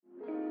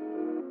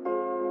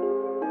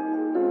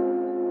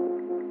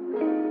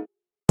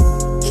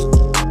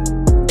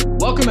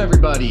Welcome,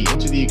 everybody,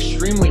 to the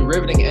extremely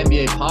riveting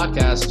NBA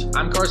podcast.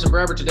 I'm Carson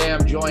Brever. Today,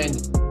 I'm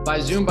joined by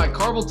Zoom by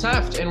Carvel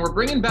Teft, and we're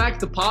bringing back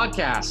the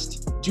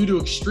podcast due to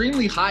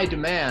extremely high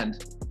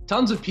demand.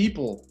 Tons of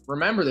people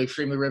remember the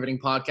extremely riveting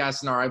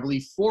podcast in our, I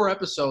believe, 4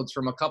 episodes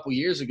from a couple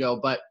years ago,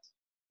 but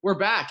we're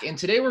back. And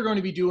today, we're going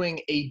to be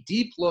doing a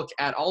deep look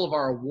at all of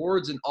our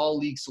awards and all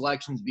league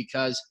selections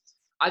because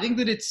I think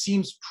that it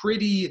seems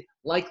pretty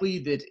likely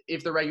that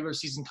if the regular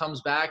season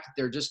comes back,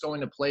 they're just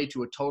going to play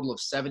to a total of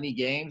 70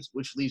 games,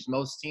 which leaves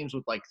most teams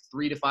with like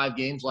 3 to 5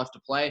 games left to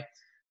play.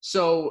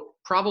 So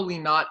probably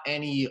not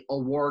any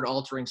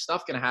award-altering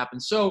stuff going to happen.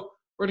 So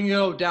we're going to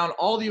go down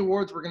all the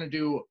awards. We're going to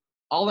do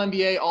all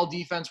NBA, all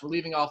defense. We're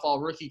leaving off all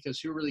rookie because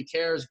who really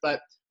cares?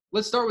 But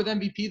let's start with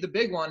MVP, the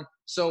big one.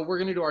 So we're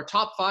going to do our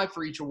top 5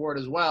 for each award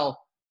as well.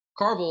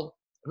 Carvel,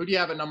 who do you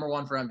have at number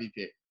 1 for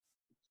MVP?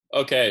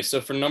 Okay,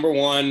 so for number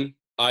 1,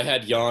 I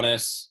had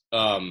Giannis.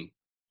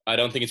 I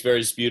don't think it's very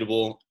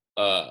disputable.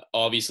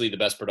 Obviously, the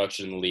best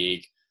production in the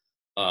league.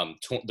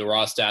 The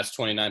raw stats,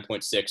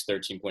 29.6,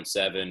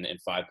 13.7, and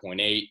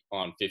 5.8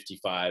 on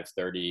 55,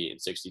 30,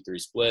 and 63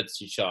 splits.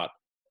 He shot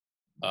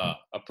a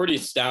pretty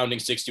astounding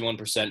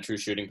 61% true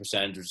shooting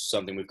percentage, which is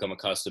something we've come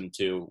accustomed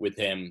to with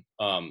him.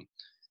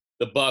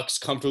 The Bucks,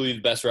 comfortably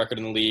the best record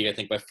in the league, I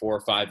think by 4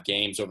 or 5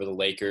 games over the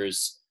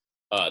Lakers.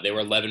 They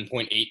were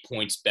 11.8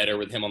 points better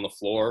with him on the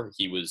floor.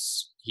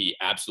 His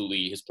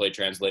play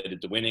translated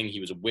to winning.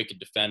 He was a wicked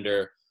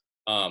defender.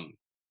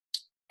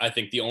 I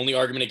think the only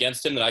argument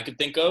against him that I could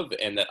think of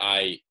and that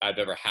I've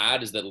ever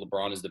had is that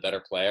LeBron is the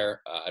better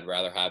player. I'd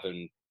rather have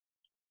him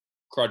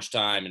crunch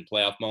time and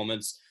playoff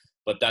moments,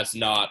 but that's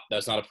not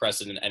a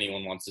precedent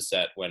anyone wants to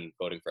set when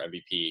voting for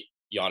MVP.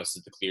 Giannis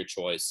is the clear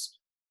choice.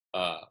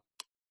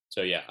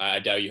 So yeah, I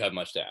doubt you have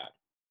much to add.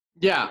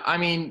 Yeah, I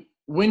mean,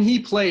 when he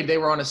played, they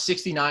were on a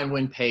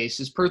 69-win pace.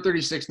 His per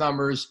 36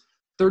 numbers,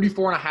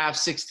 34.5,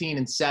 16,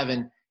 and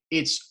 7.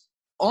 It's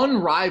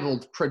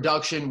unrivaled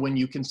production when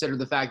you consider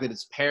the fact that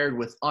it's paired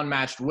with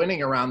unmatched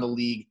winning around the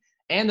league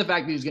and the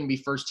fact that he's going to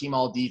be first-team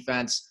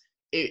all-defense.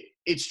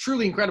 It's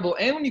truly incredible.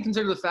 And when you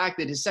consider the fact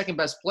that his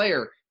second-best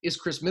player is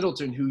Chris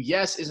Middleton, who,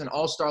 yes, is an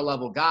all-star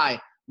level guy,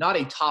 not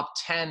a top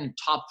 10,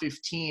 top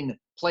 15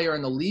 player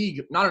in the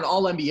league, not an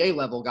all-NBA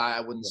level guy,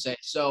 I wouldn't say.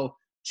 So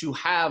to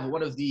have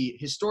one of the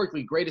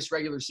historically greatest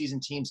regular season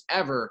teams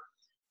ever,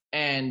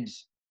 and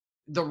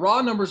the raw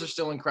numbers are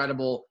still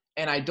incredible,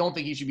 and I don't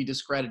think he should be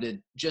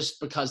discredited just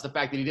because the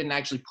fact that he didn't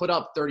actually put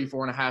up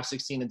 34.5,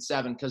 16, and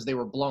 7 because they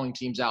were blowing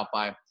teams out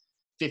by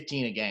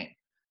 15 a game.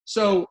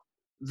 So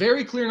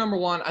very clear number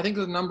 1. I think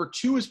the number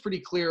 2 is pretty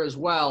clear as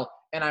well,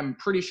 and I'm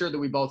pretty sure that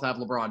we both have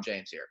LeBron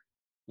James here.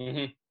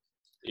 Mm-hmm.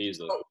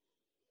 Easily.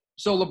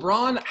 So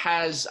LeBron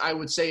has, I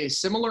would say, a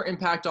similar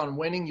impact on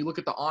winning. You look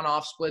at the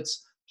on-off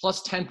splits,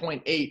 plus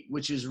 10.8,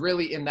 which is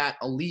really in that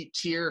elite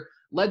tier.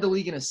 Led the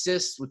league in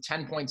assists with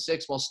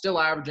 10.6 while still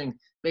averaging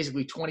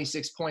basically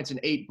 26 points and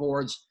 8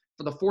 boards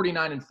for the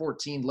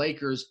 49-14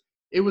 Lakers.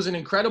 It was an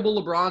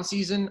incredible LeBron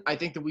season. I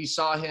think that we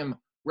saw him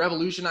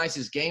revolutionize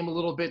his game a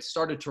little bit,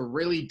 started to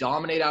really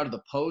dominate out of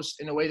the post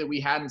in a way that we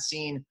hadn't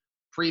seen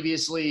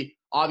previously.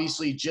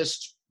 Obviously,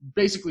 just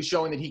basically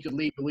showing that he could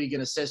lead the league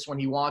in assists when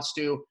he wants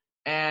to.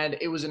 And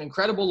it was an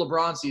incredible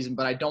LeBron season,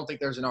 but I don't think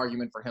there's an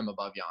argument for him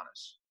above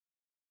Giannis.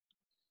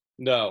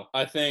 No,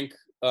 I think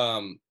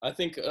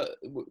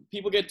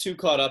people get too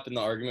caught up in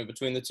the argument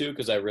between the two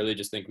because I really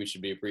just think we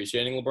should be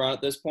appreciating LeBron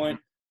at this point.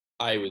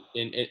 I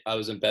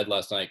was in bed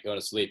last night going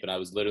to sleep, and I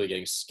was literally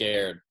getting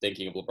scared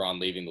thinking of LeBron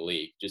leaving the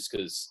league just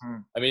because,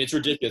 I mean, it's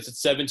ridiculous.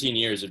 It's 17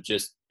 years of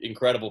just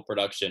incredible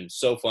production,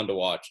 so fun to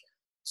watch.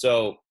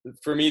 So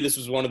for me, this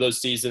was one of those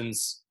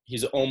seasons.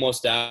 He's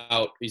almost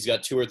out. He's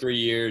got 2 or 3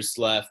 years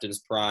left in his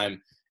prime,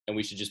 and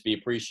we should just be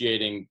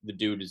appreciating the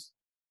dude.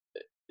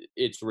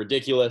 It's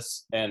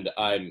ridiculous, and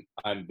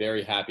I'm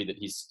very happy that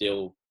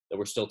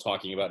we're still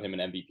talking about him in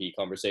MVP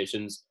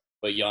conversations.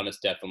 But Giannis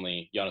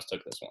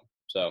took this one.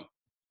 So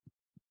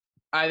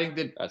I think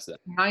that's it.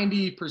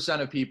 90%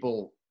 of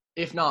people,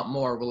 if not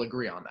more, will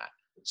agree on that.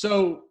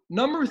 So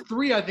number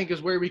 3, I think,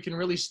 is where we can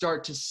really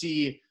start to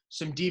see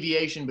some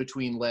deviation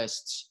between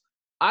lists.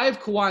 I have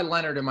Kawhi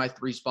Leonard in my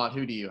 3 spot.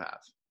 Who do you have?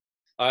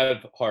 I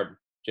have Harden,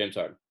 James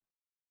Harden.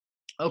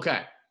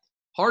 Okay.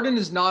 Harden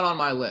is not on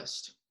my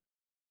list.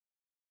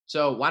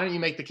 So why don't you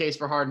make the case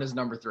for Harden as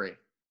number 3?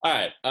 All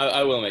right,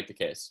 I will make the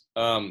case.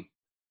 I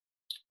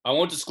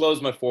won't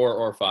disclose my 4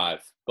 or 5,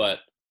 but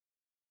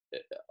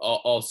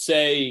I'll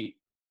say,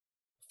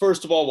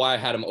 first of all, why I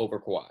had him over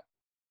Kawhi.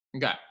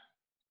 Okay.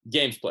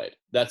 Games played.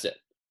 That's it.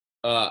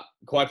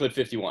 Kawhi played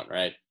 51,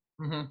 right?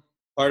 Mm-hmm.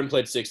 Harden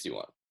played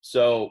 61.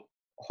 So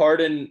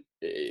Kawhi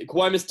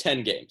missed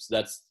 10 games.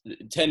 That's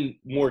 10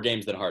 more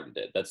games than Harden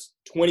did. That's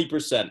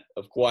 20%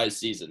 of Kawhi's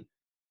season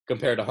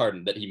compared to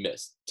Harden that he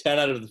missed. 10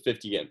 out of the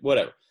 50 games,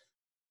 whatever.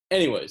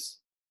 Anyways,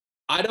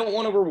 I don't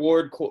want to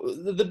reward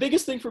the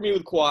biggest thing for me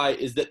with Kawhi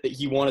is that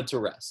he wanted to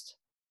rest,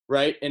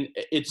 right? And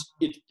it's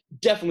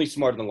definitely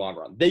smart in the long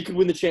run. They could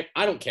win the champ.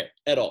 I don't care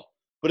at all.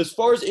 But as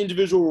far as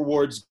individual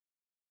rewards,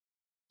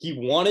 he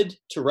wanted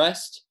to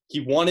rest. he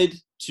wanted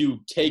to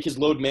take his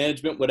load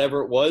management,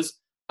 whatever it was.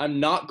 I'm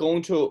not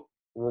going to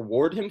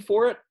reward him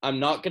for it. I'm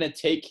not going to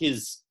take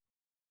his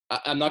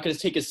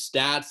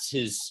stats,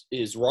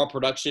 his raw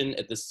production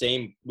with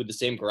the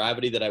same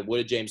gravity that I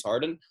would at James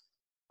Harden.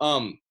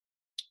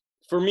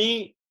 For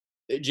me,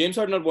 James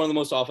Harden had one of the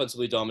most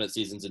offensively dominant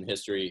seasons in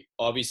history.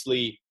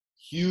 Obviously,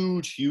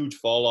 huge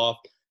fall off.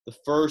 The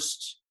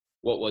first,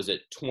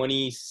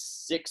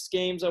 26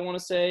 games, I want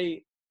to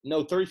say?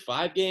 No,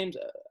 35 games.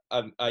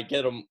 I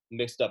get them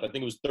mixed up. I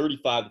think it was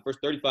 35. The first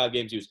 35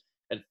 games, he was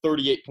at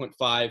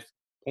 38.5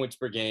 points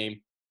per game.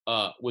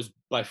 Was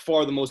by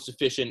far the most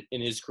efficient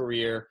in his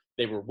career.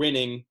 They were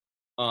winning.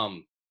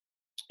 And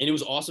it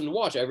was awesome to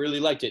watch. I really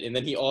liked it. And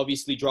then he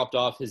obviously dropped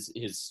off.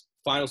 His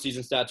final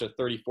season stats are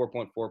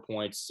 34.4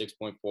 points,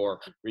 6.4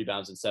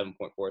 rebounds, and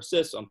 7.4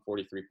 assists on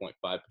 43.5%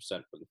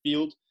 from the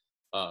field.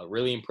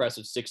 Really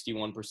impressive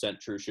 61%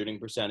 true shooting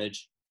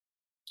percentage.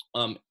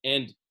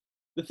 And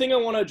the thing I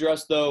want to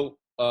address, though,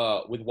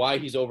 with why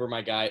he's over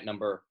my guy at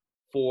number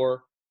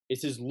 4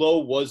 is his low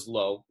was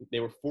low. They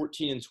were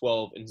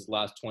 14-12 in his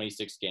last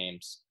 26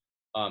 games.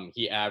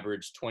 He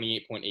averaged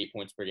 28.8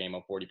 points per game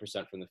on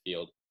 40% from the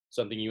field.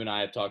 Something you and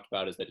I have talked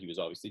about is that he was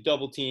obviously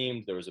double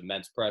teamed. There was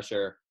immense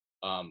pressure.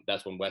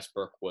 That's when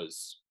Westbrook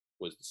was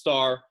the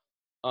star.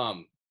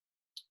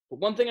 But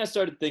one thing I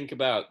started to think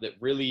about that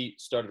really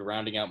started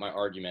rounding out my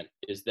argument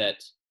is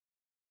that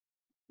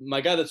my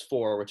guy that's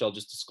 4, which I'll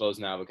just disclose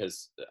now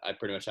because I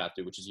pretty much have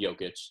to, which is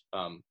Jokic,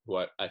 who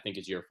I think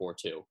is year 4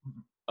 too.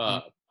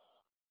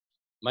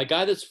 My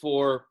guy that's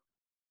 4,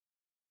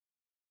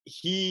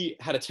 he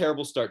had a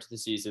terrible start to the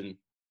season,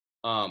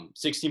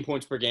 16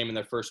 points per game in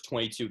their first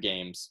 22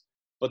 games,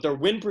 but their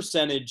win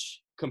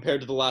percentage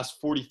compared to the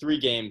last 43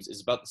 games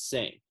is about the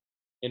same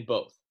in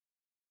both.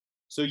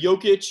 So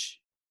Jokic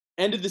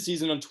ended the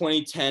season on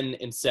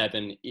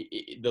 20-10-7.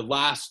 The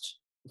last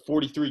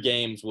 43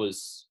 games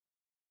was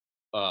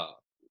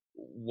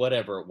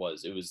whatever it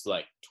was. It was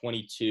like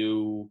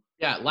 22.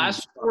 Yeah,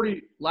 last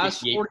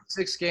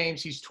 46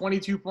 games, he's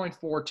 22.4,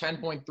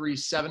 10.3,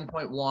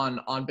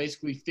 7.1 on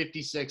basically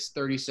 56,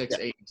 36,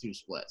 82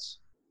 splits.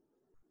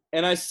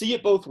 And I see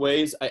it both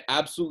ways. I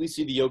absolutely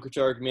see the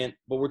Jokic argument,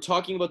 but we're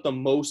talking about the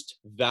most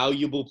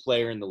valuable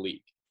player in the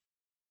league.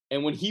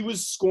 And when he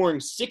was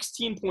scoring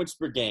 16 points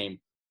per game,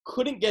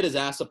 couldn't get his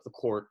ass up the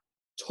court,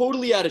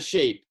 totally out of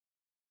shape,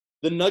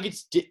 the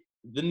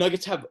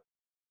Nuggets have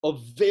a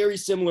very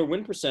similar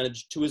win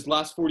percentage to his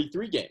last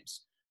 43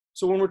 games.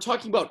 So when we're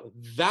talking about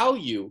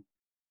value,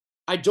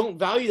 I don't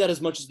value that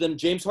as much as then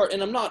James Harden.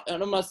 And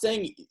I'm not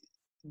saying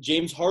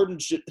James Harden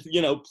should,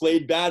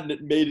 played bad and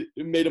it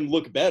made him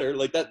look better.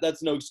 Like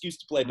that's no excuse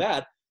to play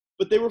bad.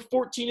 But they were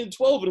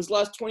 14-12 in his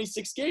last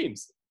 26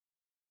 games.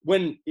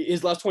 When he was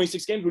scoring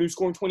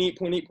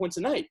 28.8 points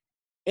a night.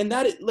 And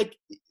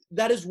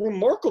that is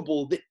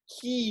remarkable that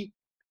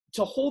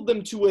to hold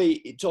them to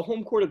a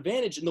home court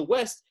advantage in the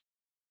West,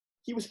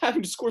 he was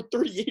having to score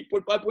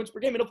 38.5 points per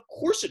game. And of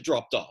course it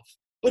dropped off.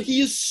 But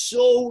he is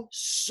so,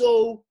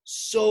 so,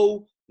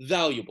 so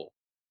valuable.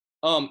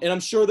 And I'm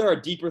sure there are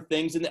deeper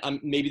things in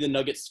it. Maybe the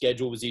Nuggets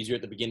schedule was easier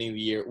at the beginning of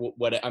the year.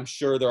 I'm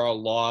sure there are a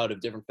lot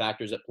of different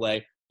factors at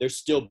play. They're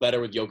still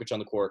better with Jokic on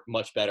the court,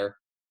 much better.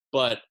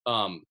 But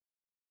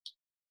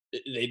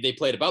they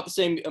played about the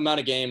same amount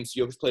of games.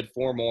 Jokic played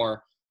 4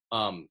 more.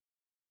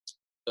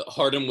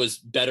 Harden was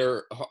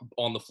better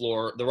on the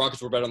floor. The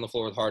Rockets were better on the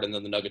floor with Harden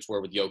than the Nuggets were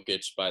with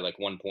Jokic by like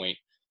 1 point.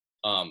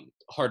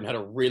 Harden had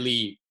a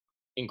really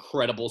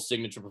incredible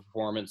signature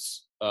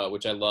performance,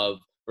 which I love,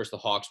 versus the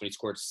Hawks when he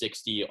scored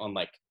 60 on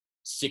like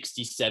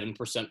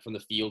 67% from the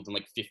field and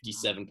like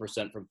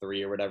 57% from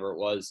 3 or whatever it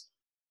was.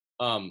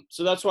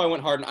 So that's why I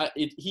went Harden.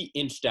 He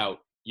inched out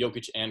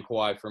Jokic and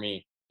Kawhi for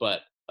me, but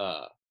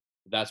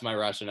that's my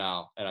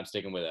rationale, and I'm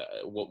sticking with it.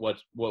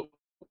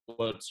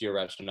 What's your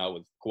rationale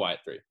with Kawhi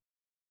at 3?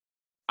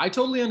 I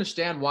totally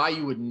understand why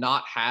you would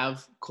not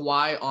have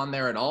Kawhi on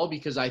there at all,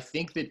 because I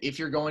think that if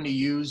you're going to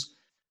use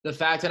the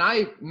fact, and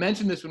I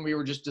mentioned this when we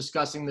were just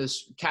discussing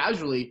this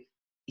casually,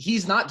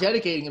 he's not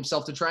dedicating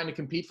himself to trying to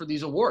compete for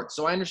these awards.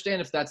 So I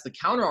understand if that's the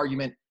counter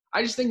argument.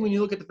 I just think when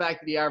you look at the fact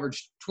that he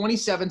averaged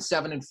 27,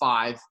 7, and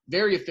 5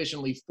 very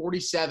efficiently,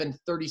 47,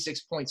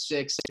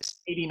 36.6,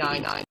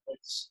 89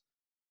 points,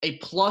 a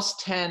plus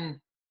 10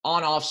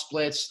 on-off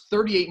splits,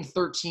 38 and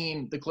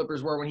 13 the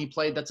Clippers were when he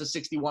played. That's a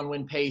 61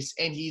 win pace,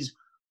 and he's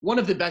one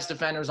of the best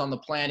defenders on the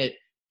planet,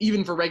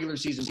 even for regular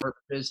season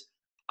purposes.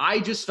 I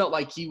just felt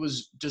like he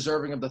was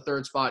deserving of the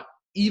 3rd spot,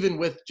 even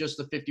with just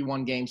the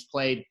 51 games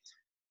played.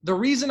 The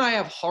reason I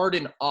have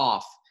Harden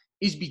off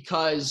is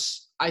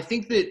because I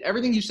think that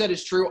everything you said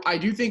is true. I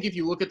do think if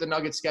you look at the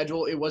Nuggets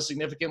schedule, it was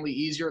significantly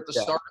easier at the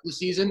start of the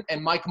season.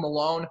 And Mike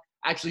Malone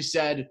actually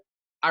said,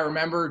 I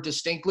remember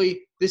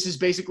distinctly, this is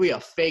basically a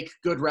fake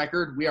good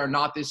record. We are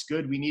not this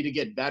good. We need to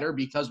get better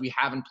because we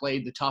haven't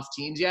played the tough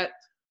teams yet.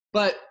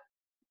 But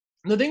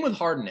the thing with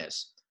Harden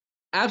is,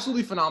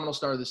 absolutely phenomenal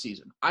start of the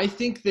season. I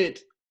think that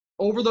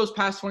over those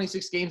past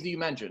 26 games that you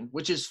mentioned,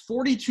 which is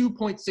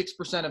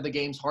 42.6% of the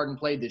games Harden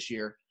played this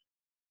year,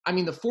 I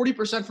mean, the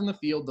 40% from the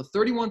field, the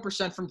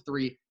 31% from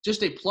three,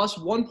 just a plus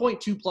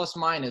 1.2 plus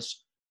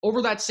minus.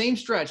 Over that same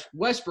stretch,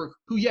 Westbrook,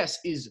 who, yes,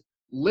 is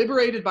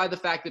liberated by the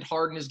fact that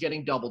Harden is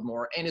getting doubled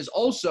more and is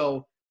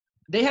also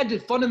 – they had to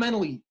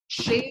fundamentally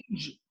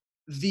change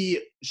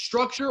the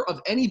structure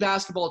of any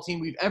basketball team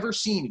we've ever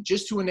seen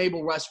just to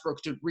enable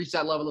Westbrook to reach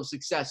that level of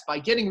success by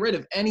getting rid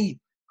of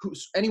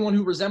anyone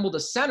who resembled a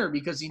center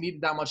because he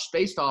needed that much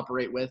space to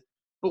operate with.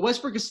 But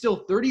Westbrook is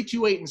still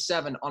 32, 8, and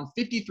 7 on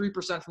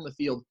 53% from the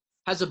field,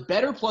 has a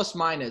better plus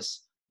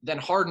minus than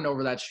Harden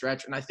over that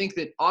stretch. And I think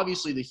that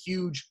obviously the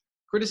huge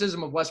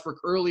criticism of Westbrook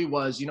early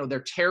was,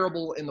 they're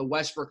terrible in the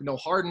Westbrook no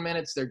Harden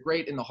minutes. They're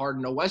great in the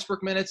Harden no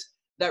Westbrook minutes.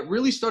 That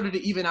really started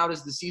to even out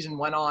as the season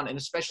went on, and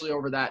especially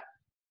over that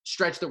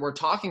stretch that we're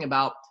talking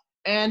about.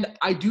 And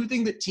I do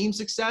think that team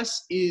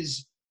success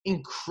is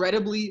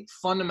incredibly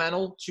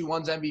fundamental to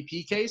one's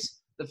MVP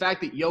case. The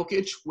fact that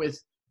Jokic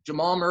with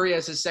Jamal Murray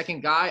as his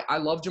second guy, I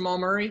love Jamal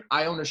Murray.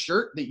 I own a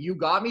shirt that you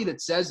got me that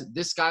says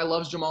this guy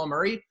loves Jamal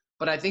Murray,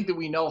 but I think that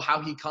we know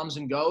how he comes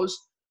and goes.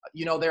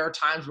 There are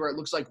times where it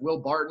looks like Will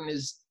Barton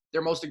is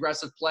their most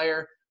aggressive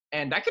player,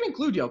 and that can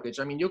include Jokic.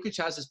 I mean,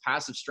 Jokic has his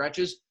passive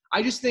stretches.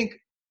 I just think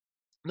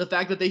the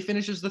fact that they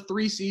finish as the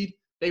 3 seed,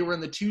 they were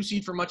in the 2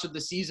 seed for much of the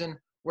season,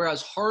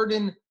 whereas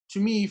Harden, to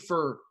me,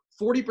 for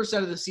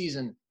 40% of the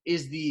season,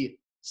 is the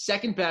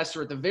second best,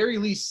 or at the very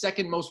least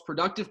second most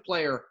productive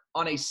player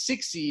on a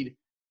 6 seed.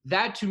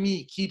 That, to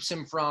me, keeps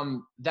him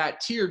from that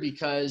tier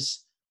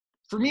because,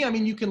 for me, I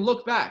mean, you can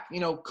look back.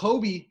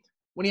 Kobe,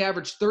 when he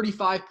averaged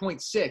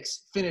 35.6,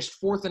 finished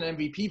 4th in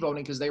MVP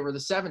voting because they were the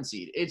 7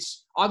 seed.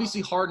 It's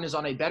obviously Harden is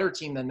on a better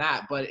team than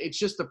that, but it's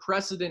just the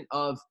precedent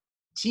of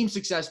team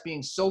success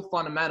being so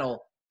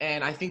fundamental.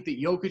 And I think that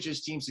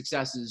Jokic's team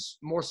success is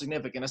more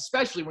significant,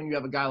 especially when you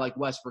have a guy like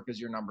Westbrook as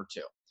your number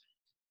 2.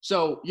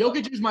 So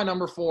Jokic is my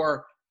number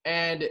 4.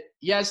 And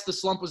yes, the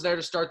slump was there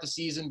to start the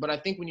season, but I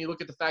think when you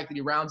look at the fact that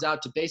he rounds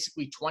out to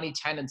basically 20,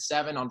 10, and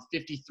 7 on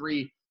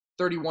 53,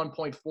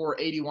 31.4,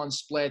 81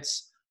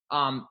 splits,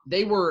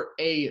 they were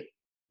a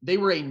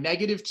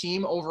negative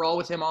team overall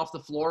with him off the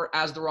floor,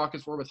 as the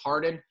Rockets were with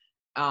Harden,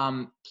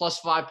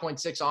 plus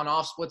 5.6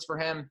 on-off splits for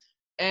him.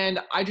 And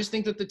I just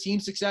think that the team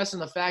success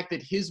and the fact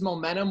that his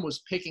momentum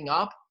was picking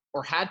up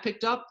or had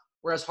picked up,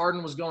 whereas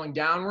Harden was going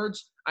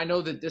downwards. I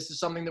know that this is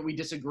something that we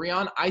disagree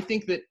on. I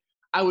think that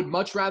I would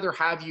much rather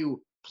have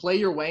you play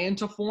your way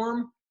into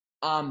form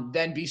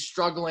than be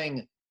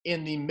struggling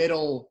in the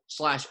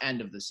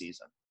middle/end of the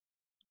season.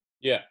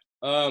 Yeah.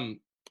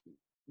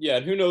 Yeah.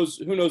 And who knows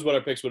what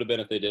our picks would have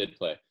been if they did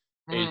play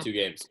 82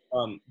 games.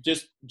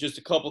 Just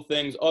a couple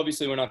things.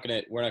 Obviously, we're not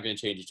gonna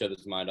change each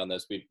other's mind on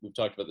this. We've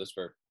talked about this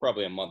for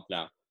probably a month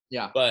now.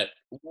 Yeah. But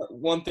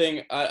one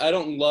thing, I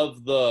don't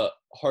love the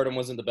Harden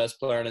wasn't the best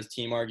player on his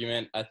team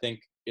argument. I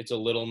think it's a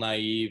little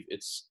naive.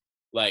 It's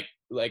like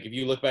if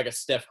you look back at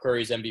Steph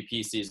Curry's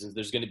MVP seasons,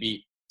 there's going to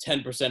be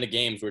 10% of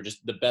games where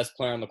just the best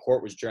player on the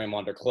court was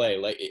Draymond or Clay.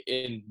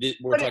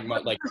 We're talking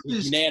about like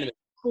unanimous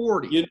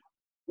 40.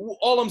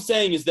 All I'm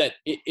saying is that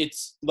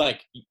it's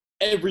like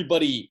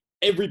everybody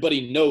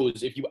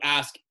knows if you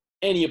ask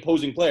any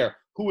opposing player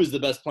who is the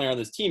best player on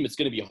this team, it's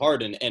going to be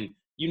Harden. And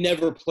you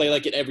never play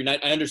like it every night.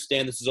 I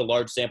understand this is a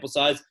large sample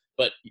size,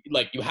 but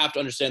like you have to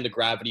understand the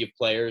gravity of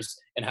players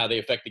and how they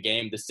affect the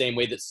game. The same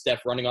way that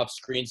Steph running off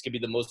screens could be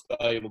the most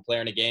valuable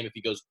player in a game if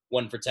he goes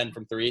 1 for 10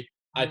 from 3.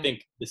 I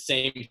think the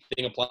same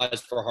thing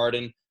applies for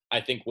Harden.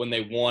 I think when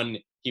they won,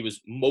 he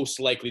was most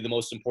likely the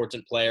most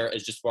important player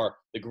as just far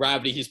the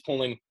gravity he's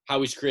pulling,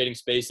 how he's creating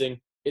spacing.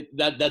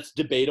 That's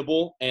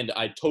debatable, and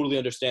I totally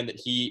understand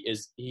that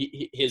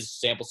his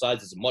sample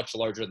size is much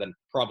larger than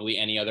probably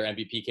any other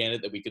MVP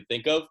candidate that we could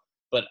think of.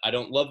 But I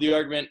don't love the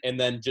argument. And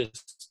then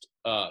just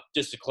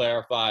to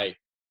clarify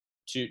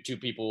to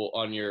people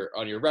on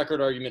your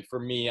record argument, for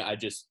me,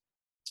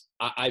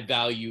 I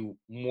value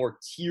more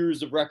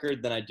tiers of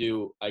record than I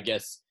do, I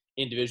guess,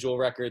 individual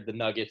record. The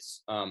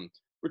Nuggets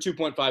were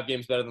 2.5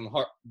 games better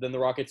than the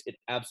Rockets. It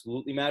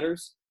absolutely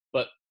matters,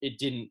 but it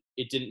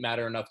didn't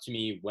matter enough to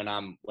me when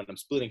I'm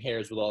splitting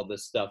hairs with all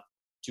this stuff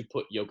to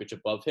put Jokic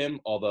above him.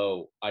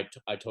 Although I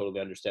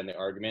totally understand the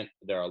argument.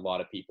 There are a lot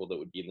of people that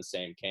would be in the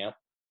same camp.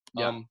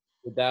 Yeah.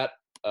 With that,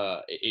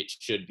 it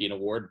should be an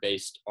award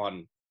based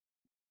on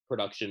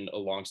production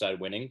alongside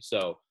winning.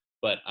 So,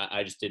 but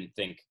I just didn't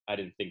think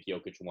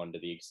Jokic won to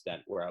the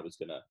extent where I was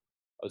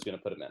gonna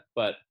put him in.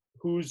 But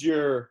who's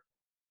your?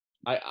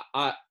 I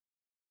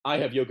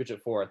have Jokic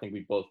at 4. I think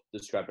we both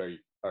described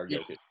our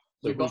Jokic.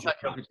 So we both have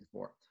Jokic at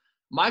 4.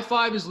 My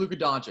 5 is Luka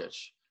Doncic,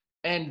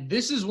 and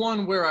this is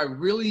one where I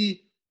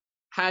really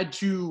had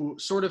to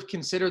sort of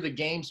consider the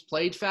games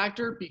played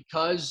factor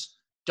because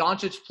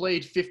Doncic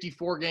played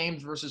 54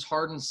 games versus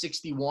Harden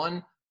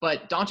 61,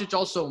 but Doncic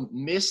also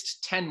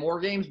missed 10 more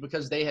games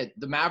because the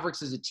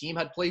Mavericks as a team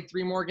had played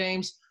 3 more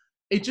games.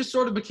 It just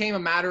sort of became a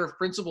matter of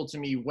principle to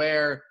me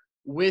where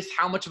with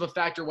how much of a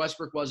factor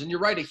Westbrook was. And you're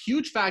right, a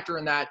huge factor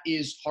in that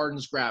is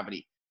Harden's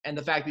gravity and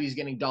the fact that he's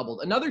getting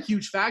doubled. Another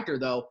huge factor,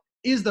 though,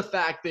 is the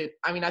fact that,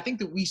 I think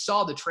that we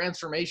saw the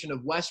transformation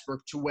of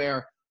Westbrook to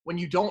where when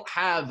you don't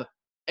have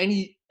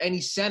any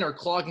center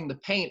clogging the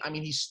paint. I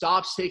mean, he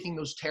stops taking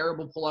those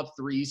terrible pull-up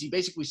threes. He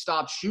basically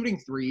stops shooting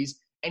threes,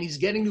 and he's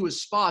getting to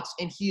his spots,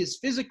 and he is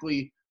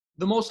physically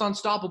the most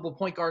unstoppable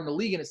point guard in the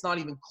league, and it's not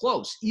even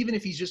close. Even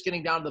if he's just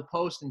getting down to the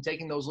post and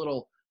taking those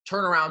little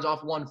turnarounds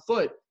off one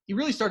foot, he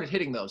really started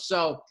hitting those.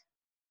 So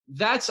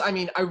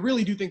I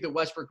really do think that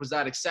Westbrook was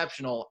that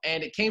exceptional,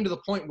 and it came to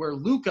the point where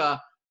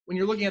Luka, when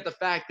you're looking at the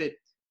fact that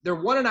they're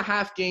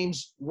 1.5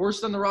 games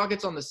worse than the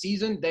Rockets on the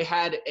season, they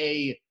had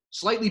a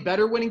slightly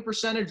better winning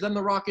percentage than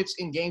the Rockets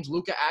in games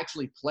Luka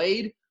actually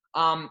played.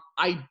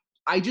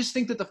 I just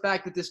think that the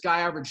fact that this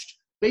guy averaged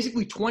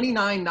basically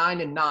 29,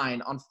 9, and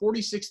 9 on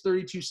 46,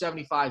 32,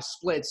 75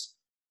 splits,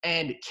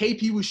 and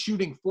KP was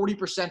shooting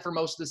 40% for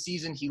most of the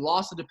season. He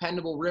lost a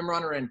dependable rim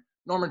runner in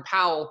Norman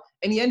Powell,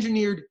 and he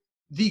engineered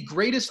the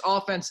greatest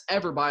offense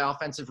ever by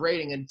offensive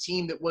rating, and a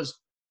team that was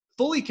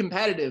fully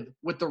competitive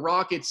with the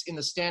Rockets in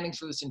the standings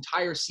for this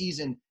entire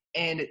season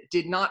and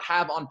did not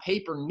have on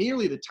paper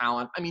nearly the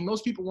talent. I mean,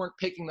 most people weren't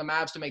picking the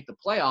Mavs to make the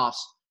playoffs.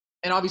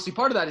 And obviously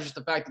part of that is just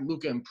the fact that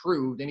Luka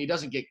improved, and he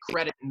doesn't get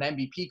credit in the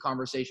MVP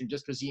conversation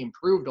just because he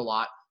improved a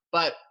lot.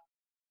 But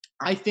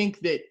I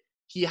think that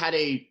he had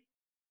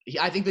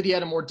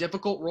a more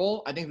difficult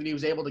role. I think that he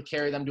was able to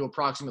carry them to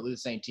approximately the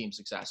same team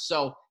success.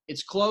 So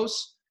it's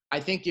close.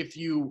 I think if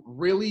you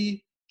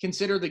really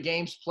consider the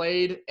games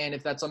played and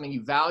if that's something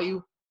you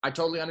value, I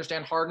totally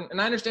understand Harden.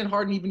 And I understand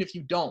Harden even if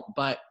you don't.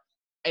 But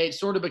it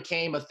sort of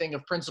became a thing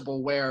of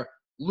principle where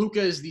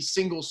Luka is the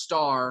single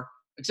star,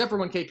 except for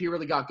when KP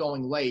really got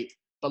going late,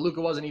 but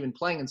Luka wasn't even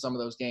playing in some of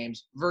those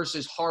games,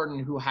 versus Harden,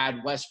 who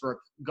had Westbrook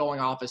going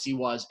off as he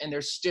was, and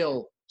they're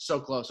still so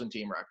close in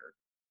team record.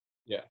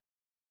 Yeah.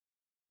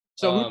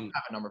 So who do you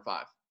have at number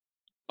 5?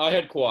 I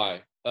had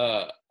Kawhi.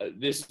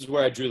 This is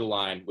where I drew the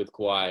line with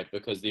Kawhi,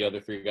 because the other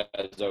 3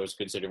 guys I was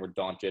considering were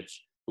Doncic,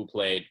 who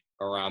played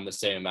around the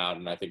same amount,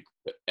 and I think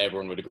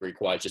everyone would agree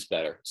Kawhi's just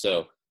better.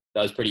 So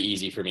that was pretty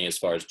easy for me as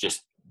far as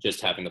just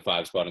having the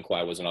 5 spot, and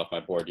Kawhi wasn't off my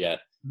board yet.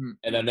 Mm-hmm.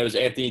 And then there was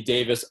Anthony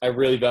Davis. I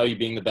really value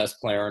being the best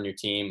player on your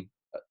team.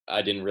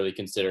 I didn't really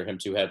consider him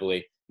too heavily.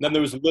 And then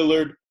there was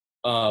Lillard,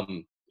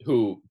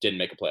 who didn't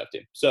make a playoff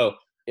team. So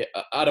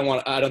I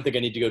don't think I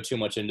need to go too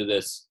much into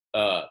this.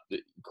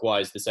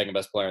 Kawhi's the second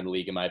best player in the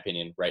league, in my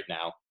opinion, right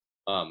now,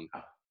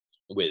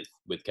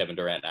 with Kevin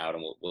Durant out,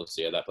 and we'll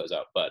see how that plays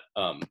out. But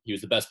he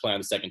was the best player on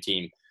the second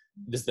team.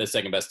 This is the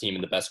second best team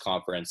in the best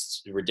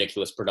conference.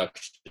 Ridiculous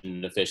production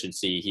and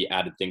efficiency. He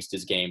added things to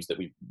his game that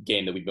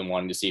we've been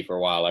wanting to see for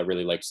a while. I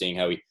really liked seeing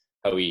how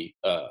he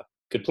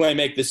could play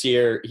make this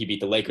year. He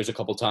beat the Lakers a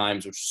couple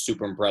times, which was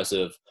super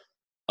impressive.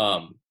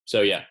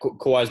 So yeah,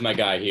 Kawhi's my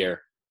guy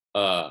here.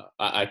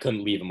 I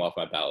couldn't leave him off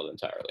my ballot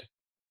entirely.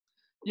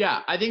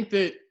 Yeah, I think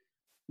that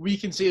we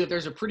can see that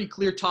there's a pretty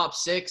clear top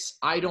 6.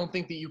 I don't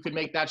think that you could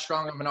make that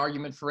strong of an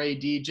argument for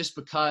AD, just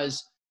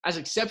because as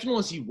exceptional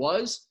as he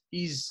was,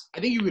 I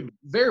think you could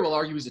very well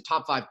argue he's a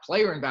top 5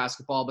 player in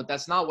basketball, but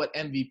that's not what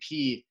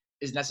MVP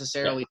is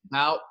necessarily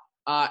about.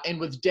 And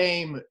with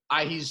Dame,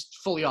 he's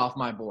fully off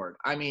my board.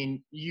 I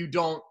mean,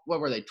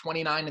 what were they,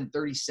 29 and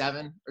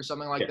 37 or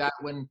something like that?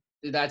 When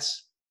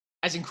that's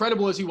as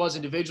incredible as he was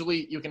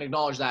individually, you can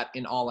acknowledge that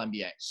in all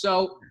NBA.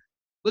 So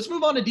let's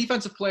move on to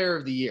Defensive Player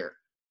of the Year,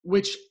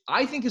 which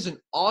I think is an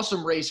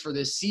awesome race for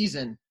this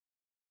season.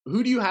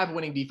 Who do you have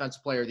winning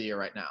Defensive Player of the Year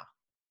right now?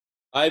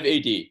 I have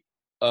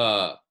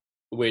AD,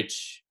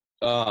 which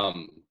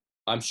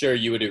I'm sure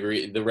you would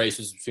agree. The race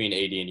was between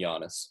AD and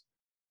Giannis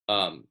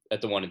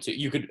at the 1 and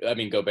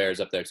 2. Gobert's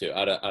up there too.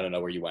 I don't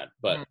know where you went,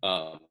 but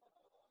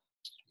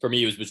for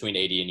me, it was between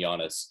AD and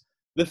Giannis.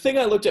 The thing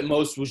I looked at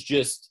most was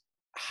just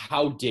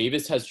how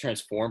Davis has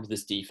transformed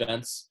this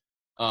defense,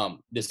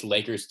 this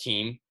Lakers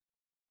team.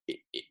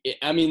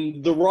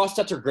 The raw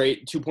stats are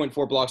great,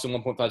 2.4 blocks and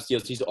 1.5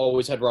 steals. He's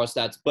always had raw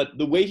stats, but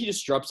the way he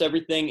disrupts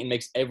everything and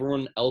makes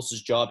everyone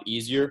else's job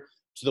easier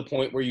to the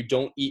point where he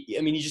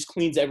just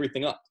cleans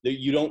everything up.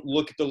 You don't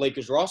look at the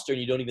Lakers roster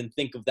and you don't even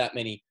think of that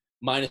many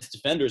minus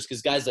defenders,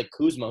 because guys like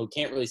Kuzma, who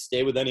can't really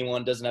stay with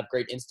anyone, doesn't have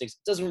great instincts,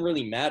 it doesn't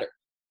really matter.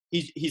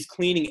 He's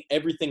cleaning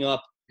everything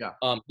up. Yeah.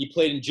 He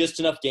played in just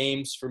enough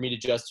games for me to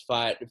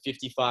justify it.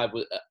 55,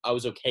 I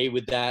was okay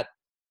with that.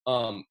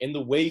 And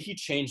the way he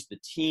changed the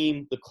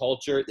team, the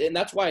culture, and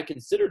that's why I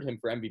considered him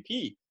for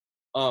MVP,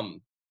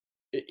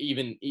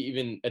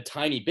 even a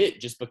tiny bit,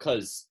 just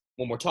because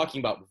when we're talking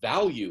about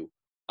value,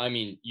 I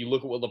mean, you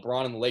look at what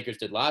LeBron and the Lakers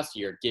did last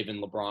year,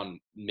 given LeBron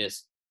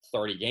missed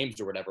 30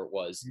 games or whatever it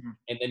was,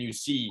 and then you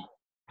see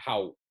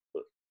how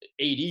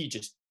AD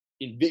just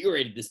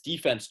invigorated this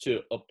defense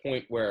to a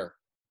point where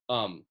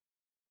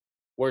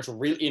it's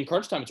really, in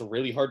crunch time, it's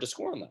really hard to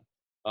score on them.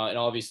 And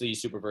obviously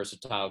he's super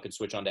versatile, could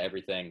switch on to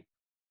everything.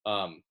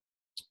 I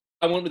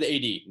went with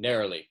AD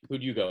narrowly. Who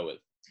do you go with?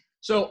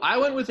 So I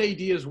went with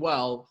AD as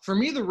well. For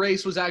me, the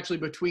race was actually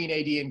between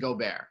AD and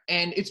Gobert.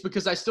 And it's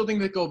because I still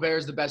think that Gobert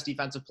is the best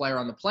defensive player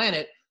on the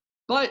planet.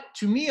 But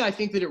to me, I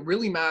think that it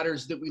really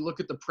matters that we look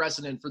at the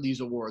precedent for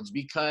these awards,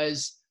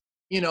 because,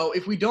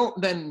 if we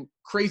don't, then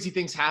crazy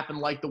things happen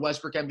like the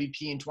Westbrook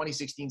MVP in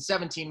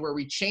 2016-17, where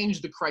we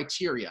changed the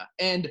criteria.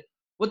 And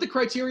what the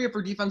criteria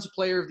for Defensive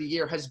Player of the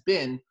Year has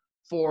been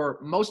for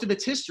most of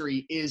its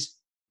history is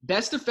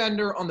best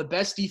defender on the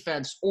best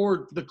defense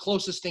or the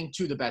closest thing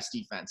to the best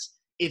defense.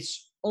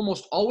 It's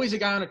almost always a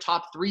guy on a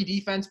top 3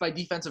 defense by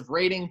defensive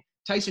rating.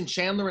 Tyson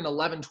Chandler in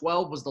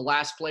 11-12 was the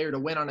last player to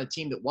win on a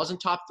team that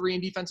wasn't top 3 in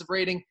defensive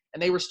rating,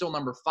 and they were still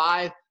number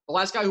 5. The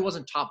last guy who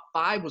wasn't top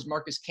 5 was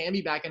Marcus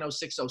Camby back in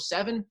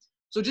 06-07.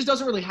 So it just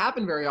doesn't really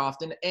happen very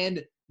often,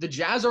 and the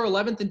Jazz are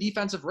 11th in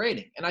defensive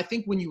rating. And I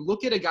think when you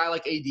look at a guy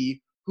like AD,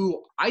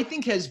 who I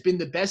think has been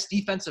the best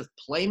defensive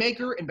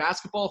playmaker in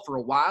basketball for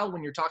a while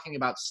when you're talking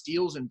about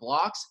steals and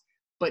blocks,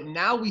 but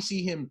now we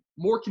see him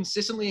more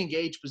consistently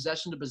engaged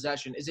possession to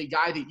possession, is a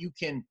guy that you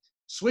can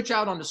switch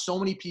out onto so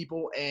many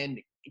people and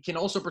can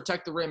also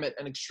protect the rim at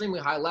an extremely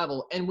high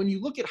level. And when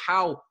you look at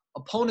how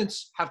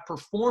opponents have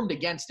performed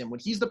against him, when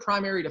he's the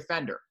primary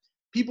defender,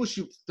 people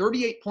shoot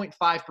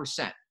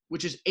 38.5%,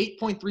 which is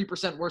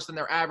 8.3% worse than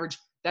their average.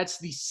 That's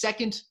the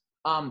second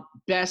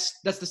best.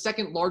 That's the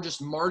second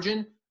largest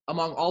margin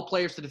among all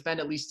players to defend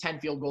at least 10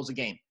 field goals a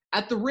game.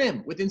 At the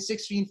rim, within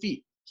 16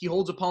 feet, he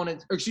holds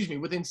opponents,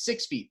 within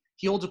 6 feet,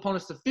 he holds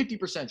opponents to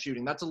 50%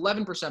 shooting. That's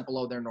 11%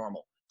 below their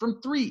normal. From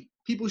 3,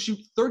 people shoot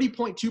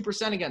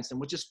 30.2% against him,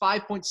 which is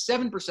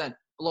 5.7%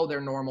 below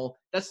their normal.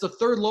 That's the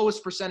third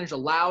lowest percentage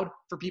allowed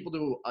for people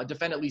to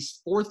defend at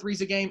least 4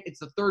 threes a game. It's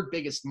the third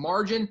biggest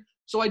margin.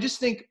 So I just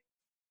think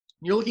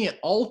you're looking at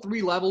all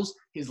 3 levels.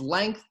 His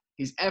length,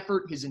 his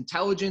effort, his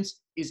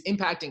intelligence is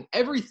impacting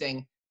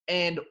everything.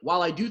 And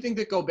while I do think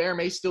that Gobert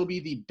may still be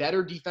the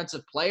better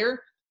defensive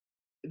player,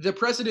 the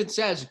precedent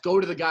says go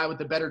to the guy with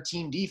the better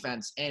team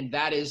defense, and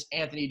that is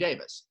Anthony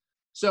Davis.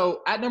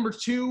 So at number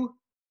 2,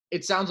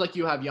 it sounds like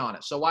you have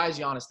Giannis. So why is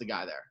Giannis the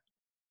guy there?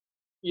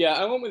 Yeah,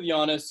 I went with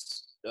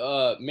Giannis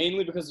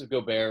mainly because of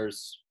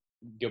Gobert's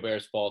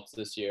faults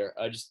this year.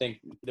 I just think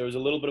there was a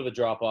little bit of a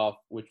drop off,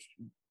 which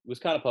was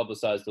kind of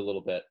publicized a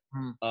little bit.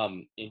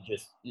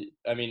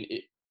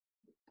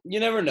 You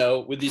never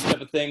know with these type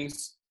of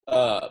things.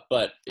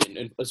 But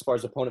as far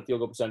as opponent field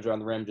goal percentage around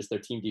the rim, just their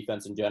team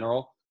defense in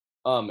general.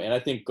 And I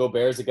think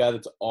Gobert is a guy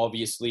that's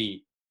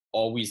obviously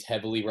always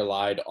heavily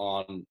relied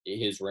on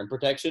his rim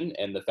protection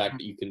and the fact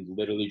that you can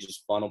literally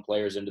just funnel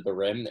players into the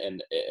rim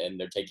and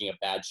they're taking a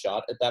bad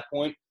shot at that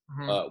point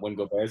when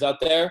Gobert's out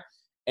there.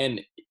 And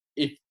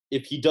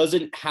if he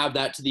doesn't have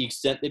that to the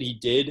extent that he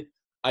did,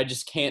 I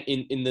just can't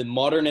in the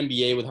modern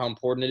NBA with how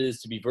important it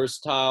is to be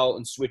versatile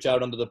and switch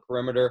out onto the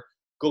perimeter.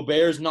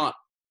 Gobert's not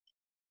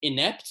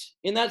inept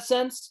in that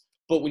sense,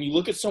 but when you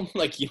look at someone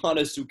like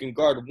Giannis who can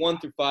guard 1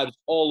 through 5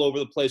 all over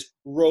the place,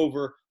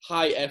 rover,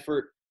 high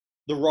effort,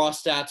 the raw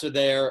stats are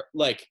there.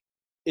 Like,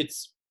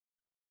 it's,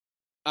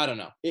 I don't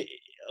know.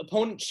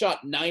 Opponent shot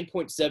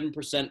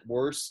 9.7%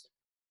 worse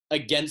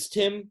against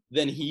him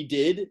than he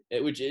did,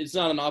 which it's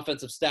not an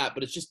offensive stat,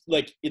 but it's just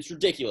like, it's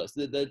ridiculous.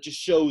 That just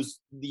shows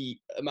the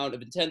amount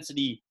of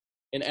intensity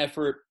and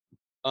effort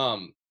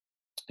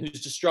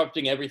who's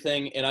disrupting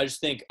everything. And I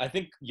think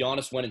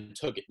Giannis went and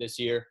took it this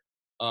year.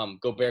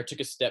 Gobert took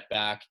a step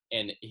back,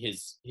 and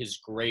his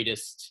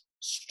greatest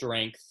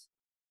strength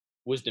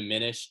was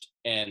diminished.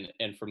 And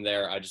from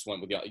there, I just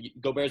went with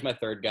Gobert's my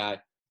third guy.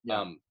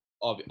 Yeah.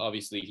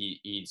 Obviously,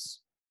 he's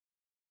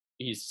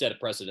set a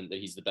precedent that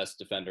he's the best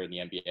defender in the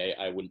NBA.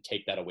 I wouldn't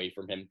take that away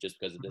from him just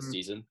because of this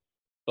season.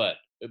 But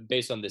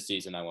based on this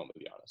season, I went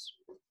with Giannis.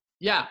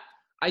 Yeah,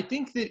 I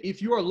think that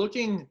if you are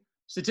looking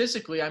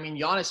statistically, I mean,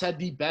 Giannis had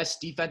the best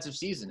defensive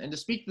season. And to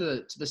speak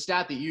to the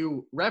stat that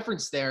you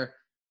referenced there,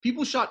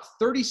 people shot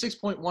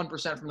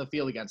 36.1% from the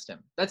field against him.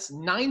 That's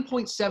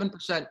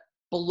 9.7%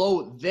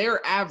 below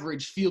their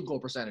average field goal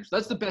percentage.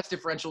 That's the best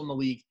differential in the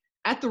league.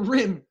 At the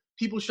rim,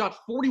 people shot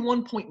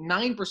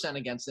 41.9%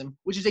 against him,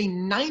 which is a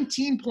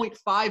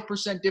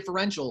 19.5%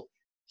 differential.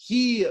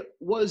 He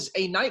was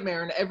a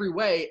nightmare in every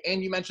way.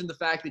 And you mentioned the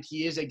fact that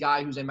he is a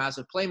guy who's a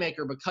massive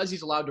playmaker because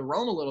he's allowed to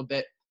roam a little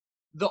bit.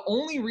 The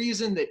only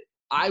reason that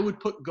I would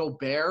put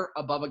Gobert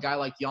above a guy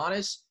like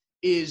Giannis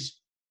is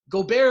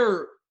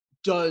Gobert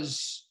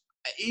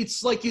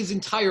it's like his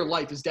entire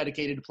life is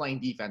dedicated to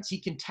playing defense.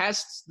 He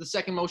contests the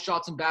second most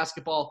shots in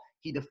basketball.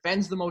 He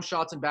defends the most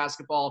shots in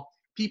basketball.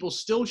 People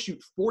still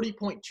shoot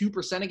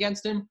 40.2%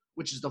 against him,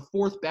 which is the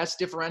 4th best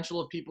differential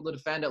of people to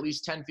defend at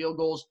least 10 field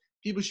goals.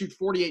 People shoot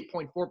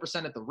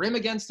 48.4% at the rim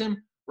against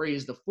him, where he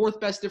is the 4th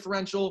best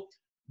differential.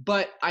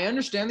 But I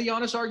understand the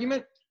Giannis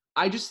argument.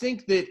 I just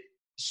think that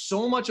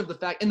so much of the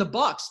fact, and the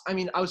Bucks, I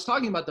mean, I was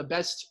talking about the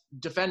best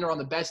defender on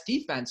the best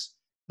defense.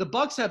 The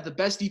Bucks have the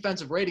best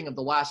defensive rating of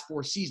the last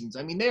 4 seasons.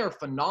 I mean, they are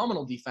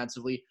phenomenal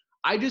defensively.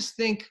 I just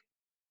think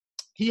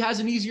he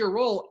has an easier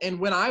role. And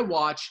when I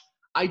watch,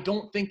 I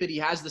don't think that he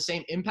has the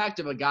same impact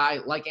of a guy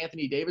like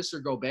Anthony Davis or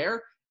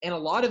Gobert. And a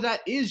lot of that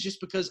is just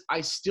because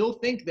I still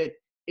think that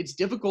it's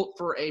difficult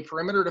for a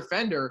perimeter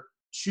defender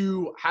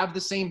to have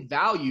the same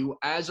value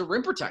as a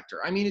rim protector.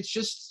 I mean,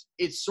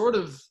 it's sort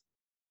of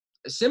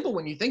simple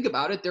when you think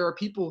about it. There are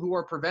people who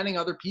are preventing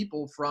other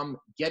people from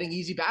getting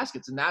easy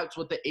baskets, and that's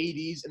what the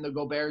ADs and the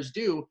Goberts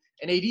do.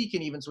 And AD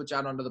can even switch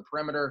out onto the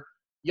perimeter.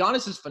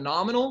 Giannis is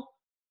phenomenal,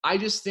 I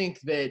just think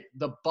that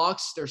the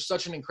Bucks, they're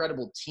such an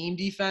incredible team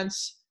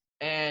defense,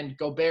 and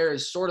Gobert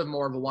is sort of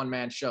more of a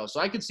one-man show. So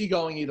I could see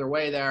going either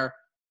way there.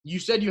 You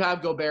said you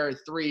have Gobert at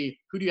 3.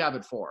 Who do you have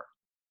at 4?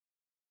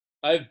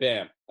 I have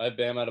Bam. I have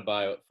Bam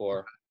Adebayo at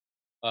 4,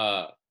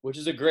 which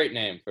is a great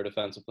name for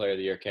Defensive Player of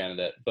the Year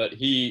candidate. But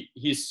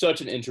he's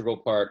such an integral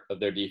part of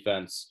their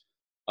defense.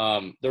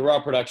 The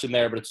raw production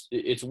there, but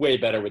it's way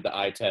better with the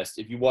eye test.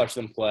 If you watch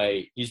them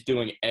play, he's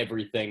doing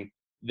everything.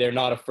 They're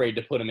not afraid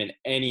to put him in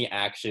any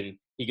action.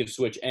 He can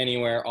switch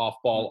anywhere, off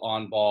ball,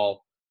 on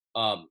ball.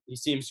 He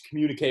seems to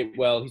communicate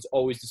well. He's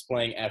always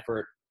displaying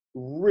effort.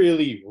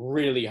 Really,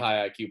 really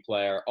high IQ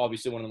player.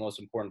 Obviously, one of the most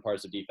important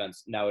parts of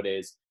defense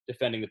nowadays,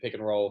 defending the pick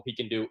and roll. He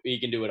can do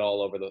it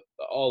all over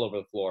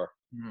the floor.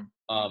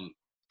 Mm-hmm.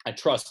 I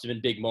trust him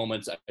in big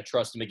moments. I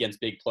trust him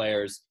against big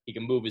players. He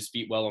can move his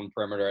feet well on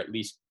perimeter, at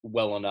least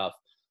well enough.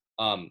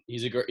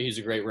 He's a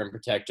great rim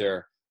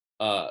protector.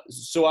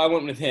 So I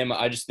went with him.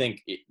 I just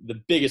think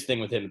the biggest thing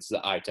with him is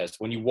the eye test.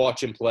 When you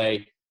watch him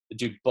play, the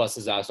dude busts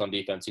his ass on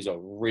defense. He's a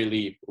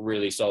really,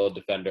 really solid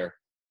defender.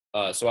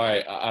 So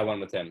I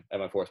went with him at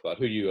my 4th spot.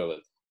 Who do you go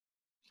with?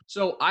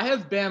 So I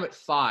have Bam at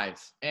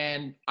 5,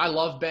 and I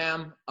love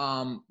Bam.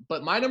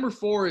 But my number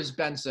 4 is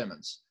Ben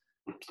Simmons.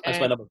 That's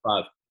my number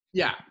 5.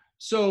 Yeah.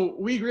 So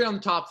we agree on the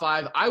top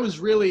 5. I was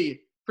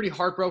really pretty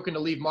heartbroken to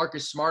leave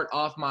Marcus Smart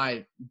off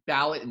my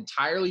ballot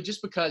entirely,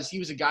 just because he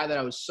was a guy that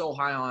I was so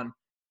high on.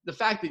 The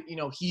fact that,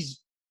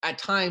 he's at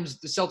times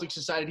the Celtics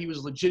decided he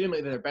was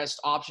legitimately their best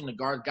option to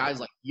guard guys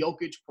like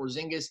Jokic,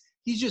 Porzingis.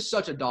 He's just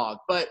such a dog.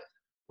 But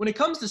when it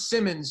comes to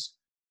Simmons,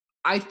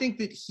 I think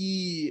that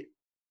he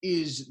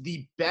is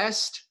the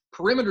best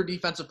perimeter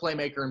defensive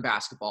playmaker in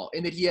basketball,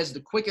 in that he has the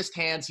quickest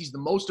hands. He's the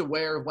most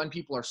aware of when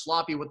people are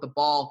sloppy with the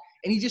ball,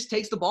 and he just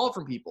takes the ball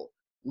from people.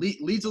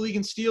 Leads the league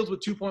in steals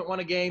with 2.1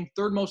 a game,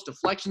 3rd most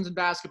deflections in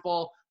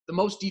basketball, the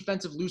most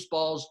defensive loose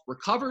balls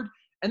recovered.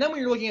 And then when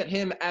you're looking at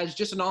him as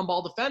just an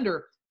on-ball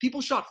defender,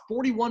 people shot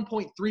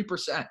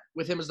 41.3%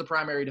 with him as the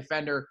primary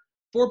defender,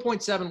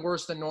 4.7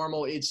 worse than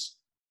normal. It's,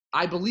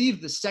 I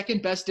believe, the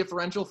 2nd best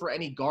differential for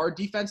any guard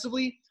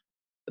defensively.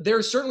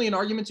 There's certainly an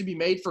argument to be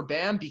made for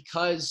Bam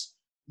because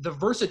the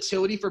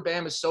versatility for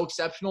Bam is so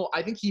exceptional.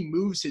 I think he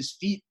moves his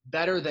feet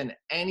better than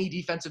any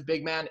defensive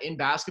big man in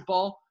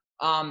basketball.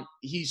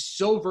 He's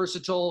so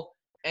versatile,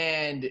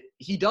 and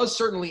he does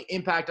certainly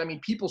impact. I mean,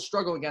 people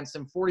struggle against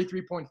him.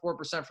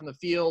 43.4% from the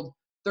field,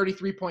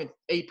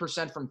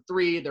 33.8% from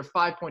 3. They're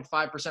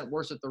 5.5%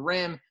 worse at the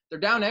rim. They're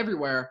down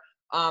everywhere.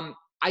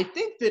 I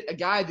think that a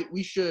guy that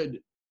we should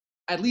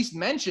at least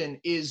mention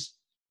is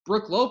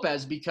Brook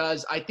Lopez,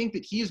 because I think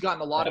that he's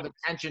gotten a lot of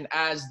attention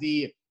as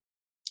the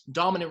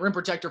dominant rim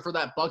protector for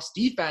that Bucks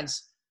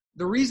defense.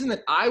 The reason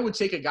that I would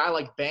take a guy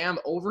like Bam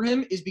over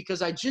him is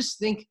because I just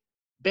think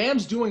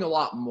Bam's doing a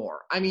lot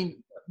more. I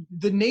mean,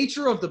 the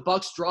nature of the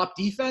Bucks drop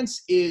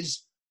defense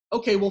is,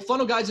 okay, we'll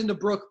funnel guys into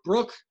Brook.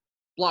 Brook,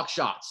 block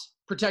shots,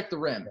 protect the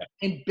rim.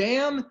 And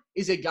Bam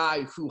is a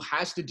guy who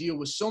has to deal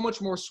with so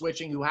much more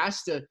switching, who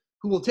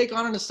will take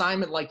on an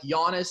assignment like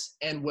Giannis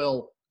and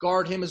will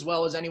guard him as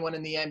well as anyone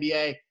in the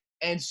NBA.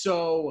 And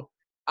so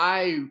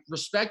I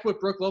respect what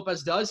Brook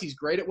Lopez does. He's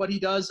great at what he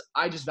does.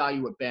 I just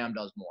value what Bam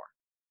does more.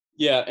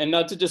 Yeah, and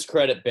not to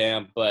discredit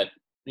Bam, but,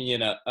 I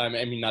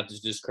mean, not to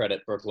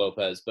discredit Brook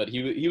Lopez, but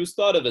he was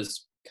thought of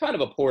as kind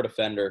of a poor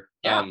defender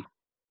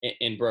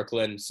in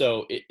Brooklyn.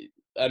 So,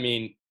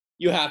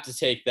 you have to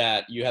take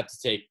that. You have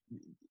to take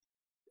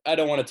 – I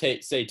don't want to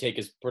take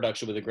his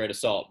production with a grain of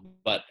salt,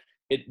 but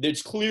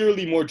it's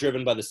clearly more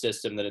driven by the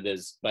system than it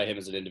is by him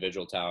as an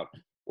individual talent.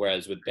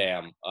 Whereas with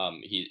Bam,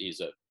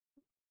 he's a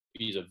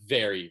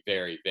very,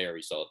 very,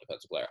 very solid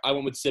defensive player. I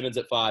went with Simmons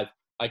at 5.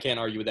 I can't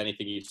argue with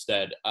anything you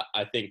said.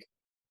 I think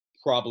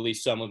probably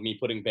some of me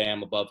putting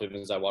Bam above him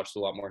as I watched a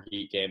lot more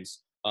Heat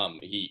games.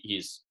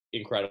 He's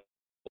incredible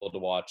to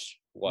watch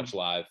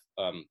live.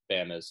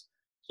 Bam is.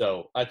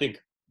 So I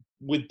think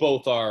with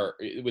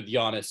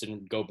Giannis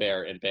and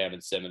Gobert and Bam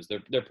and Simmons,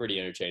 they're pretty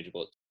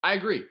interchangeable. I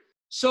agree.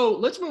 So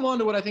let's move on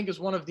to what I think is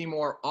one of the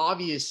more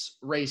obvious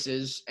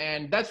races,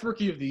 and that's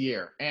Rookie of the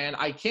Year. And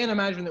I can't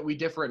imagine that we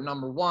differ at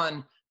number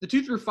 1. The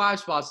 2 through 5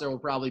 spots, there will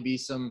probably be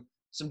some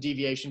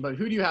deviation, but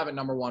who do you have at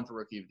number 1 for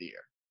Rookie of the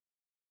Year?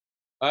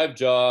 I have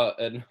Ja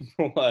at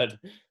number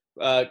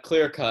 1.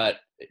 Clear cut.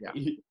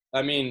 Yeah.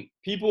 I mean,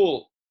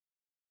 people,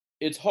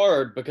 it's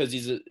hard because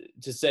he's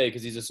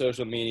a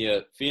social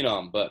media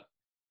phenom, but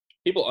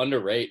people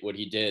underrate what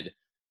he did.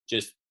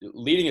 Just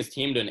leading his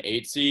team to an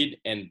 8 seed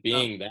and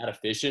being that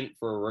efficient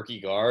for a rookie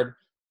guard,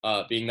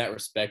 being that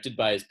respected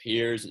by his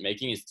peers,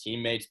 making his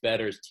teammates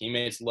better. His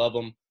teammates love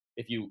him.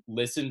 If you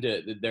listen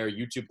to their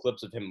YouTube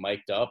clips of him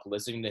mic'd up,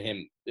 listening to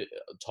him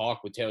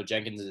talk with Taylor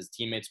Jenkins and his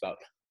teammates about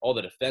all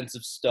the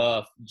defensive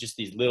stuff, just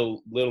these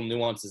little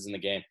nuances in the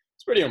game,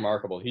 it's pretty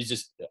remarkable. He's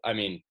just, I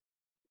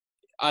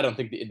don't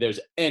think there's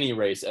any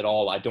race at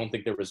all. I don't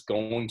think there was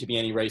going to be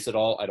any race at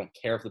all. I don't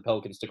care if the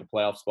Pelicans took a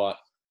playoff spot.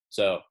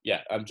 So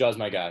yeah, Ja's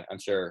my guy. I'm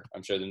sure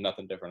there's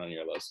nothing different on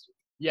your list.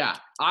 Yeah,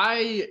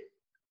 I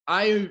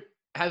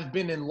have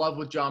been in love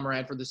with John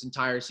Morant for this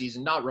entire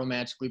season, not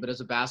romantically, but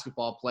as a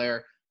basketball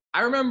player.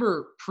 I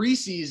remember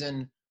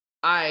preseason,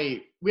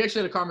 we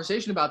actually had a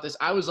conversation about this.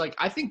 I was like,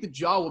 I think that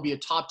Ja will be a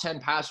top 10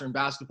 passer in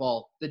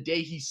basketball the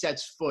day he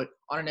sets foot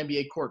on an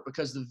NBA court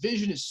because the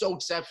vision is so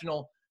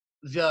exceptional.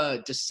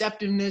 The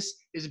deceptiveness,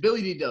 his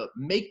ability to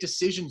make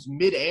decisions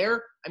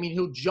midair. I mean,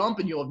 he'll jump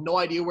and you'll have no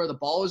idea where the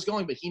ball is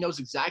going, but he knows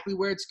exactly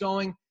where it's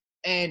going.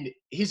 And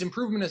his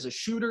improvement as a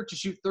shooter to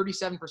shoot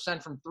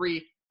 37% from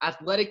three,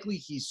 athletically,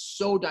 he's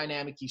so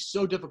dynamic. He's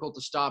so difficult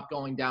to stop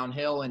going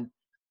downhill. And,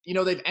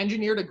 they've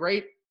engineered a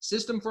great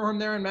system for him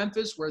there in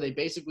Memphis where they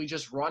basically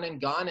just run and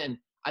gun. And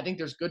I think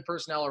there's good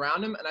personnel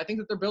around him. And I think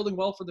that they're building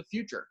well for the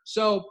future.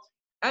 So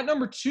at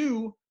number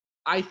 2,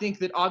 I think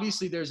that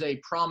obviously there's a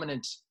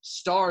prominent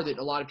star that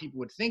a lot of people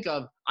would think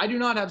of. I do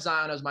not have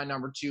Zion as my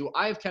number 2.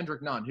 I have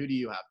Kendrick Nunn. Who do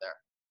you have there?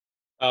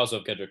 I also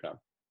have Kendrick Nunn.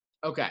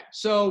 Okay.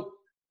 So,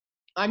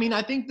 I mean,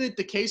 I think that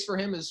the case for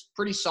him is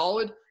pretty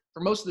solid. For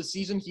most of the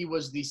season, he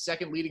was the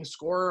second leading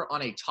scorer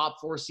on a top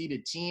 4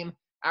 seeded team,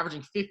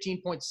 averaging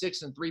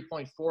 15.6 and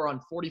 3.4 on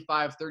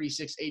 45,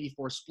 36,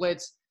 84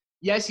 splits.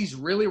 Yes, he's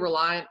really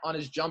reliant on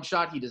his jump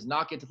shot. He does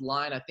not get to the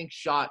line. I think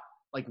shot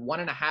like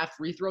 1.5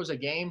 free throws a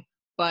game,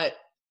 but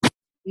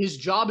his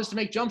job is to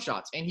make jump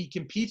shots, and he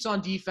competes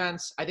on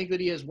defense. I think that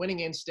he has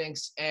winning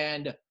instincts,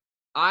 and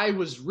I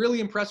was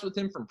really impressed with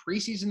him from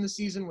preseason this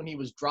season when he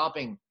was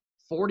dropping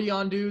 40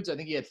 on dudes. I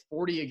think he had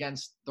 40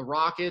 against the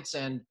Rockets,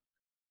 and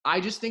I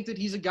just think that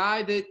he's a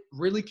guy that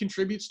really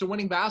contributes to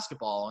winning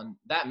basketball, and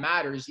that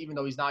matters even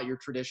though he's not your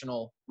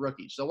traditional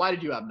rookie. So why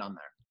did you have Nunn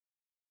there?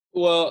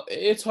 Well,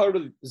 it's hard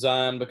with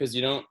Zion because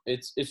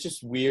it's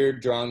just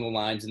weird drawing the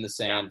lines in the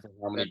sand for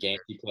how many games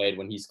he played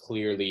when he's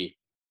clearly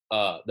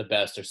the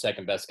best or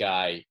second best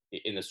guy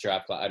in this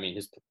draft class. I mean,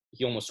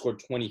 he almost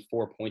scored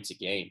 24 points a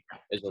game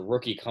as a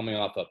rookie coming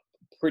off a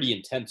pretty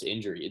intense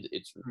injury.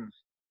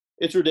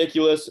 It's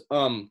ridiculous.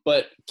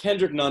 But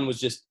Kendrick Nunn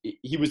was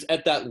he was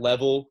at that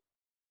level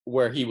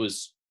where he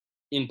was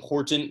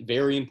important,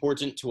 very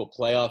important to a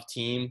playoff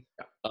team,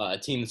 a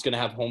team that's going to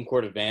have home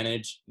court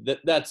advantage.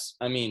 That's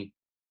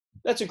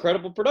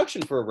incredible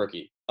production for a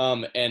rookie.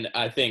 And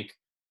I think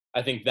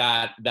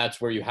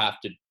that's where you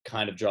have to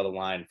kind of draw the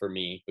line for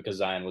me because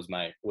Zion was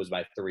my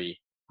 3.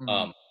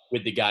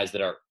 With the guys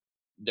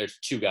there's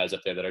 2 guys up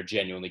there that are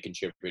genuinely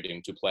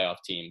contributing to playoff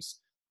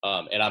teams.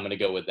 And I'm going to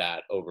go with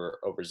that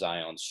over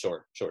Zion's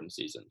shortened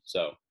season.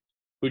 So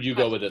who'd you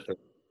go with it?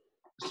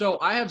 So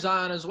I have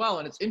Zion as well.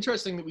 And it's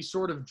interesting that we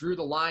sort of drew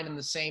the line in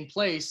the same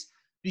place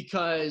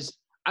because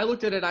I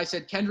looked at it. I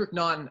said, Kendrick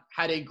Nunn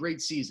had a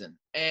great season.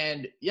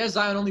 And yes,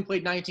 Zion only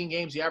played 19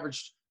 games. He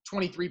averaged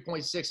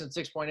 23.6 and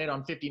 6.8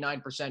 on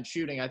 59%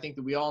 shooting. I think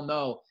that we all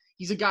know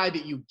he's a guy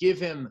that you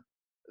give him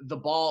the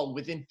ball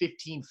within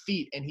 15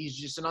 feet and he's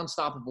just an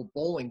unstoppable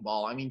bowling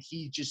ball. I mean,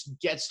 he just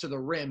gets to the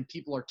rim.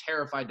 People are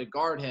terrified to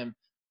guard him.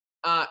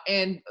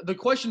 And the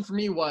question for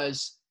me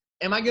was,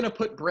 am I going to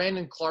put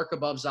Brandon Clark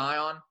above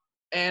Zion?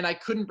 And I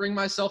couldn't bring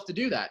myself to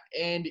do that.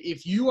 And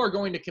if you are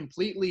going to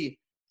completely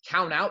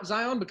count out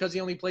Zion because he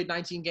only played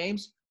 19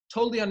 games,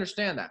 totally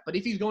understand that. But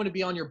if he's going to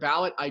be on your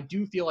ballot, I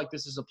do feel like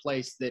this is a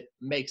place that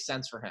makes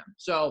sense for him.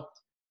 So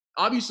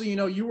obviously,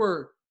 you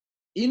were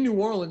in New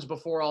Orleans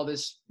before all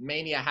this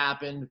mania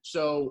happened.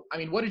 So, I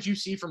mean, what did you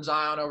see from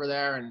Zion over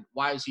there and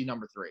why is he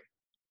number 3?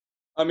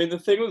 I mean, the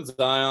thing with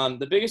Zion,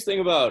 the biggest thing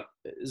about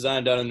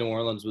Zion down in New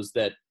Orleans was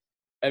that,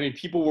 I mean,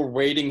 people were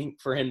waiting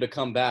for him to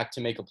come back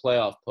to make a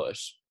playoff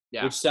push,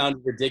 which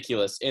sounded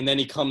ridiculous. And then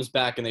he comes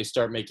back and they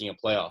start making a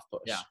playoff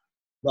push. Yeah.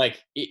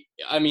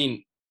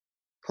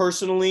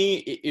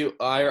 Personally,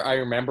 I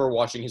remember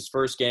watching his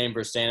first game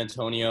versus San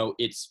Antonio.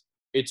 It's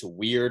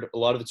weird. A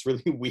lot of it's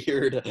really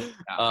weird.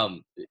 Yeah.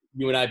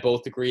 You and I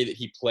both agree that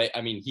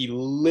he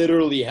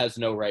literally has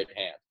no right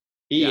hand.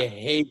 He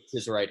hates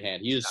his right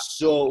hand. He is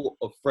so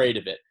afraid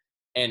of it.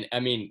 And,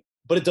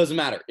 but it doesn't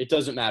matter. It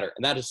doesn't matter.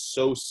 And that is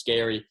so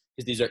scary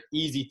because these are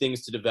easy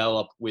things to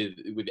develop with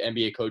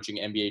NBA coaching,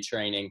 NBA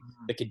training.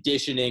 Mm-hmm. The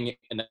conditioning,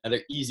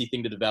 another easy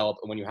thing to develop.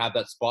 And when you have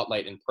that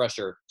spotlight and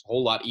pressure, it's a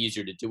whole lot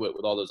easier to do it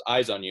with all those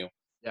eyes on you.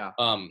 Yeah.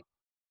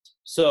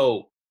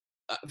 So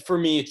for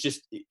me, it's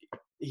just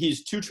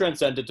he's too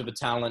transcendent of a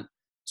talent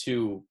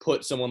to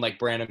put someone like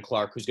Brandon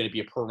Clark, who's going to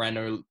be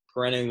a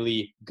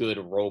perennially good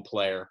role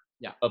player,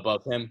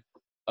 above him.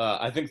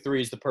 I think 3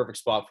 is the perfect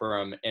spot for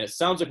him. And it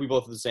sounds like we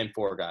both have the same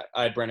 4 guy.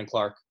 I had Brandon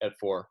Clark at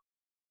 4.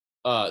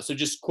 So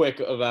just quick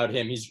about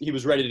him. He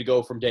was ready to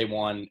go from day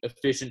one,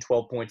 efficient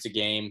 12 points a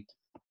game.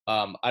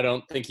 I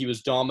don't think he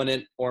was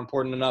dominant or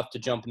important enough to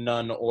jump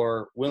Nunn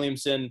or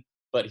Williamson,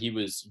 but he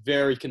was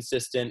very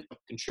consistent,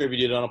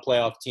 contributed on a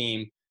playoff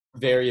team,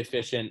 very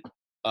efficient,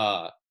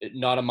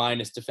 not a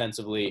minus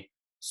defensively.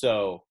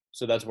 So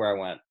that's where I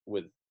went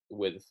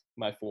with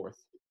my 4th.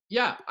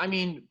 Yeah, I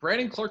mean,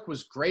 Brandon Clark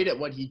was great at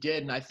what he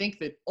did, and I think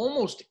that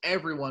almost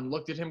everyone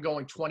looked at him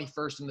going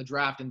 21st in the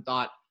draft and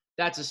thought,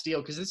 that's a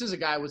steal, because this is a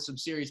guy with some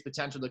serious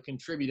potential to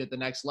contribute at the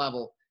next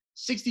level.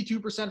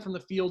 62% from the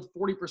field,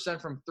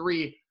 40% from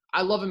 3.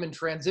 I love him in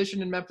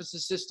transition in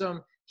Memphis'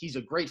 system. He's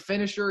a great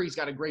finisher. He's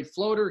got a great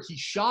floater. He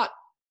shot,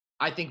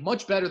 I think,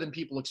 much better than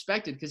people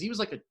expected because he was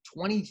like a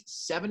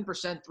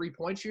 27%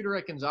 three-point shooter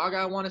at Gonzaga,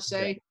 I want to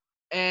say.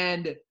 Yeah.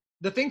 And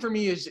the thing for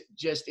me is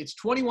just it's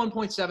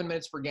 21.7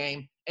 minutes per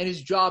game, and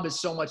his job is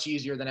so much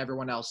easier than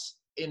everyone else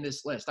in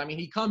this list. I mean,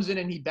 he comes in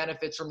and he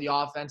benefits from the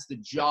offense that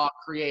Ja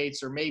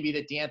creates or maybe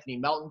that DeAnthony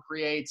Melton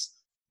creates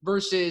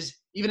versus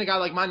even a guy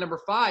like my number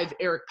 5,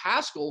 Eric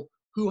Paschall,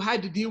 who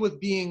had to deal with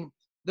being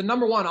the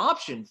number 1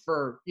 option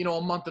for,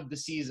 a month of the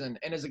season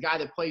and is a guy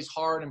that plays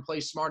hard and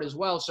plays smart as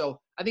well. So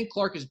I think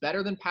Clark is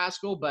better than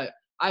Paschall, but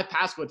I have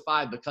Paschall at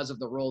 5 because of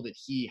the role that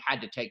he had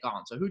to take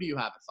on. So who do you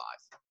have at 5?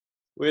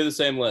 We have the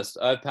same list.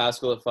 I have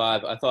Paschall at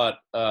 5. I thought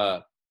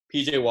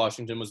PJ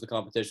Washington was the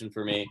competition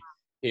for me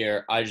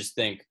here. I just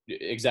think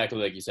exactly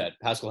like you said,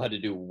 Paschall had to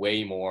do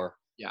way more.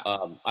 Yeah.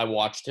 I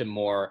watched him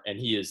more, and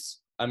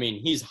he's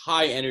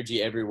high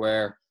energy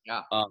everywhere.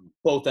 Yeah.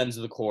 Both ends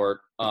of the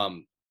court.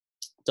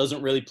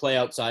 Doesn't really play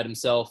outside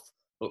himself,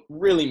 but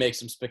really makes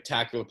some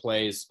spectacular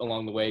plays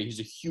along the way. He's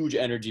a huge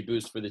energy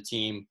boost for the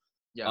team.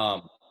 Yeah.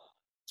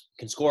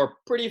 Can score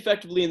pretty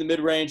effectively in the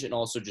mid-range and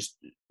also just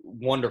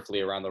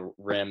wonderfully around the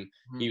rim.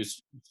 Mm-hmm. He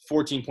was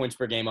 14 points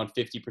per game on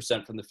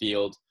 50% from the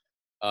field.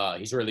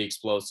 He's really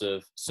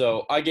explosive.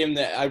 So I gave him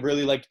that. I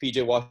really liked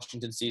PJ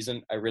Washington's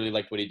season. I really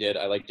liked what he did.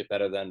 I liked it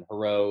better than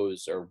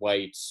Herrose or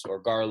White's or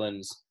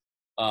Garland's.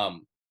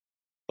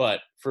 But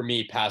for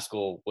me,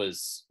 Paschall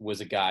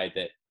was a guy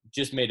that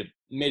just made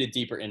a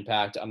deeper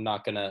impact. I'm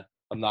not gonna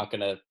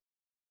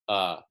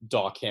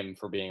dock him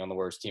for being on the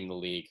worst team in the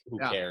league. Who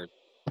cares?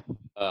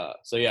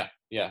 So yeah.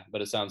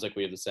 But it sounds like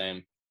we have the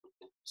same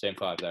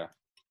 5 there.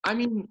 I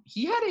mean,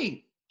 he had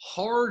a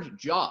hard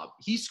job.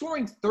 He's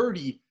scoring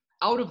 30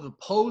 out of the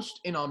post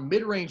and on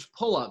mid-range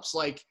pull-ups.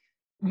 Like,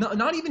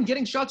 not even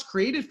getting shots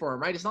created for him,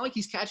 right? It's not like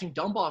he's catching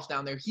dump-offs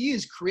down there. He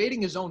is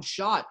creating his own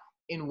shot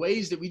in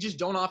ways that we just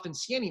don't often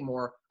see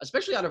anymore,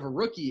 especially out of a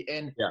rookie.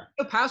 And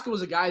Paschall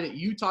was a guy that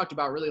you talked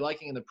about really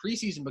liking in the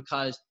preseason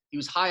because he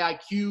was high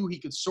IQ.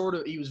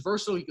 He was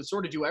versatile. He could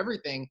sort of do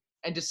everything.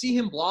 And to see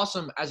him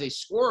blossom as a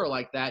scorer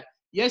like that,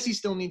 yes, he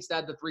still needs to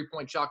add the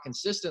three-point shot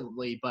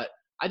consistently, but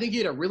I think he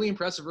had a really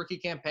impressive rookie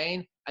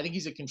campaign. I think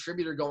he's a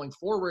contributor going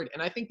forward,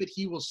 and I think that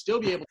he will still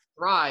be able to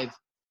thrive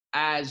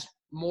as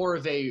more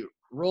of a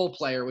role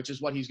player, which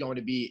is what he's going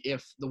to be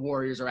if the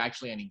Warriors are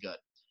actually any good.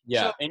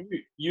 Yeah, so, and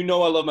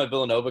I love my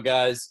Villanova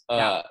guys.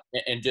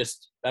 And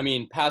just, I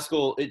mean,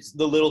 Paschall, it's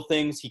the little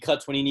things. He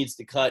cuts when he needs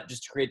to cut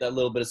just to create that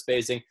little bit of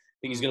spacing. I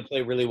think he's going to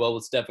play really well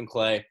with Steph and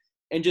Clay.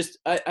 And just,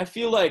 I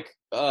feel like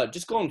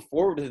just going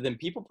forward with them,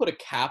 people put a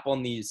cap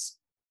on these,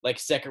 like,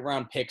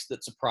 second-round picks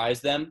that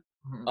surprise them.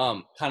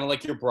 Mm-hmm. Kind of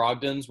like your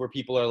Brogdons, where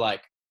people are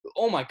like,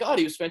 oh, my God,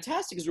 he was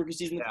fantastic his rookie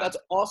season. Yeah. That's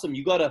awesome.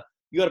 You got a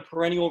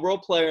perennial role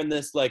player in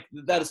this. Like,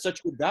 that is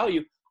such good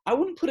value. I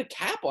wouldn't put a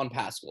cap on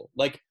Paschall.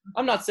 Like,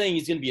 I'm not saying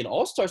he's going to be an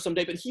all-star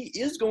someday, but he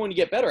is going to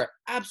get better.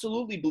 I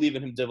absolutely believe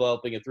in him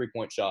developing a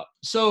three-point shot.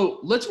 So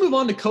let's move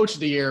on to Coach of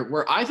the Year,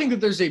 where I think that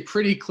there's a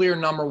pretty clear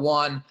number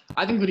 1.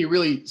 I think that he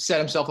really set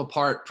himself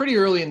apart pretty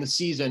early in the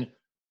season.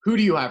 Who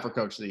do you have for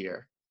Coach of the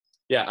Year?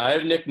 Yeah, I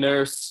have Nick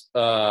Nurse.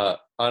 I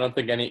don't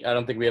think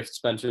we have to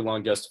spend too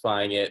long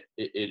justifying it.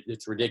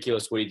 It's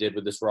ridiculous what he did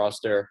with this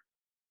roster,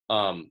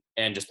 and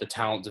just the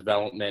talent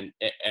development.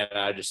 And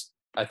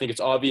I think it's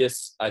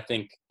obvious. I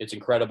think it's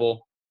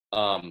incredible.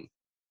 And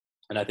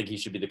I think he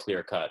should be the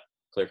clear cut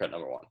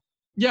number 1.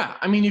 Yeah.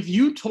 I mean, if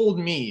you told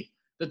me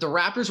that the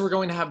Raptors were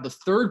going to have the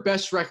 3rd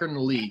best record in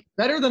the league,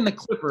 better than the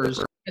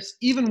Clippers,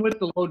 even with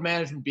the load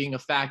management being a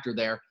factor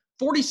there,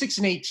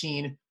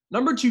 46-18,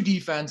 number 2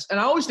 defense. And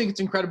I always think it's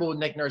incredible with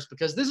Nick Nurse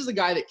because this is a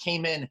guy that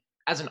came in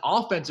as an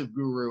offensive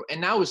guru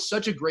and now is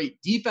such a great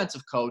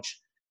defensive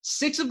coach.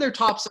 6 of their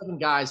top 7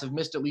 guys have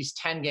missed at least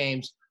 10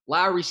 games.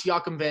 Lowry,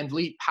 Siakam, Van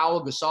Vliet,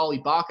 Powell, Gasol,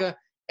 Ibaka,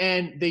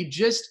 and they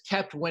just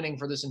kept winning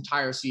for this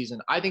entire season.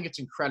 I think it's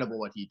incredible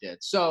what he did.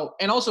 So,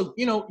 and also,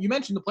 you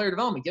mentioned the player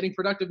development, getting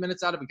productive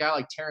minutes out of a guy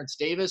like Terrence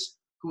Davis,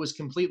 who was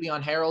completely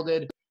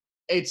unheralded.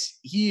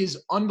 He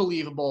is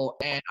unbelievable,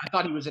 and I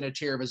thought he was in a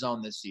tier of his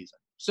own this season.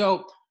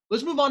 So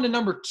let's move on to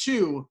number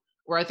 2,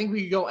 where I think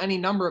we could go any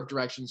number of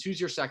directions. Who's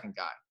your second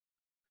guy?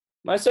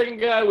 My second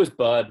guy was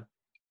Bud.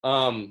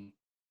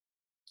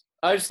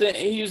 I just think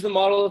he was the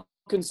model of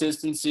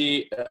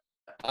consistency.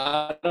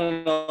 I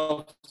don't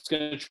know if it's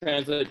going to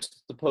translate to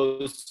the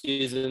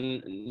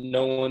postseason.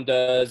 No one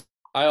does.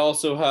 I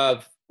also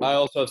have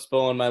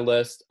Spo on my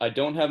list. I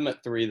don't have him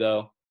at 3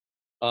 though.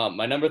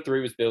 My number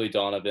 3 was Billy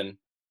Donovan.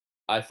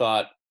 I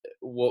thought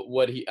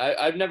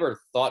I've never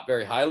thought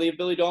very highly of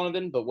Billy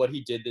Donovan, but what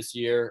he did this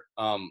year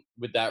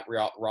with that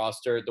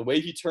roster, the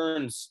way he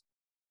turns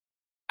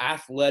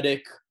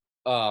athletic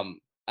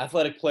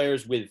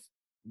players with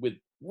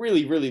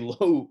really, really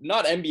low,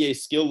 not NBA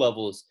skill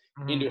levels,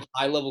 into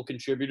high-level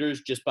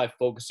contributors just by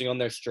focusing on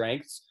their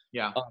strengths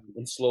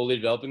and slowly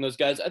developing those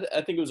guys.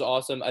 I think it was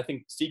awesome. I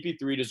think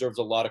CP3 deserves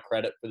a lot of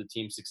credit for the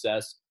team's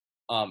success,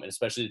 and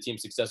especially the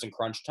team's success in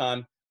crunch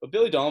time. But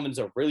Billy Donovan's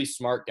a really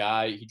smart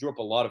guy. He drew up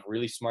a lot of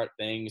really smart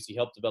things. He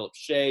helped develop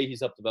Shea. He's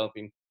helped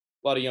developing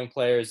a lot of young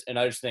players, and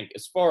I just think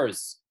as far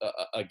as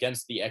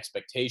against the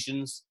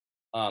expectations,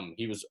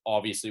 he was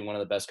obviously one of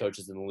the best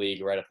coaches in the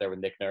league, right up there with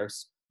Nick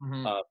Nurse.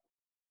 Mm-hmm.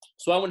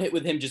 So I went hit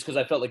with him just because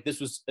I felt like this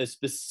was a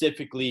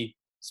specifically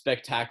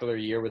spectacular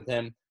year with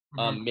him.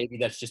 Mm-hmm. Maybe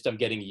that's just I'm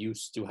getting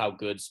used to how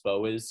good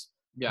Spo is.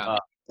 Yeah.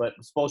 But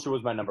Spoelstra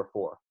was my number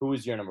 4. Who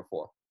is your number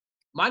 4?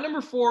 My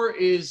number 4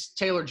 is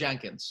Taylor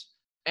Jenkins.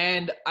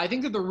 And I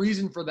think that the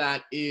reason for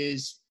that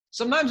is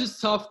sometimes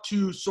it's tough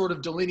to sort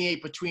of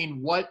delineate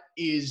between what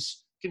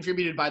is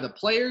contributed by the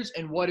players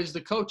and what is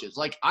the coaches.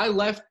 Like, I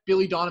left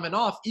Billy Donovan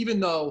off, even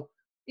though,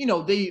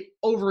 they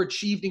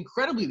overachieved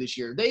incredibly this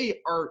year.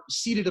 They are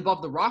seated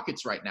above the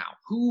Rockets right now.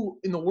 Who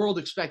in the world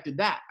expected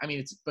that? I mean,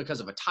 it's because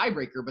of a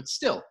tiebreaker, but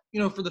still,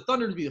 for the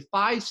Thunder to be the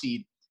 5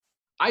 seed,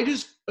 I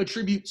just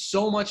attribute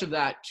so much of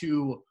that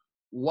to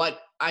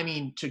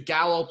to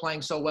Gallo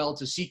playing so well,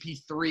 to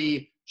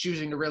CP3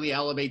 choosing to really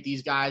elevate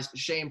these guys, to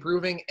Shea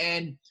improving.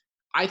 And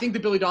I think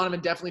that Billy Donovan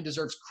definitely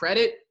deserves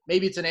credit.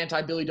 Maybe it's an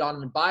anti-Billy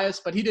Donovan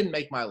bias, but he didn't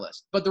make my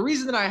list. But the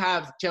reason that I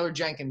have Taylor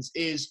Jenkins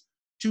is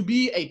to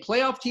be a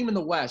playoff team in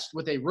the West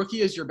with a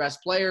rookie as your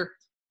best player,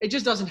 it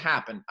just doesn't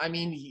happen. I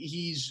mean,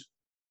 he's,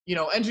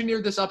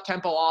 engineered this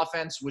up-tempo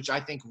offense, which I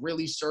think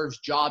really serves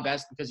Ja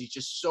best because he's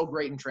just so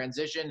great in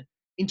transition.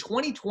 In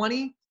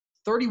 2020,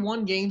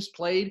 31 games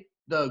played,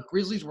 the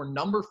Grizzlies were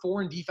number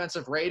 4 in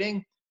defensive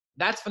rating.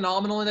 That's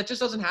phenomenal, and that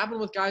just doesn't happen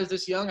with guys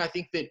this young. I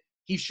think that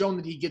he's shown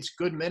that he gets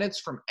good minutes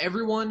from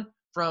everyone,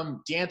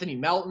 from DeAnthony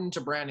Melton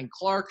to Brandon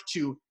Clark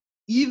to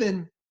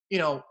even,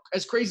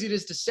 as crazy it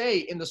is to say,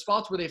 in the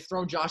spots where they've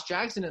thrown Josh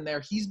Jackson in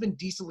there, he's been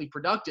decently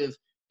productive.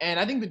 And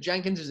I think that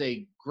Jenkins is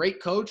a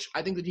great coach.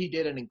 I think that he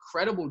did an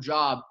incredible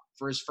job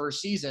for his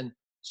first season.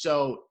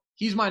 So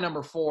he's my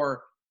number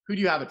 4. Who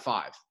do you have at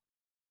 5?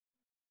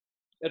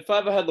 At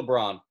 5, I had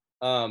LeBron.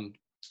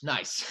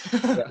 Nice.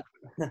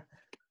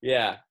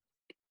 Yeah.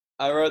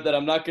 I wrote that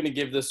I'm not going to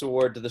give this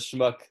award to the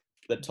schmuck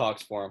that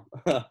talks for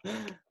him.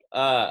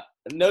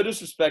 No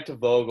disrespect to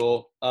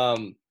Vogel. I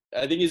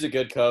think he's a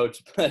good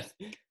coach, but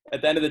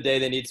at the end of the day,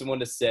 they need someone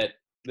to sit.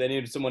 They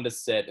need someone to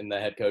sit in the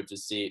head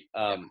coach's seat.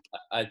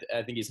 I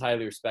think he's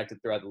highly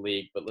respected throughout the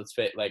league, but let's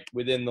face, like,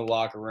 within the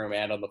locker room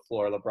and on the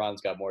floor,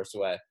 LeBron's got more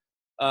sway.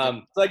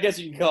 So I guess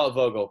you can call it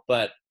Vogel,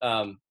 but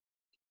no,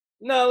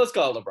 let's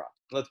call it LeBron.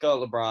 Let's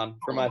call it LeBron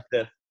for my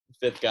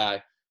fifth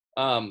guy.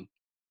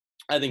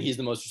 I think he's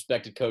the most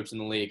respected coach in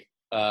the league.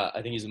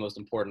 I think he's the most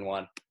important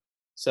one.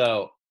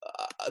 So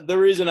the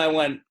reason I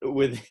went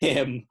with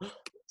him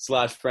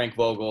 / Frank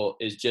Vogel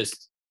is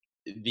just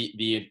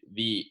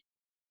the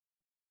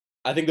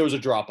I think there was a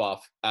drop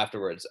off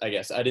afterwards. I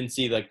guess I didn't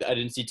see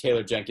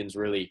Taylor Jenkins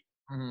really.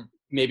 Mm-hmm.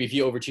 Maybe if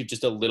he overachieved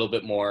just a little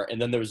bit more, and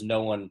then there was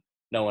no one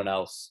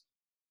else.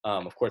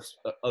 Of course,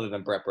 other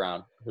than Brett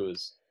Brown, who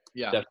was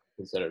definitely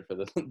considered for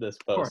this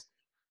post.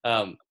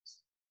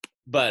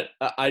 But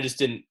I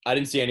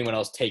didn't see anyone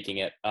else taking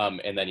it.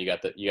 And then you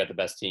got the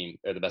best team,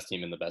 or the best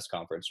team in the best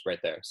conference right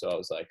there. So I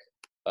was like,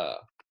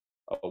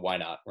 why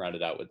not round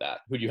it out with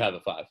that? Who do you have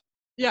at 5?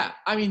 Yeah,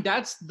 I mean,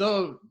 that's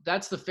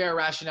the fair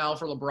rationale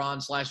for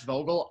LeBron /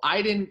 Vogel.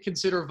 I didn't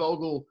consider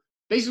Vogel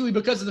basically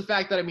because of the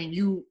fact that, I mean,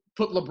 you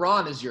put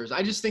LeBron as yours.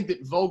 I just think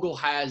that Vogel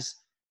has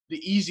the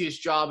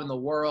easiest job in the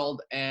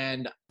world.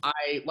 And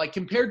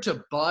compared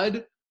to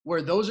Bud,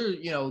 where those are,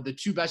 the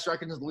 2 best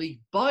records in the league,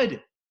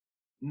 Bud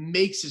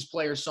makes his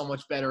players so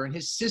much better, and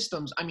his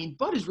systems. I mean,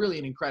 Bud is really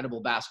an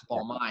incredible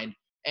basketball mind,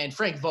 and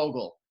Frank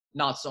Vogel,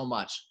 not so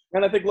much.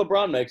 And I think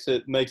LeBron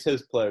makes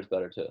his players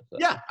better too. So.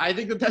 Yeah, I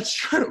think that's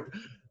true.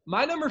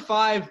 My number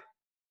 5,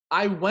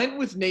 I went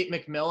with Nate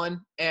McMillan,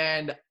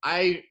 and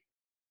I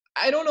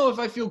don't know if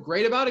I feel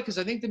great about it because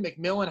I think that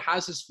McMillan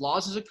has his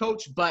flaws as a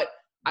coach, but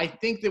I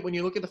think that when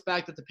you look at the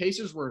fact that the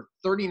Pacers were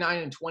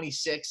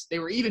 39-26, they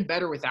were even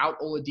better without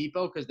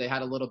Oladipo because they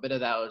had a little bit of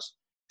those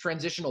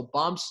transitional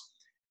bumps.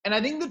 And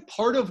I think that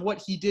part of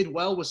what he did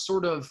well was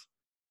sort of,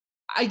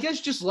 I guess,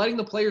 just letting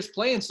the players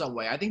play in some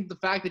way. I think the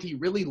fact that he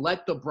really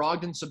let the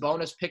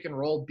Brogdon-Sabonis pick and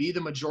roll be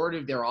the majority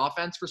of their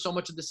offense for so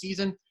much of the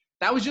season,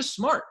 that was just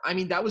smart. I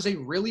mean, that was a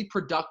really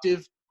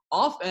productive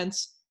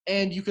offense,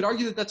 and you could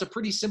argue that that's a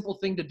pretty simple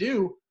thing to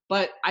do,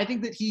 but I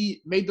think that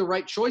he made the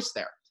right choice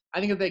there. I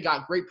think that they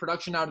got great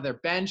production out of their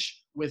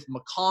bench with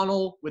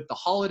McConnell, with the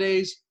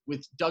Holidays,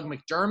 with Doug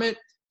McDermott.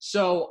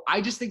 So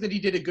I just think that he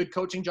did a good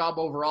coaching job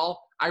overall.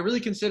 I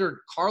really considered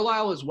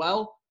Carlisle as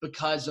well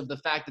because of the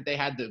fact that they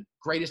had the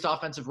greatest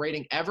offensive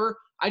rating ever.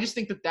 I just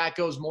think that that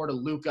goes more to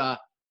Luka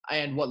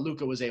and what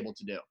Luka was able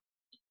to do.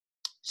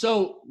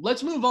 So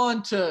let's move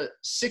on to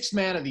 6th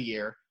man of the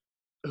year.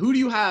 Who do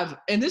you have?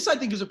 And this, I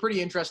think, is a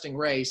pretty interesting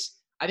race.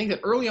 I think that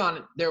early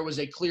on there was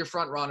a clear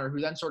front runner who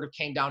then sort of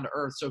came down to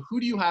earth. So who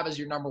do you have as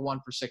your number 1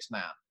 for 6th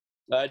man?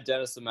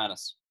 Dennis the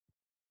Menace.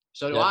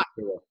 So do I.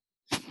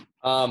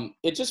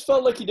 It just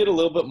felt like he did a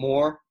little bit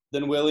more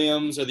than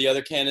Williams or the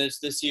other candidates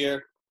this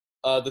year.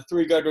 The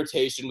 3-guard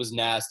rotation was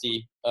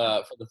nasty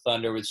for the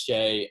Thunder with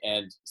Shea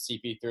and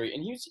CP3,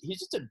 and he's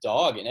just a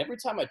dog. And every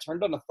time I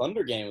turned on a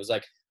Thunder game, it was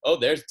like, oh,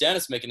 there's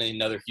Dennis making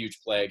another huge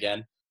play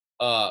again.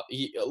 A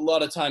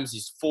lot of times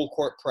he's full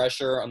court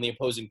pressure on the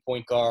opposing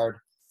point guard.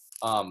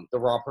 The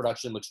raw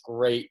production looks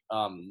great.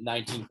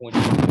 19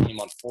 points per game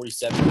on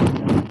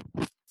 47.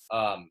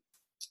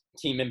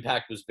 Team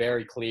impact was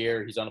very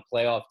clear. He's on a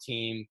playoff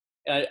team.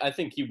 And I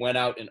think he went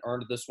out and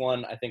earned this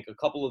one. I think a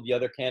couple of the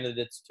other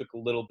candidates took a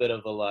little bit of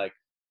a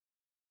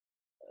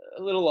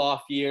little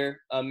off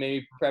year,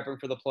 maybe prepping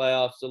for the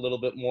playoffs a little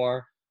bit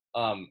more.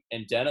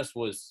 And Dennis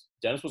was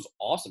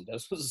awesome.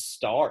 Dennis was a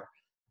star.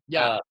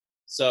 Yeah.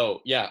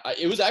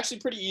 It was actually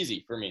pretty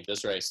easy for me,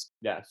 this race.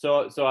 Yeah,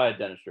 so I had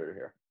Dennis Schroeder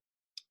here.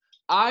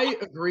 I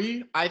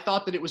agree. I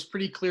thought that it was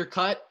pretty clear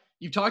cut.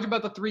 You talked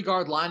about the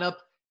 3-guard lineup.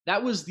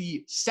 That was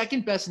the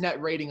second best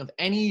net rating of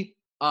any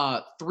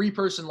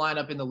 3-person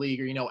lineup in the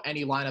league, or,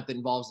 any lineup that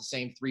involves the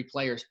same 3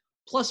 players,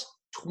 plus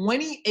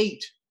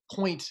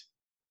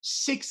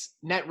 28.6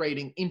 net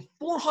rating in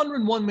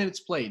 401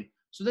 minutes played.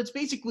 So that's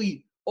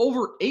basically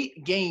over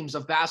 8 games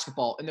of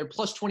basketball, and they're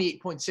plus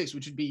 28.6,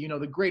 which would be,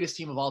 the greatest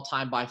team of all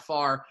time by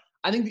far.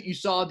 I think that you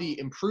saw the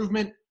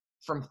improvement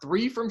from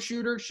 3 from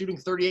Shooter, shooting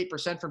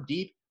 38% from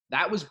deep.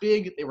 That was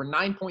big. They were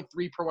 9.3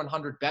 per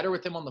 100 better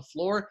with him on the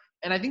floor.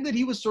 And I think that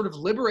he was sort of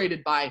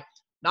liberated by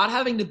not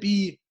having to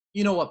be,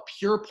 a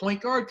pure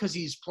point guard because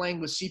he's playing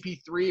with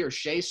CP3 or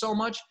Shea so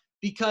much,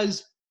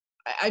 because,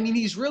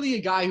 he's really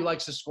a guy who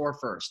likes to score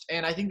first.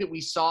 And I think that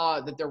we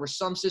saw that there were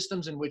some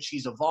systems in which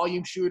he's a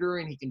volume shooter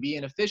and he can be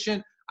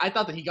inefficient. I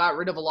thought that he got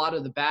rid of a lot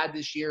of the bad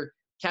this year,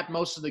 kept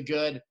most of the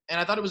good, and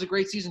I thought it was a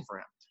great season for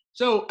him.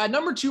 So at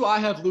number 2, I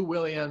have Lou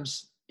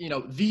Williams,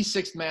 the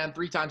sixth man,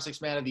 3-time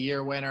sixth man of the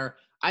year winner.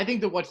 I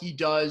think that what he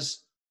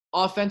does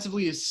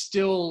offensively is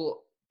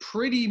still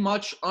pretty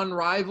much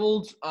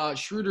unrivaled.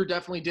 Schroeder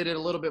definitely did it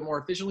a little bit more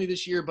efficiently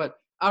this year, but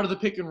out of the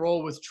pick and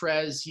roll with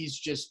Trez, he's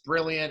just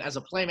brilliant as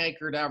a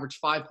playmaker to average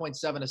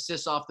 5.7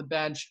 assists off the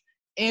bench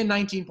and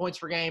 19 points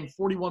per game,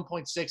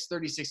 41.6,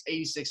 36,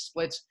 86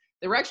 splits.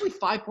 They were actually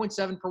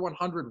 5.7 per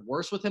 100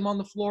 worse with him on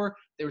the floor.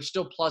 They were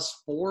still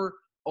plus 4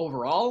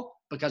 overall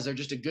because they're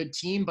just a good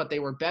team, but they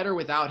were better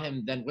without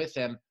him than with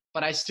him.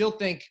 But I still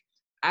think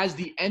as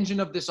the engine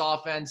of this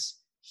offense,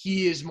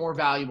 he is more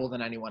valuable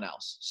than anyone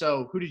else.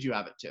 So who did you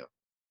have it to?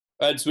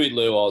 I had Sweet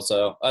Lou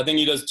also. I think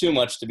he does too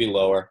much to be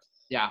lower.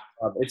 Yeah.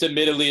 It's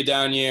admittedly a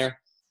down year,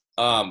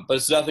 but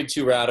it's nothing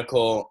too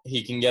radical.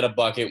 He can get a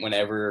bucket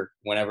whenever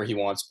he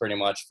wants, pretty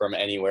much from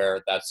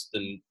anywhere. That's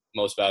the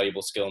most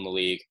valuable skill in the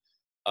league.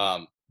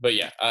 But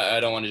yeah, I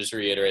don't want to just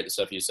reiterate the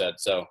stuff you said.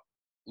 So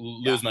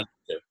Lou's my number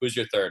 2. Who's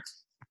your third?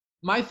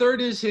 My third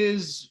is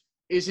his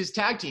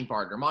tag team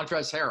partner,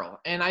 Montrezl Harrell.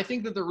 And I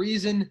think that the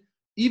reason,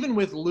 even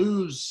with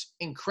Lou's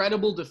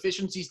incredible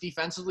deficiencies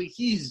defensively,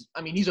 he's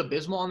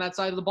abysmal on that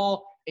side of the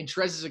ball. And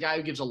Trez is a guy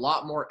who gives a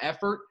lot more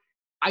effort.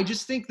 I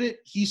just think that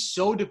he's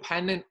so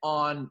dependent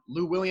on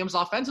Lou Williams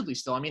offensively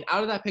still.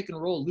 Out of that pick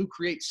and roll, Lou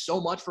creates so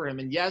much for him.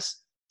 And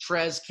yes,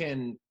 Trez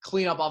can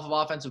clean up off of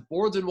offensive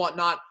boards and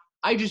whatnot.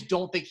 I just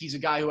don't think he's a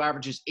guy who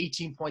averages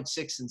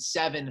 18.6 and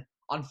 7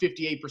 on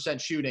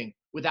 58% shooting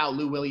without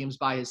Lou Williams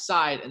by his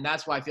side. And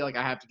that's why I feel like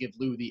I have to give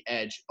Lou the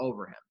edge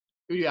over him.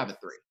 Who do you have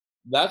at 3?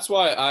 That's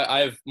why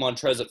I have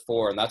Montrez at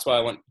 4, and that's why I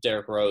went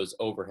Derrick Rose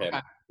over him.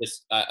 Okay.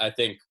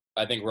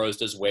 I think Rose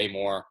does way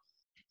more.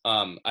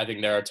 I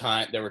think there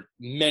were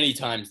many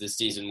times this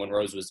season when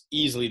Rose was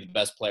easily the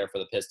best player for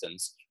the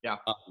Pistons. Yeah.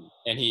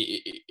 And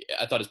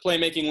I thought his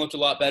playmaking looked a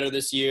lot better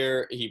this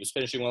year. He was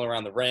finishing well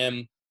around the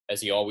rim, as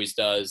he always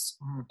does.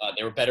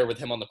 They were better with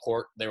him on the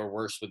court. They were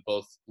worse with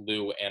both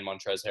Lou and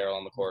Montrezl Harrell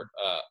on the court.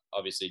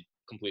 Obviously,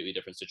 completely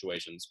different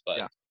situations,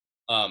 but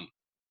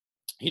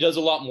he does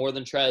a lot more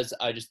than Trez.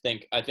 I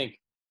think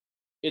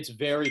it's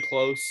very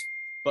close,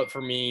 but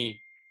for me,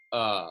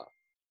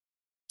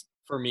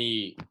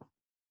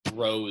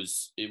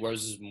 Rose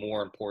is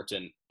more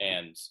important,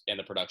 and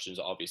the production is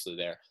obviously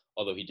there,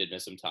 although he did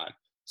miss some time.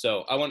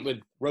 So I went with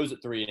Rose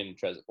at 3 and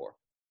Trez at 4.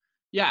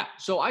 Yeah,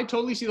 so I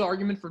totally see the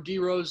argument for D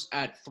Rose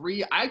at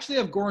 3. I actually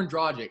have Goran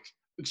Dragic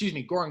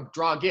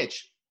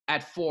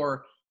at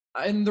 4.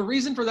 And the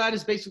reason for that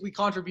is basically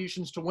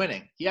contributions to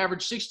winning. He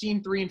averaged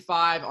 16, 3, and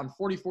 5 on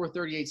 44,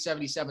 38,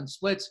 77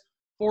 splits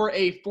for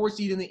a 4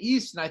 seed in the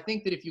East. And I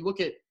think that if you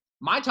look at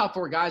my top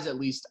 4 guys, at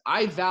least,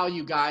 I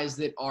value guys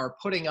that are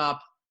putting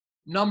up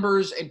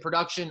numbers and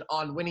production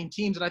on winning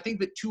teams. And I think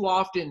that too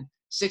often,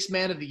 sixth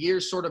man of the year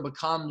sort of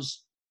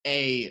becomes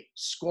a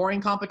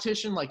scoring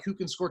competition, like who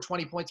can score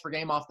 20 points per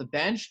game off the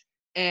bench.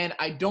 And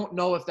I don't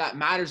know if that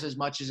matters as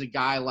much as a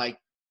guy like,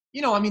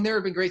 there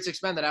have been great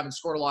six men that haven't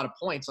scored a lot of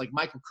points. Like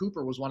Michael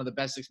Cooper was one of the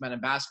best six men in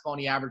basketball, and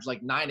he averaged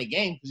like 9 a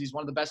game because he's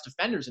one of the best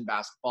defenders in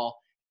basketball.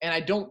 And I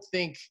don't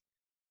think,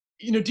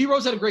 D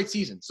Rose had a great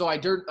season. So I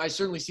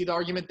certainly see the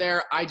argument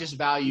there. I just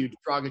valued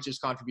Dragic's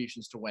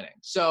contributions to winning.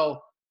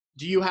 So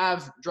do you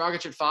have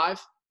Dragic at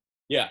 5?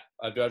 Yeah,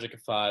 I have Dragic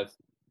at 5.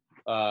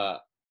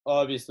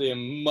 Obviously a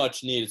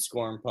much needed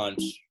scoring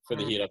punch for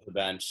the Heat off the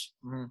bench.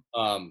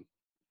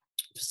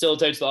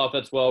 Facilitates the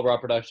offense well. Raw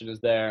production is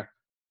there.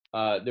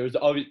 There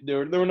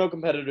were no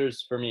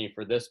competitors for me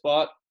for this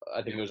spot.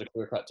 I think it was a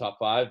clear-cut top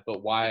 5.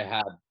 But why I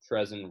had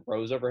Trez and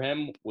Rose over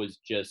him was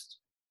just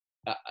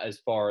as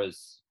far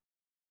as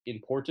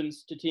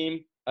importance to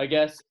team, I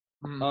guess.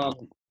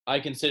 Mhm. I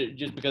consider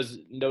just because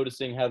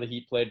noticing how the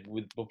Heat played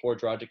with before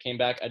Dragic came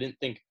back, I didn't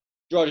think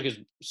Dragic is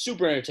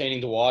super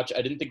entertaining to watch.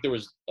 I didn't think there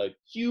was a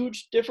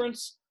huge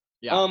difference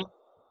Yeah. um,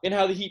 in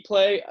how the Heat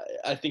play.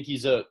 I think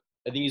he's a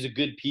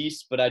good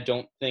piece, but I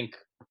don't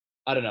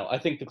know. I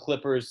think the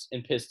Clippers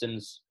and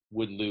Pistons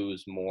would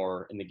lose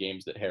more in the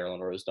games that Harrell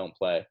and Rose don't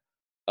play.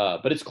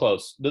 But it's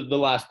close. The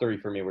last three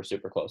for me were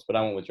super close, but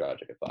I went with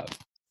Dragic at 5.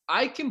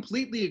 I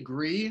completely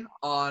agree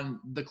on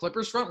the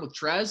Clippers front with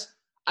Trez.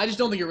 I just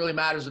don't think it really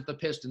matters if the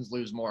Pistons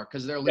lose more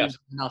because they're Yeah, losing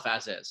enough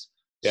as is.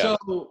 yeah.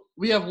 So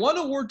we have one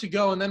award to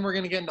go, and then we're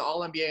going to get into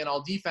All NBA and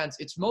All Defense.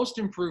 It's Most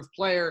Improved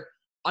Player.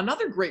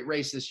 Another great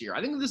race this year.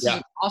 I think this is Yeah.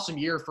 an awesome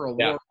year for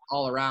Yeah. awards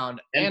all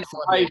around. And And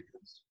All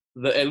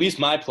NBA. at least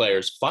my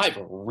players, 5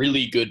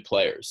 really good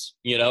players.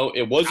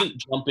 It wasn't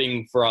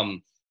jumping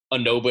from a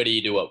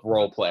nobody to a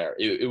role player.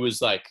 It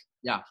was like,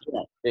 Yeah.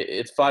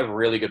 it's 5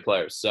 really good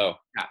players. So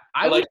Yeah.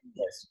 I like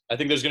this. I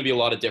think there's going to be a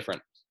lot of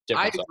different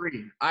I stuff.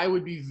 agree. I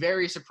would be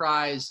very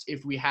surprised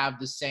if we have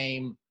the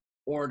same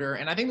order.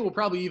 And I think we'll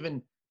probably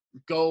even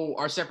go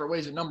our separate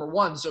ways at number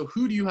 1. So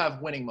who do you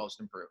have winning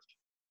Most Improved?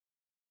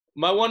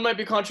 My one might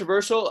be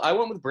controversial. I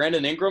went with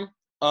Brandon Ingram.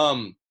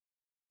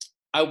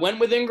 I went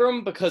with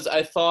Ingram because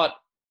I thought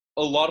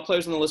a lot of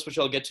players on the list, which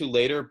I'll get to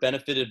later,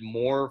 benefited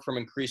more from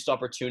increased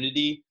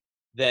opportunity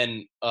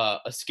than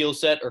a skill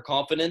set or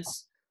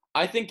confidence.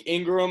 I think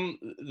Ingram,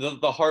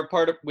 the hard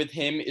part with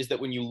him is that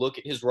when you look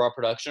at his raw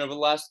production over the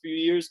last few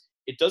years,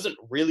 it doesn't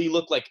really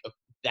look like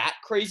that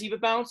crazy of a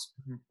bounce.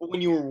 Mhm. But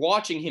when you were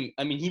watching him,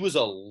 I mean, he was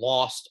a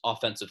lost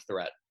offensive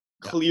threat,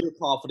 Yeah. clear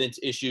confidence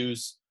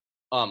issues,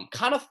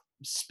 kind of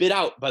spit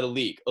out by the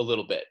league a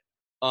little bit.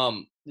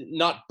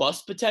 Not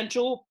bust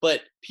potential,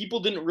 but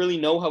people didn't really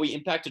know how he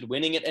impacted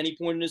winning at any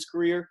point in his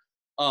career.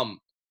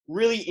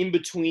 Really in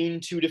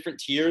between two different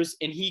tiers,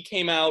 and he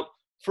came out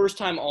first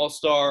time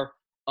All-Star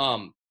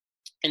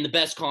in the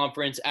best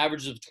conference,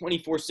 averages of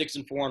 24, 6,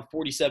 and 4 on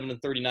 47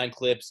 and 39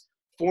 clips,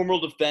 formal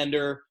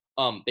defender.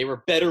 They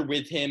were better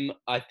with him.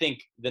 I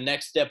think the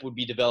next step would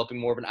be developing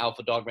more of an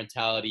alpha dog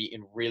mentality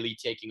and really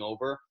taking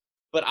over.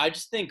 But I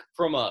just think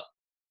from a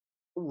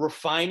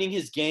refining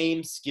his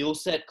game, skill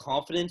set,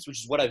 confidence, which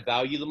is what I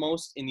value the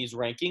most in these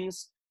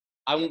rankings,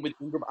 I went with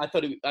Ingram.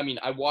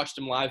 I watched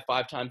him live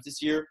 5 times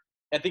this year.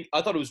 I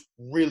thought it was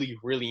really,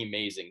 really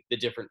amazing the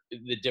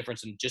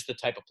difference in just the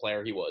type of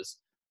player he was,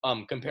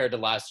 compared to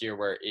last year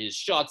where his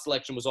shot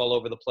selection was all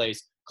over the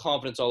place,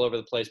 confidence all over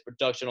the place,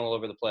 production all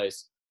over the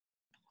place.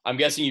 I'm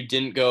guessing you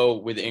didn't go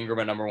with Ingram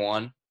at number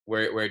 1.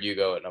 Where do you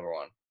go at number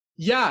 1?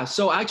 Yeah,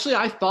 so actually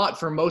I thought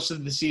for most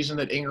of the season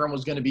that Ingram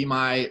was going to be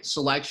my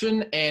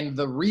selection, and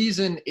the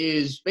reason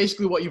is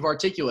basically what you've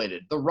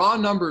articulated. The raw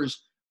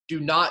numbers do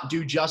not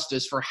do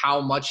justice for how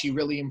much he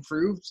really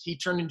improved. He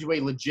turned into a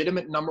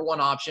legitimate number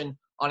 1 option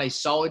on a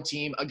solid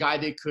team, a guy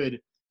that could,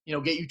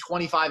 get you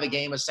 25 a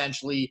game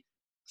essentially.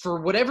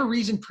 For whatever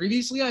reason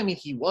previously, I mean,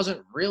 he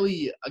wasn't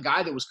really a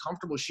guy that was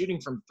comfortable shooting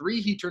from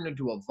 3. He turned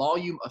into a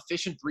volume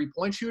efficient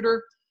 3-point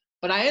shooter,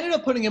 but I ended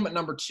up putting him at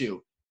number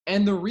 2.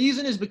 And the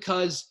reason is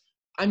because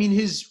I mean,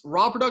 his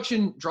raw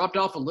production dropped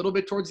off a little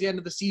bit towards the end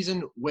of the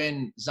season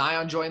when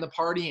Zion joined the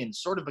party and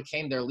sort of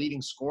became their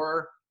leading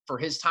scorer for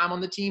his time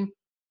on the team.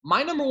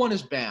 My number 1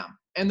 is Bam.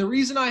 And the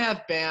reason I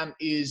have Bam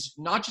is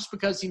not just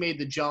because he made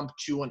the jump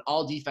to an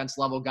all defense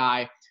level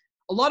guy.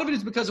 A lot of it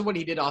is because of what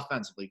he did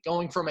offensively,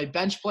 going from a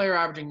bench player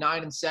averaging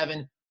 9 and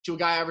 7 to a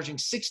guy averaging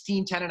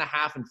 16, 10 and a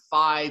half, and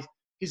 5.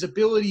 His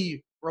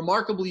ability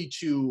remarkably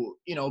to,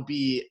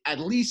 be at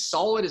least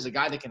solid as a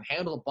guy that can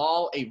handle the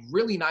ball, a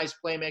really nice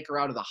playmaker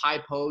out of the high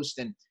post,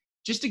 and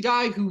just a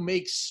guy who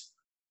makes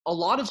a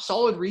lot of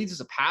solid reads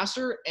as a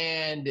passer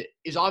and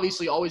is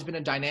obviously always been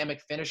a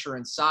dynamic finisher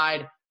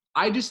inside.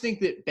 I just think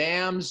that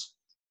Bam's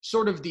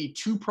sort of the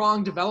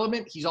 2-pronged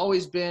development. He's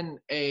always been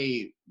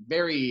a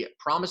very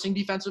promising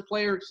defensive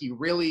player. He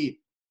really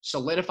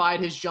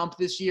solidified his jump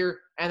this year,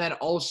 and then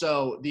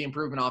also the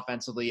improvement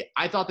offensively.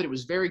 I thought that it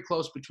was very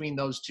close between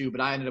those two, but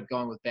I ended up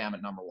going with Bam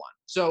at number 1.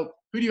 So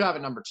who do you have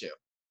at number 2?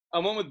 I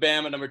went with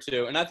Bam at number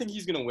 2, and I think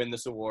he's going to win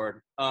this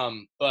award.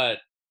 But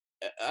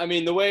I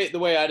mean, the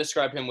way I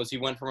describe him was he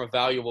went from a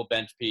valuable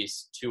bench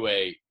piece to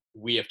a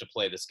we have to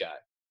play this guy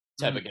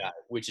type of guy,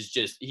 which is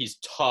just he's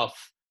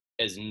tough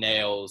as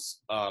nails.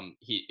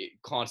 He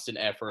constant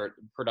effort,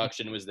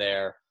 production was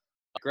there.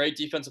 Great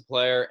defensive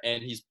player,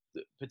 and he's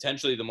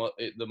potentially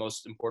the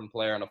most important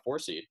player on a 4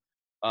 seed.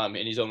 And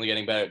he's only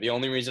getting better. The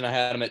only reason I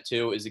had him at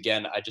 2 is,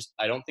 again,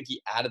 I don't think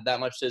he added that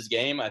much to his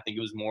game. I think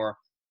it was more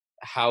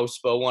how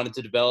Spo wanted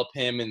to develop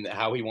him and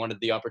how he wanted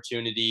the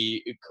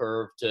opportunity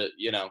curve to,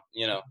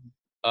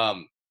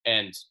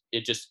 and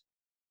it just,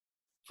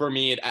 for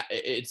me,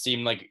 it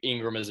seemed like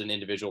Ingram as an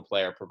individual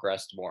player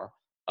progressed more.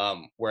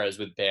 Whereas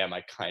with Bam,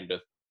 I kind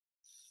of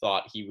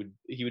thought he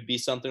would be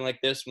something like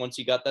this once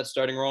he got that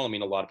starting role. I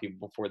mean, a lot of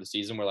people before the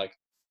season were like,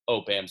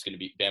 "Oh, Bam's gonna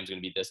be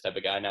this type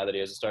of guy now that he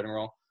has a starting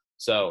role."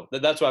 So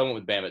that's why I went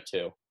with Bam at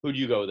 2. Who do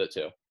you go with at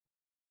 2?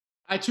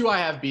 At 2, I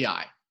have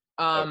Bi.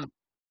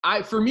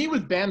 For me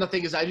with Bam, the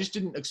thing is I just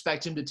didn't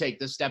expect him to take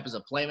this step as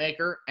a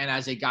playmaker and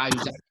as a guy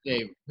who's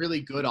actually a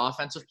really good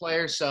offensive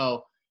player.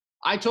 So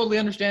I totally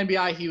understand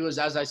BI. He was,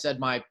 as I said,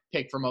 my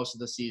pick for most of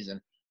the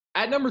season.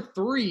 At number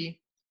 3,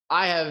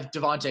 I have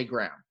Devontae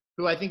Graham,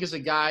 who I think is a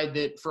guy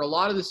that for a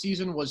lot of the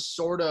season was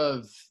sort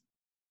of,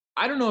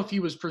 I don't know if he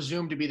was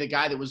presumed to be the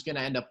guy that was going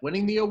to end up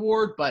winning the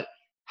award, but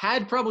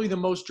had probably the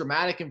most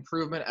dramatic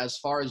improvement as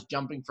far as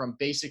jumping from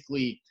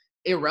basically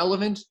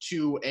irrelevant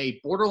to a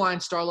borderline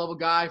star level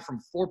guy, from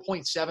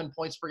 4.7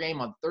 points per game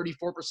on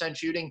 34%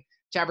 shooting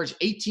to average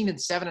 18 and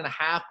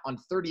 7.5 on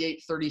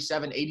 38,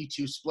 37,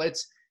 82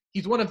 splits.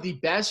 He's one of the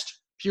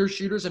best pure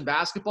shooters in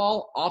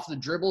basketball. Off the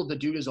dribble, the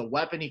dude is a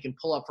weapon. He can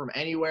pull up from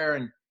anywhere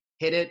and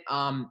hit it.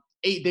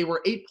 They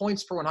were 8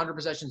 points per 100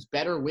 possessions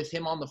better with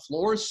him on the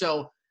floor.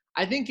 So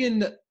I think in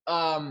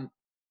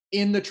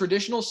the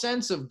traditional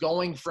sense of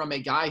going from a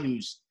guy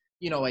who's,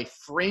 a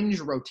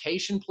fringe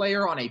rotation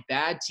player on a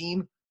bad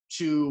team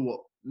to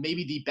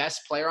maybe the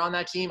best player on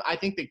that team, I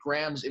think that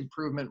Graham's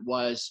improvement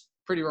was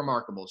pretty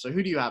remarkable. So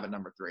who do you have at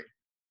number 3?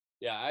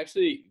 Yeah,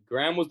 actually,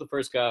 Graham was the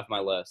first guy off my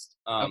list.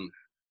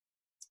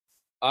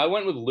 I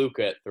went with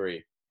Luka at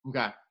 3.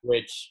 Okay.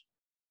 Which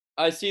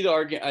I see the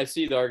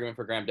argument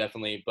for Graham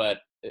definitely, but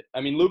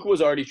I mean Luka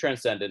was already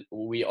transcendent.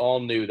 We all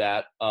knew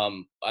that.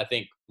 I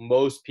think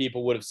most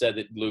people would have said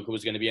that Luka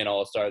was going to be an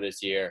all-star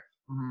this year.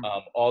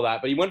 All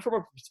that, but he went from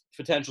a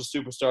potential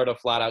superstar to a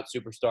flat-out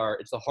superstar.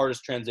 It's the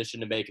hardest transition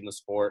to make in the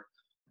sport.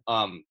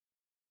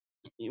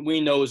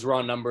 We know his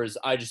raw numbers.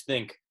 I just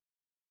think,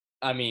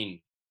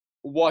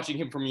 watching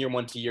him from year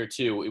 1 to year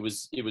 2, it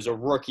was a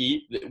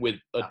rookie with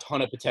a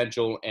ton of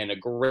potential and a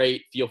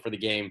great feel for the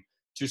game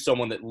to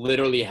someone that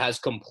literally has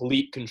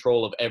complete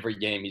control of every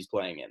game he's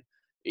playing in.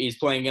 He's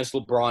playing against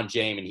LeBron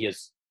James, and he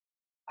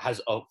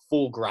has a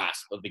full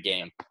grasp of the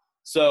game.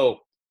 So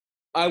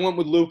I went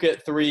with Luka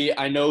at 3.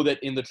 I know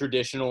that in the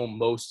traditional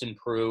most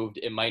improved,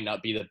 it might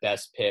not be the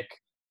best pick.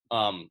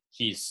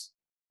 He's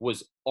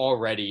was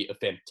already a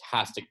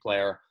fantastic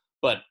player,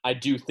 but I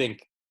do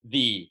think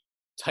the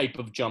type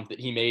of jump that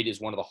he made is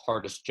one of the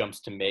hardest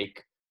jumps to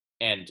make.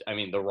 And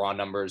the raw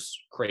numbers,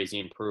 crazy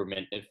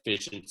improvement,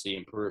 efficiency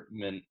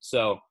improvement.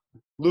 So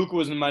Luka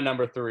was in my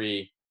number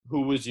 3.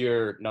 Who was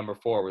your number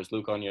 4? Was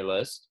Luka on your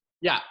list?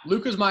 Yeah,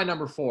 Luka's my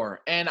number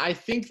 4. And I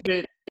think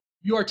that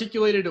you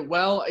articulated it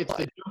well. It's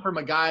the jump from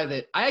a guy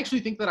that I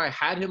actually think that I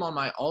had him on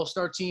my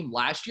all-star team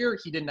last year.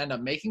 He didn't end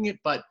up making it,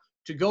 but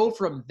to go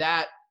from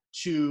that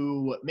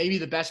to maybe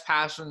the best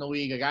passer in the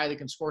league, a guy that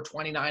can score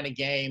 29 a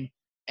game,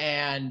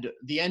 and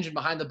the engine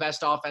behind the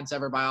best offense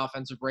ever by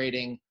offensive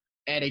rating,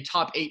 and a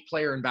top 8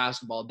 player in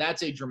basketball,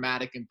 that's a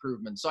dramatic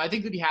improvement. So I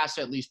think that he has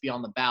to at least be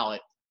on the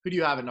ballot. Who do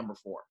you have at number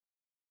 4?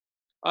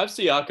 I have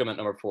Siakam at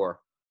number 4.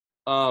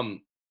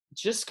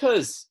 Just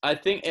because I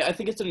think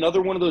it's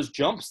another one of those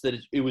jumps that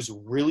it was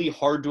really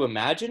hard to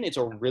imagine. It's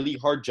a really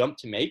hard jump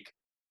to make.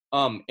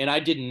 And I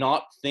did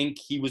not think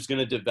he was going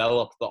to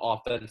develop the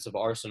offensive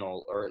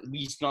arsenal, or at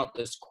least not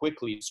this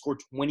quickly, score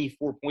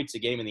 24 points a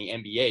game in the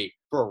NBA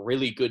for a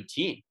really good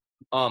team.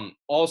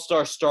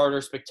 All-star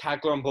starter,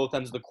 spectacular on both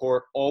ends of the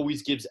court,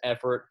 always gives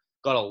effort,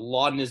 got a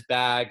lot in his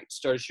bag,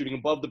 started shooting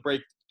above the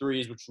break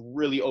threes, which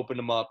really opened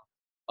him up.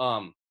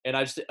 And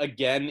I just,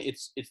 again,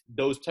 it's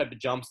those type of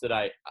jumps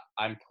that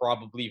I'm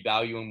probably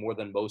valuing more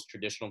than most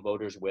traditional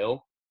voters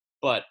will.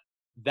 But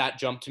that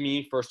jump to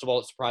me, first of all,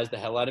 it surprised the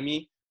hell out of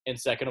me. And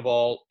second of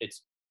all,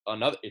 it's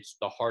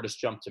the hardest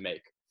jump to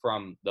make,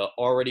 from the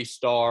already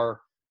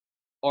star,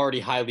 already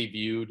highly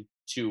viewed,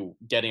 to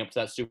getting up to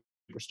that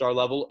superstar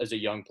level as a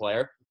young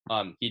player.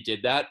 He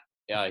did that.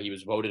 He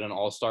was voted an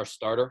all-star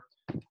starter.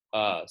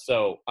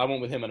 So I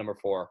went with him at number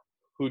 4.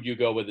 Who'd you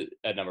go with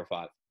at number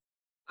 5?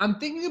 I'm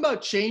thinking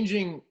about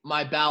changing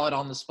my ballot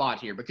on the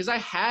spot here because I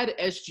had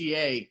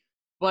SGA,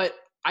 but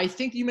I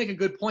think you make a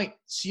good point.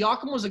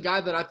 Siakam was a guy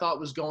that I thought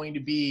was going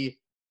to be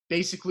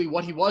basically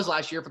what he was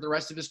last year for the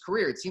rest of his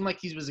career. It seemed like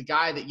he was a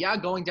guy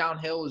that, going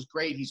downhill is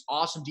great. He's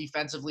awesome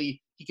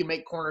defensively. He can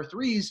make corner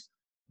threes.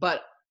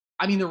 But,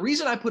 the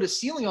reason I put a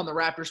ceiling on the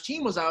Raptors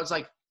team was I was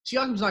like,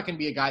 Siakam's not going to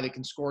be a guy that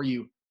can score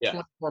you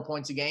 24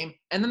 points a game.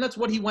 And then that's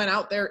what he went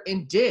out there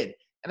and did.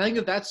 And I think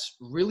that that's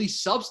really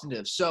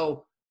substantive.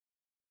 So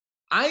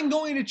I'm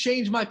going to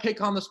change my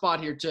pick on the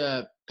spot here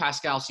to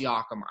Pascal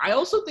Siakam. I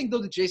also think,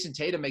 though, that Jason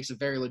Tatum makes a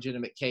very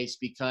legitimate case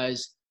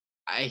because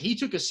he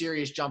took a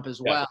serious jump as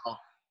well.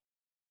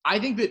 I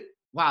think that,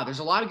 there's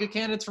a lot of good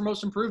candidates for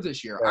most improved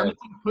this year. I'm going to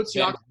put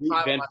Siakam.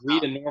 Van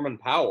Vliet and Norman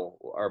Powell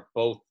are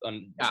both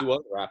on 2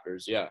 other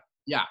Raptors. Yeah.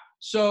 Yeah.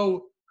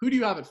 So who do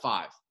you have at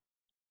 5?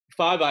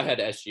 5, I had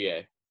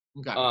SGA.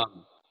 Okay.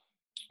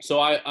 So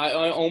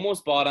I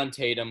almost bought on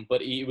Tatum,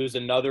 but he was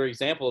another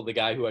example of the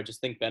guy who I just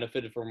think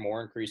benefited from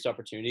more increased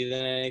opportunity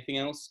than anything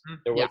else.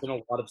 There wasn't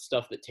a lot of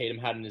stuff that Tatum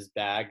had in his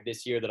bag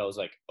this year that I was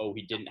like, oh,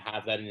 he didn't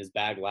have that in his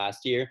bag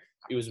last year.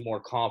 It was more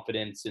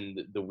confidence in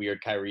the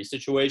weird Kyrie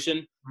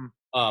situation.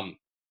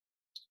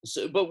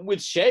 But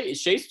with Shea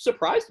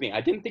surprised me. I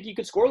didn't think he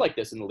could score like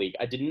this in the league.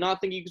 I did not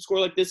think he could score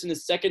like this in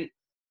his second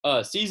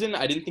season.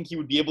 I didn't think he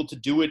would be able to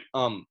do it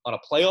on a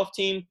playoff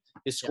team.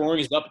 His scoring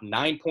is up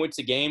 9 points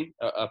a game,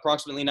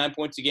 approximately 9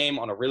 points a game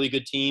on a really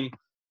good team.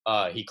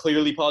 He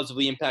clearly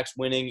positively impacts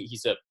winning.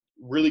 He's a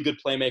really good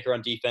playmaker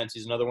on defense.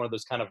 He's another one of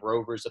those kind of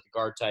rovers at the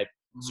guard type.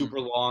 Super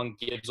long,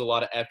 gives a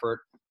lot of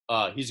effort.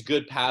 He's a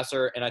good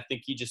passer, and I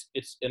think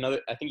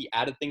I think he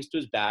added things to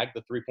his bag,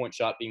 the three-point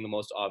shot being the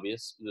most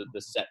obvious,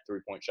 the set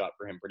three-point shot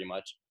for him pretty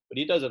much. But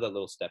he does have that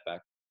little step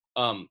back.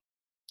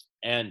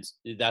 And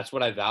that's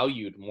what I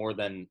valued more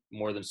than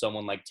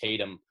someone like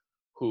Tatum,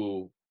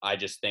 who I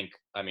just think,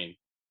 I mean,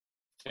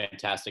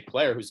 fantastic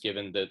player who's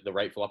given the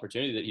rightful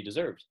opportunity that he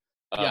deserves.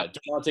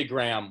 Devontae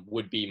Graham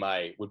would be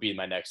my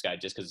next guy,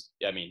 just because,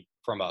 I mean,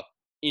 from a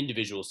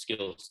individual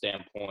skill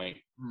standpoint,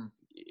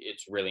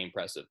 it's really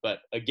impressive. But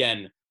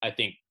again, I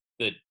think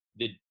the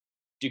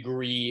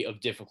degree of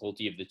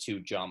difficulty of the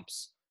two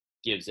jumps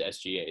gives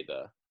SGA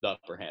the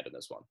upper hand in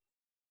this one.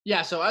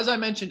 Yeah, so as I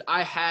mentioned,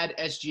 I had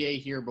SGA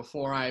here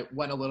before I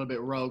went a little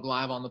bit rogue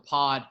live on the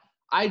pod.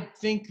 I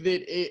think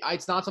that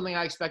it's not something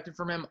I expected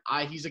from him.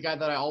 He's a guy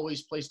that I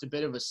always placed a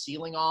bit of a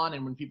ceiling on,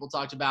 and when people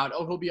talked about,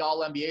 he'll be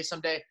all NBA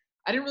someday,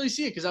 I didn't really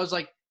see it because I was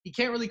like, he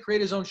can't really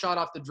create his own shot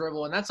off the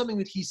dribble, and that's something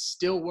that he's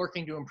still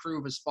working to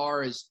improve as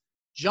far as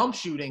jump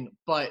shooting,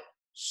 but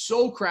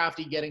so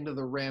crafty getting to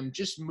the rim,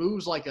 just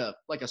moves like a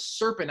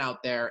serpent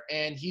out there,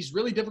 and he's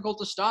really difficult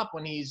to stop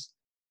when he's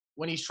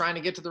trying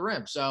to get to the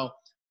rim. So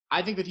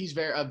I think that he's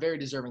a very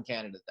deserving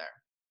candidate there.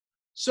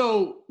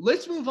 So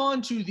let's move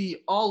on to the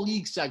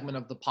all-league segment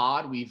of the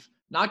pod. We've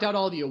knocked out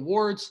all the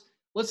awards.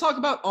 Let's talk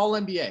about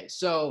all-NBA.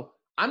 So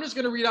I'm just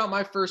going to read out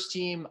my first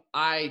team.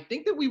 I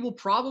think that we will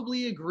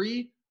probably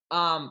agree.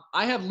 I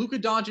have Luka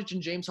Doncic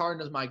and James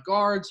Harden as my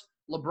guards,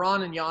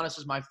 LeBron and Giannis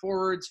as my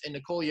forwards, and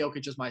Nikola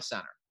Jokic as my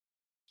center.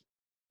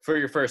 For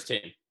your first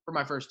team? For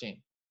my first team.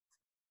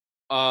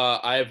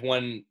 I have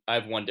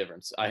one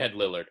difference. I had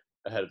Lillard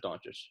ahead of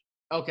Doncic.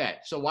 Okay,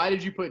 so why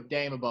did you put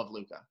Dame above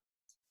Luka?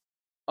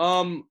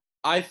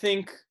 I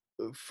think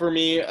for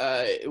me,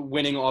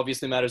 winning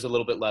obviously matters a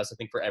little bit less, I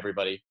think, for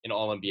everybody in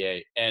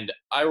All-NBA. And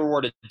I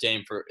rewarded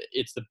Dame for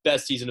it's the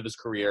best season of his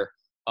career.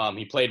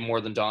 He played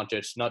more than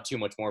Doncic, not too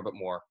much more, but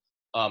more.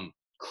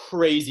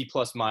 Crazy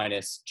plus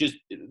minus, just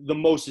the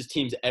most his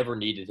teams ever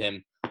needed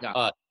him.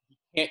 Yeah. He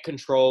can't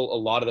control a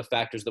lot of the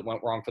factors that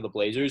went wrong for the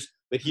Blazers,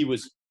 but he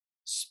was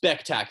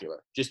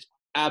spectacular, just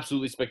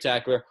absolutely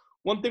spectacular.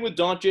 One thing with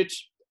Doncic,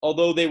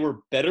 although they were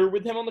better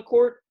with him on the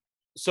court,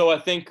 so I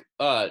think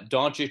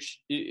Doncic,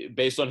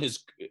 based on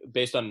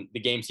the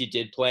games he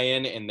did play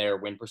in and their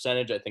win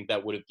percentage, I think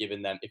that would have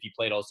given them, if he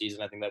played all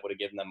season, I think that would have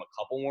given them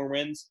a couple more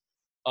wins,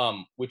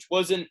 which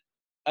wasn't.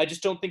 I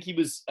just don't think he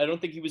was. I don't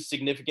think he was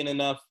significant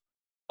enough.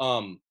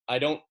 I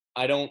don't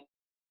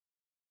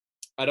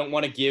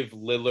want to give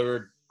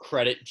Lillard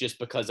credit just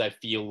because I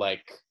feel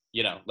like,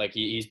 like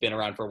he's been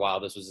around for a while.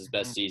 This was his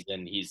best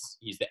season. He's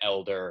the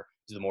elder.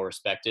 He's the more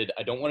respected.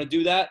 I don't want to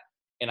do that.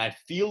 And I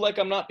feel like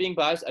I'm not being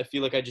biased. I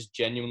feel like I just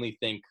genuinely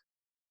think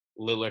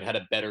Lillard had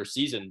a better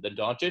season than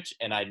Doncic,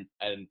 and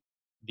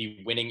the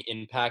winning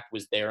impact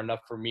was there enough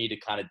for me to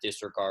kind of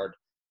disregard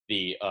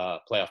the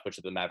playoff push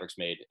that the Mavericks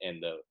made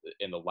and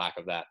the lack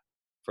of that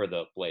for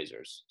the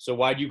Blazers. So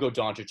why do you go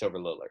Doncic over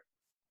Lillard?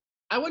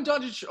 I went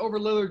Doncic over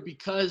Lillard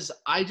because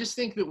I just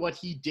think that what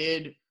he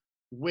did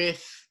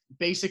with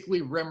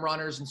basically rim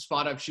runners and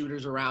spot-up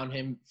shooters around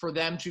him for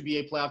them to be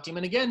a playoff team.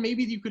 And again,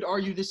 maybe you could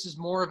argue this is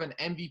more of an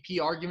MVP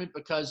argument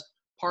because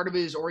part of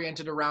it is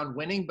oriented around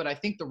winning. But I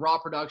think the raw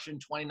production,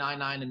 29,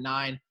 9, and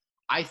 9,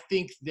 I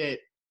think that,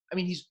 I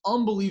mean, he's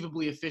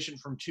unbelievably efficient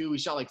from two. He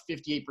shot like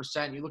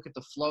 58%. You look at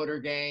the floater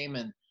game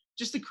and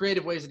just the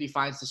creative ways that he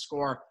finds to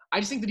score. I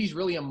just think that he's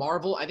really a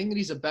marvel. I think that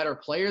he's a better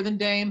player than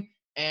Dame.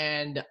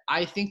 And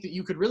I think that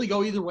you could really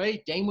go either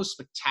way. Dame was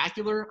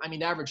spectacular. I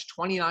mean, averaged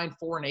 29,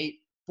 4, and 8,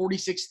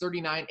 46,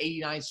 39,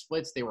 89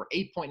 splits. They were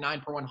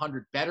 8.9 per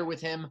 100 better with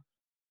him.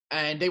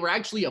 And they were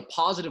actually a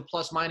positive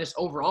plus minus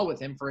overall with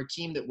him for a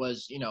team that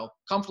was,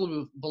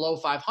 comfortably below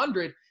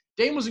 500.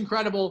 Dame was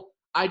incredible.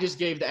 I just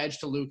gave the edge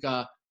to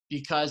Luka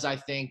because I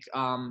think,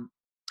 I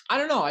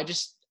don't know. I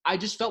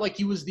just felt like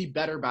he was the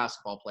better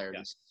basketball player.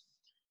 Yeah.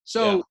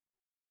 So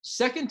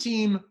second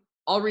team,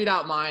 I'll read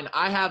out mine.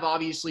 I have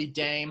obviously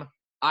Dame.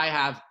 I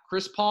have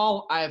Chris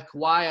Paul, I have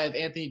Kawhi, I have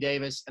Anthony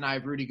Davis, and I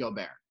have Rudy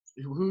Gobert.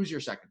 Who's your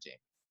second team?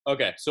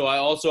 Okay, so I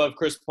also have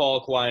Chris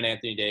Paul, Kawhi, and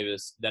Anthony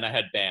Davis. Then I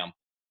had Bam.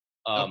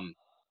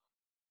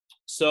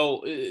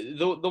 So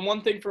the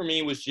one thing for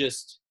me was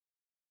just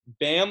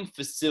Bam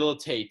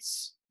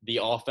facilitates the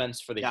offense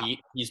for the Heat.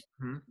 He's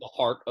the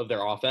heart of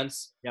their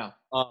offense. Yeah.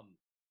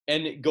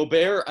 And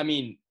Gobert, I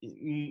mean,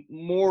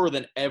 more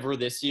than ever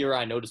this year,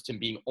 I noticed him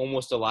being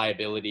almost a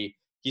liability.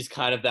 He's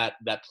kind of that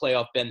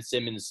playoff Ben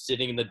Simmons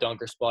sitting in the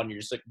dunker spot, and you're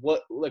just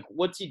like,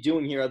 what's he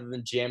doing here other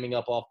than jamming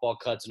up off-ball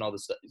cuts and all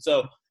this stuff?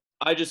 So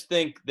I just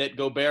think that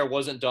Gobert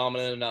wasn't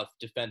dominant enough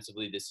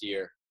defensively this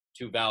year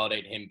to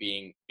validate him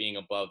being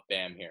above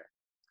Bam here.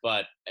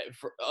 But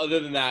other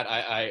than that,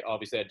 I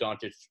obviously had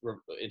Doncic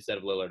instead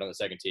of Lillard on the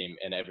second team,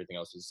 and everything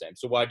else is the same.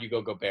 So why do you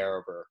go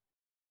Gobert over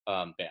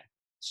Bam?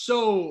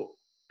 So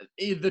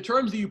the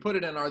terms that you put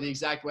it in are the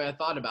exact way I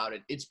thought about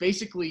it. It's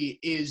basically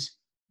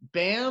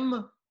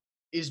Bam's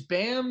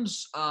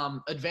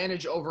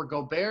advantage over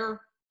Gobert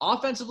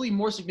offensively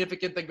more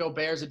significant than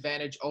Gobert's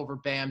advantage over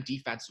Bam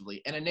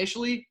defensively? And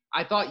initially,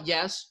 I thought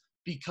yes,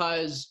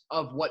 because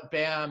of what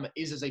Bam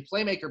is as a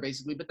playmaker,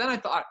 basically. But then I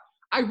thought,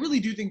 I really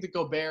do think that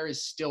Gobert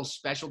is still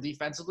special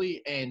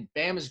defensively, and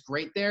Bam is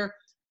great there.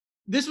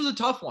 This was a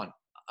tough one.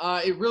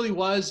 It really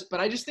was. But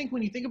I just think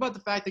when you think about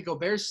the fact that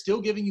Gobert is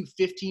still giving you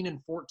 15 and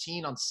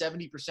 14 on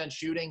 70%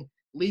 shooting,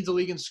 leads the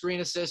league in screen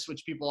assists,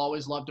 which people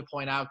always love to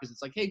point out because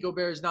it's like, hey,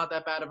 Gobert is not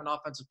that bad of an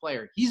offensive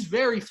player. He's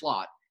very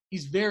flawed.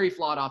 He's very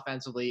flawed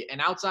offensively.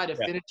 And outside of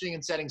finishing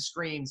and setting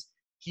screens,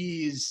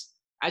 he's,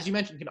 as you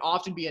mentioned, can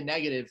often be a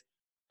negative.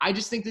 I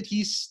just think that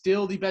he's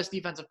still the best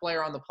defensive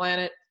player on the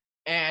planet.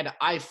 And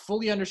I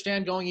fully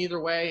understand going either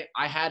way.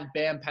 I had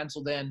Bam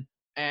penciled in,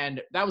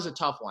 and that was a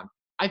tough one.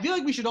 I feel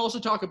like we should also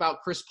talk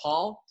about Chris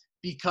Paul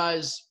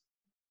because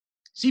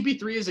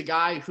CP3 is a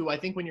guy who I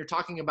think when you're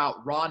talking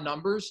about raw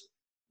numbers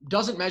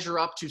doesn't measure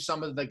up to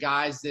some of the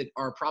guys that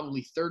are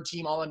probably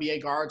third-team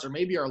All-NBA guards or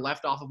maybe are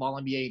left off of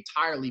All-NBA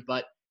entirely,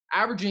 but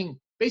averaging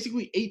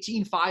basically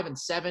 18, 5, and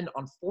 7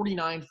 on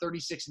 49,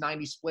 36,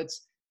 90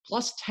 splits,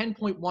 plus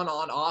 10.1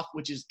 on-off,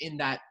 which is in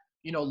that,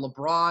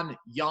 LeBron,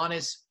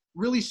 Giannis,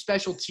 really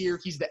special tier.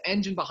 He's the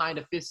engine behind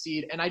a fifth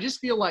seed. And I just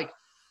feel like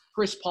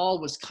Chris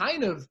Paul was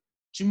kind of,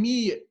 to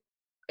me,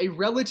 a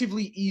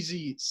relatively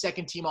easy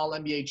second-team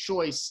All-NBA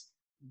choice,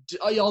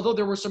 although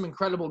there were some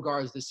incredible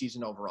guards this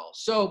season overall.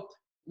 So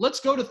let's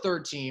go to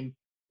third team,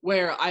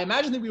 where I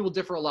imagine that we will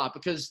differ a lot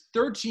because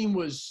third team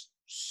was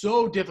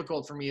so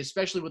difficult for me,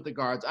 especially with the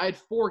guards. I had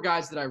 4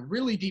 guys that I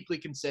really deeply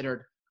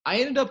considered. I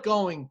ended up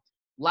going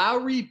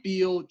Lowry,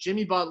 Beal,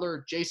 Jimmy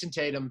Butler, Jason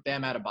Tatum,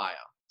 Bam Adebayo.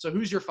 So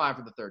who's your 5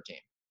 for the third team?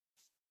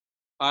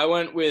 I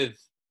went with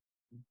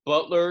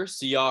Butler,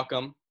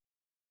 Siakam,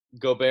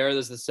 Gobert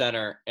as the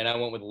center, and I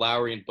went with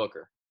Lowry and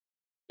Booker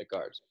at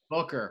guards.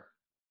 Booker.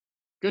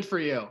 Good for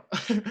you.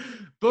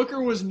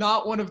 Booker was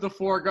not one of the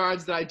 4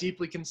 guards that I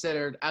deeply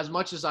considered, as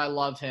much as I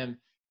love him,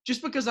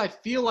 just because I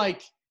feel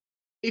like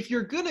if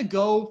you're going to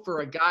go for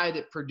a guy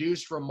that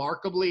produced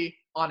remarkably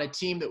on a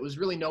team that was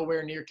really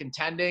nowhere near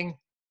contending,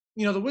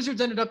 the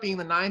Wizards ended up being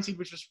the 9 seed,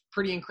 which was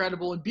pretty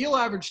incredible. And Beal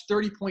averaged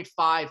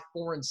 30.5,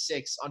 4, and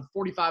 6 on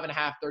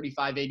 45.5,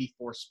 35,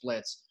 84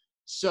 splits.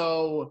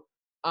 So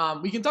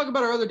we can talk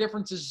about our other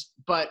differences,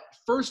 but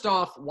first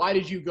off, why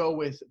did you go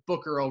with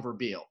Booker over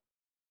Beal?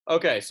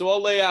 Okay, so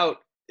I'll lay out.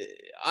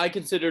 I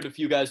considered a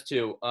few guys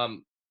too.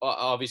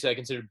 Obviously, I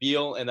considered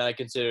Beal, and then I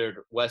considered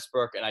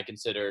Westbrook, and I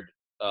considered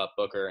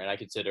Booker, and I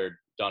considered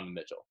Donovan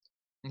Mitchell.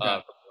 Okay. For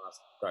the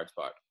last guard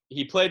spot.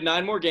 He played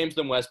 9 more games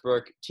than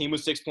Westbrook. Team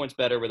was 6 points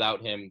better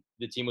without him.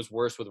 The team was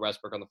worse with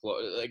Westbrook on the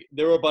floor. Like,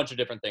 there were a bunch of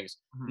different things.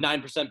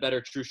 9%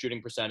 better true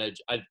shooting percentage.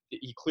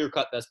 He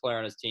clear-cut best player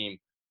on his team.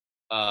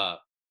 I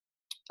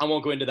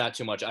won't go into that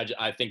too much.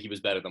 I think he was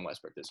better than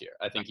Westbrook this year.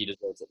 I think he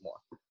deserves it more.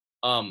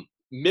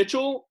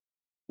 Mitchell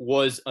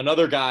was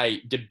another guy,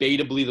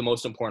 debatably the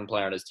most important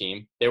player on his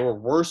team. They were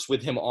worse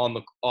with him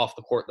off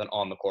the court than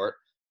on the court.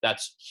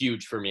 That's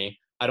huge for me.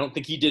 I don't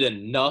think he did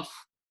enough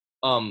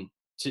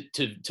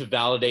to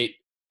validate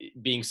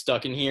being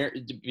stuck in here,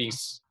 being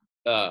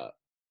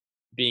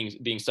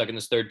stuck in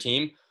this third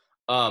team.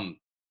 And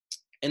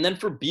then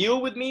for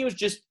Beal with me, it was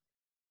just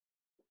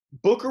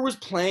Booker was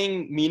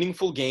playing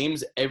meaningful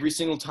games every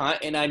single time.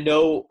 And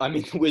the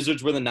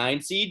Wizards were the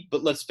 9 seed,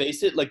 but let's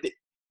face it,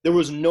 there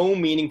was no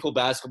meaningful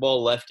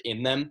basketball left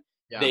in them.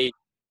 Yeah. They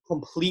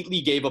completely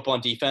gave up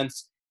on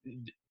defense.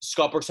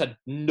 Scott Brooks had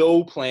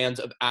no plans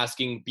of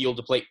asking Beal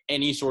to play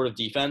any sort of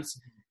defense.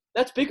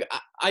 That's big.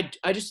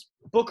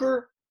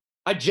 Booker,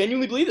 I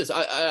genuinely believe this.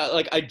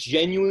 I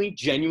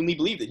genuinely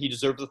believe that he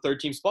deserved the third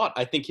team spot.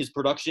 I think his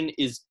production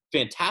is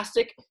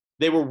fantastic.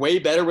 They were way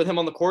better with him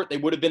on the court. They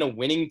would have been a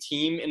winning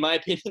team, in my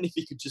opinion, if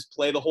he could just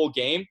play the whole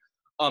game.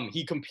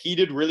 He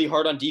competed really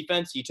hard on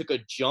defense. He took a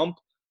jump.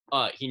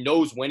 He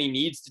knows when he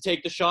needs to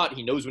take the shot.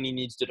 He knows when he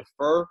needs to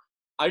defer.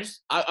 I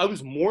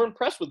was more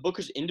impressed with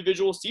Booker's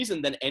individual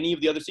season than any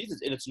of the other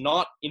seasons, and it's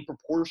not in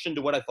proportion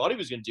to what I thought he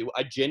was going to do.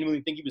 I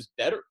genuinely think he was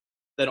better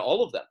than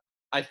all of them.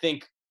 I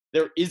think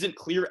there isn't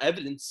clear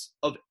evidence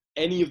of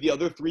any of the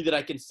other 3 that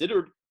I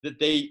considered that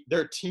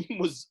their team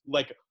was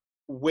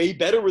way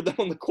better with them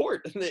on the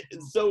court.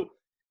 So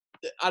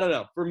I don't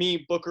know. For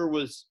me, Booker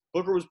was.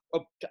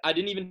 I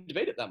didn't even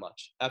debate it that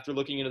much after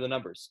looking into the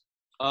numbers.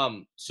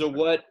 So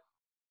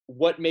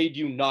what made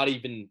you not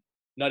even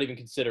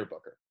consider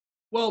Booker?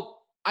 Well,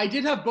 I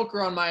did have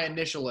Booker on my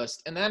initial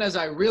list, and then as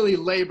I really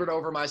labored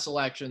over my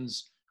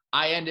selections,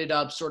 I ended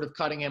up sort of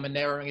cutting him and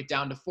narrowing it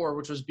down to 4,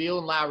 which was Beal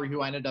and Lowry,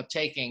 who I ended up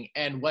taking,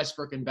 and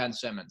Westbrook and Ben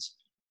Simmons.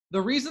 The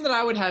reason that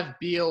I would have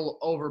Beal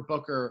over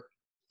Booker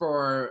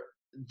for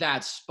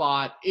that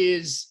spot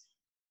is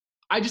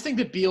I just think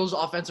that Beal's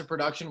offensive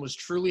production was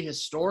truly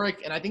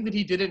historic, and I think that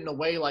he did it in a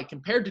way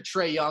compared to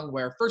Trae Young,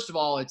 where first of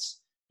all,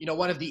 it's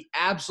one of the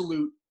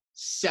absolute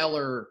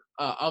seller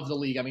of the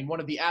league. I mean, one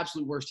of the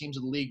absolute worst teams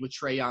of the league with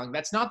Trae Young.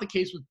 That's not the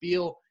case with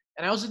Beal,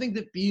 and I also think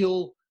that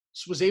Beal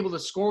was able to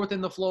score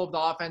within the flow of the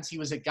offense. He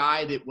was a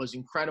guy that was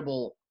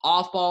incredible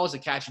off balls, a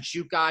catch and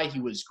shoot guy. He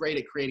was great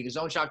at creating his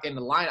own shot, getting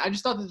to the line. I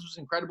just thought this was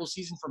an incredible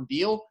season from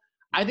Beal.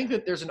 I think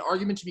that there's an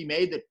argument to be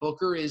made that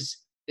Booker is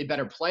a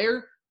better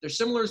player. They're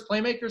similar as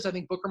playmakers. I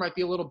think Booker might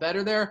be a little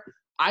better there.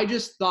 I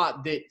just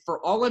thought that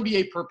for all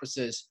NBA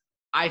purposes,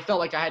 I felt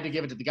like I had to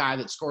give it to the guy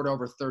that scored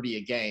over 30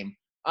 a game.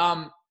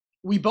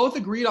 We both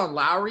agreed on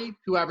Lowry,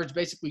 who averaged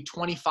basically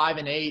 25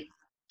 and 8,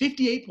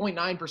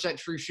 58.9%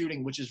 true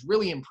shooting, which is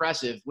really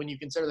impressive when you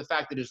consider the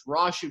fact that his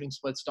raw shooting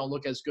splits don't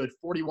look as good,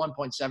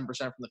 41.7%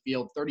 from the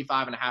field,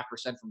 35.5%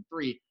 from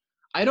three.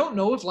 I don't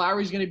know if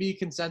Lowry's going to be a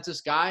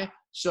consensus guy,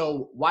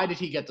 so why did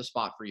he get the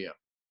spot for you?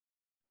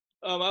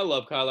 I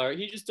love Kyle Lowry.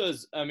 He just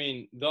does. I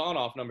mean, the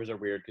on-off numbers are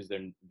weird because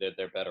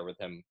they're better with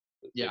him.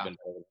 Yeah. They've been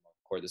better with him on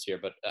the court this year.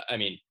 But I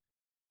mean,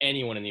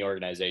 anyone in the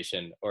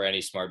organization or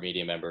any smart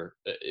media member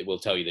will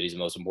tell you that he's the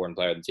most important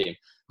player on the team.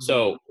 Mm-hmm.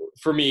 So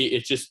for me,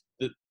 it's just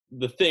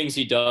the things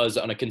he does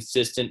on a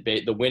consistent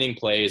the winning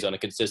plays on a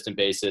consistent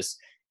basis.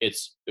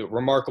 It's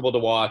remarkable to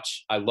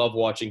watch. I love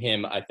watching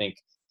him. I think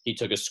he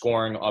took his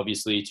scoring,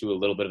 obviously, to a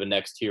little bit of a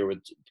next tier with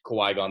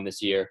Kawhi gone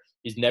this year.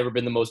 He's never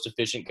been the most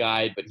efficient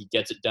guy, but he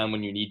gets it done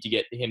when you need to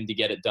get him to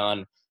get it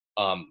done.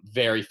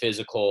 Very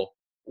physical,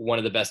 one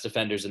of the best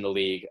defenders in the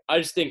league. I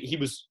just think he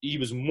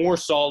was more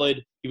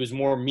solid. He was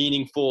more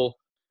meaningful.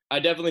 I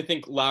definitely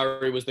think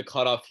Lowry was the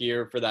cutoff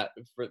here for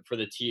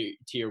the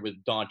tier with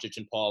Doncic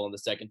and Paul on the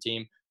second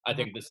team. I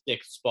think the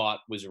sixth spot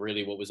was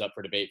really what was up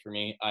for debate for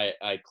me.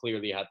 I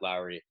clearly had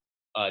Lowry.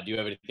 Do you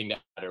have anything to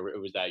add, or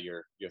was that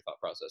your thought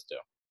process too?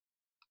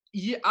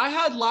 Yeah, I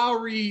had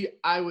Lowry.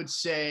 I would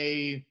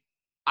say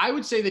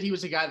that he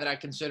was a guy that I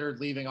considered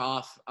leaving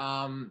off,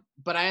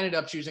 but I ended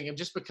up choosing him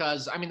just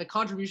because, I mean, the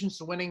contributions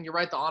to winning, you're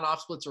right, the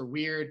on-off splits are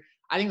weird.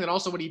 I think that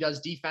also what he does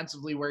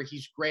defensively, where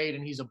he's great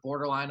and he's a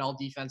borderline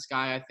all-defense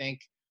guy, I think.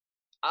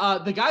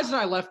 The guys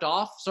that I left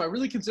off, so I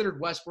really considered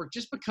Westbrook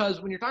just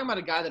because when you're talking about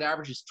a guy that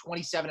averages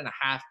 27.5,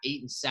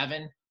 8 and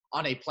 7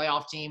 on a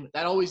playoff team,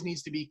 that always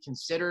needs to be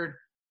considered.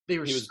 They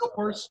were still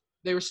worse.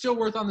 They were still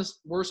worse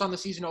on the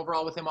season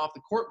overall with him off the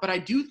court, but I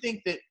do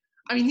think that,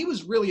 I mean, he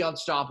was really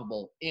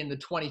unstoppable in the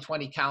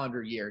 2020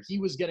 calendar year. He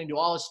was getting to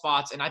all his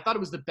spots, and I thought it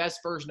was the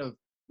best version of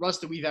Russ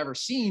that we've ever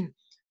seen.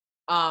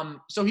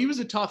 So he was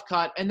a tough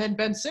cut. And then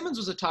Ben Simmons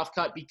was a tough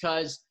cut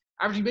because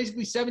averaging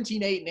basically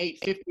 17, 8, and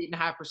 8,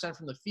 58.5%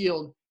 from the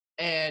field.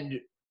 And,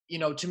 you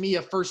know, to me,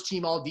 a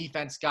first-team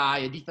all-defense guy,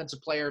 a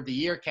defensive player of the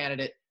year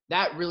candidate,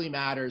 that really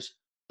matters.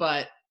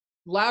 But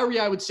Lowry,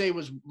 I would say,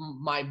 was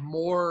my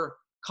more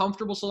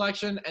comfortable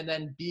selection, and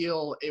then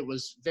Beal, it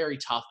was very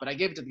tough, but I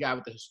gave it to the guy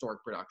with the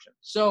historic production.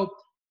 So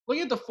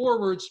looking at the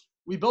forwards,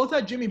 we both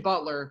had Jimmy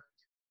Butler.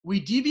 We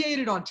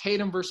deviated on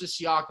Tatum versus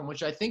Siakam,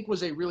 which I think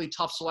was a really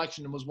tough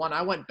selection and was one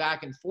I went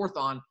back and forth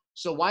on.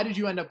 So why did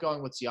you end up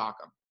going with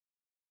Siakam?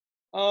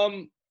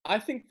 I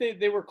think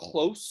they were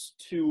close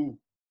to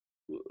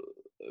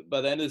by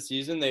the end of the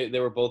season. They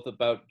were both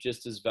about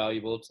just as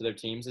valuable to their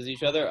teams as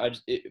each other.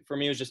 For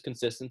me, it was just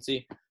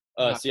consistency.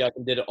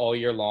 Siakam did it all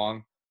year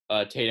long.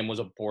 Tatum was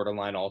a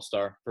borderline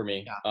all-star for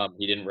me. Yeah.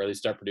 He didn't really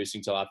start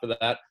producing till after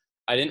that.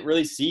 I didn't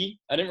really see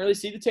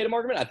the Tatum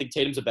argument. I think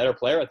Tatum's a better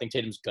player. I think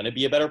Tatum's going to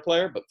be a better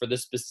player. But for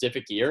this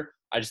specific year,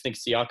 I just think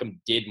Siakam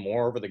did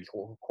more over the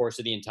course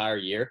of the entire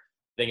year.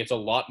 I think it's a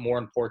lot more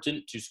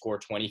important to score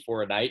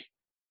 24 a night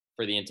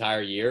for the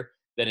entire year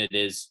than it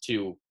is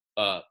to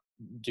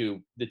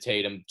do the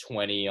Tatum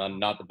 20 on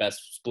not the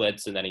best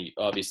splits. And then he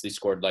obviously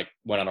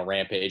went on a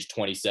rampage,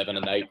 27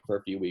 a night for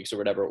a few weeks or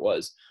whatever it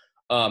was.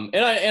 And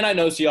I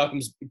know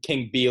Siakam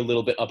can be a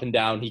little bit up and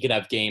down. He can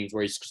have games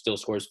where he still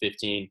scores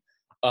 15.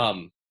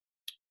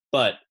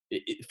 But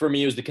for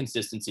me, it was the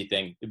consistency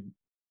thing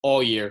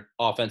all year,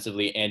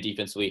 offensively and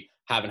defensively.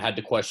 Haven't had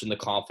to question the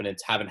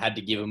confidence. Haven't had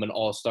to give him an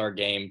all-star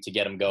game to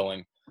get him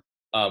going.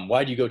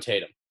 Why do you go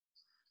Tatum?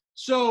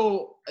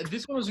 So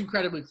this one was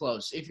incredibly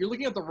close. If you're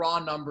looking at the raw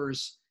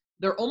numbers,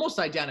 they're almost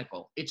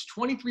identical. It's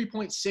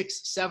 23.6,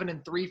 7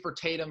 and 3 for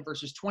Tatum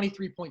versus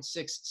 23.6,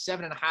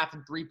 7.5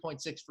 and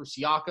 3.6 for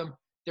Siakam.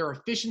 Their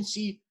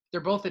efficiency,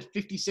 they're both at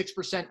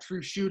 56%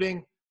 true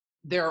shooting.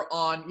 They're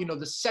on,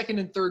 the second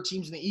and third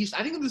teams in the East.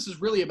 I think this is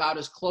really about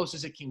as close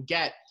as it can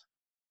get.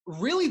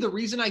 Really, the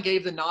reason I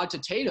gave the nod to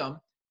Tatum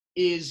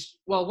is,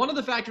 well, one of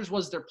the factors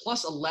was they're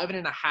plus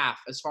 11.5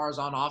 as far as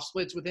on-off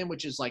splits with him,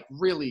 which is like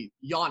really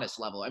Giannis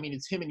level. I mean,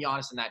 it's him and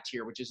Giannis in that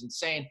tier, which is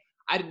insane.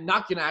 I'm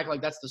not going to act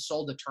like that's the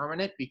sole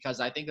determinant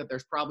because I think that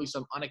there's probably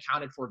some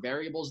unaccounted for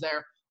variables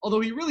there. Although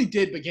he really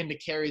did begin to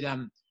carry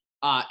them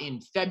in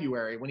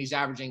February when he's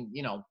averaging,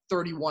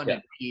 31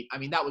 and 8. I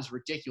mean, that was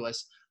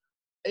ridiculous.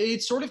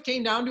 It sort of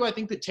came down to, I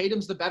think, that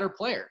Tatum's the better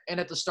player. And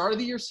at the start of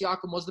the year,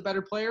 Siakam was the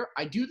better player.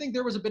 I do think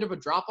there was a bit of a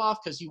drop-off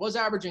because he was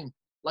averaging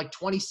like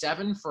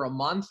 27 for a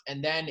month,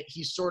 and then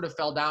he sort of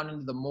fell down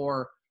into the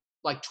more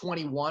like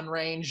 21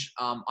 range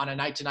on a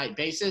night-to-night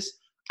basis.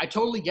 I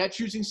totally get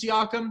choosing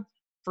Siakam.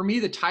 For me,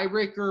 the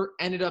tiebreaker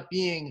ended up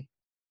being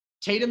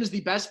Tatum is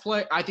the best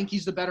player. I think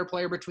he's the better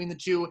player between the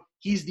two.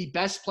 He's the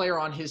best player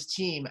on his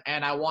team,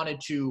 and I wanted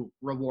to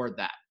reward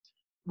that.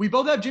 we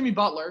both have Jimmy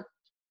Butler.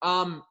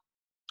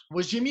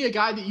 Was Jimmy a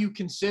guy that you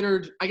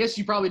considered? I guess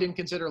you probably didn't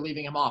consider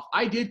leaving him off.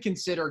 I did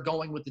consider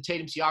going with the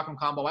Tatum-Siakam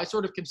combo. I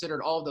sort of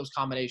considered all of those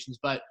combinations,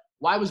 but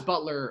why was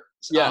Butler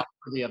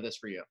worthy of this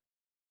for you?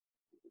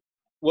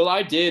 Well,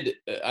 I did.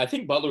 I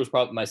think Butler was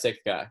probably my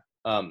sixth guy.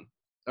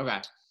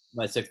 Okay.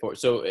 My sixth forward.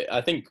 So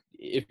I think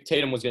if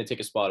Tatum was going to take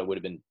a spot, it would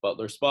have been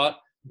Butler's spot.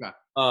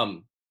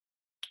 Okay.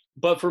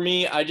 But for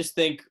me, I just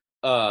think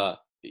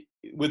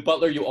with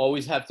Butler, you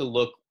always have to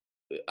look.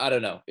 I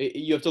don't know.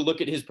 You have to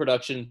look at his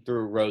production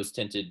through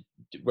rose-tinted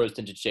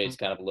shades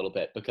kind of a little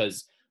bit,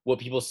 because what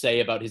people say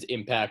about his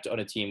impact on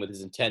a team with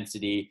his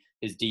intensity,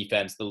 his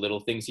defense, the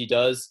little things he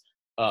does,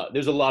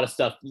 there's a lot of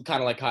stuff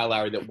kind of like Kyle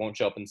Lowry that won't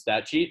show up in the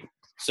stat sheet.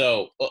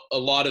 So a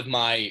lot of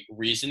my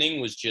reasoning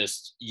was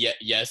just,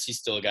 yes, he's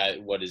still a guy,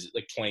 what is it,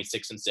 like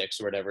 26 and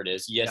 6 or whatever it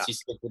is. Yes, he's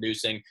still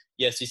producing.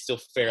 Yes, he's still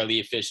fairly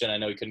efficient. I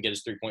know he couldn't get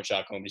his three-point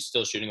shot going, but he's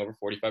still shooting over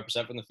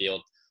 45% from the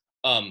field.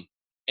 And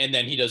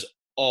then he does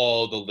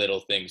all the little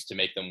things to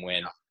make them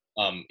win.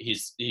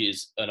 He's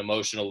an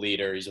emotional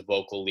leader. He's a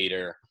vocal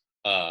leader.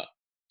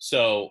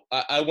 So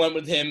I went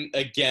with him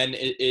again.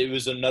 It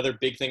was another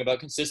big thing about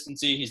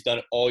consistency. He's done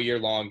it all year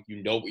long.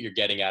 You know what you're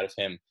getting out of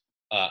him.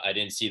 I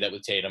didn't see that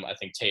with Tatum. I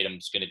think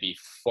Tatum's going to be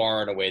far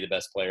and away the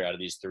best player out of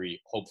these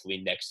three, hopefully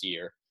next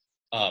year.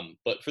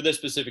 But for this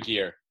specific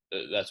year,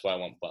 that's why I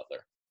went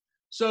Butler.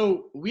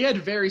 So we had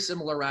very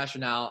similar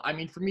rationale. I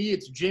mean, for me,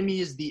 it's Jimmy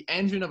is the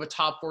engine of a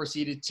top 4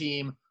 seeded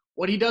team.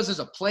 What he does as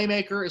a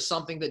playmaker is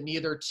something that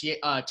neither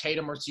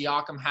Tatum or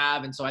Siakam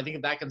have. And so I think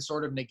if that can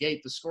sort of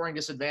negate the scoring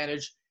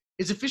disadvantage,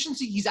 his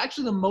efficiency, he's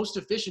actually the most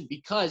efficient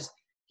because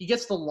he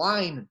gets the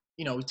line,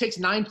 he takes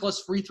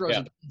 9+ free throws.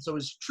 Yeah. So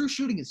his true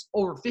shooting is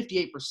over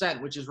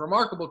 58%, which is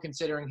remarkable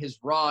considering his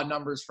raw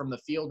numbers from the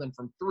field and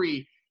from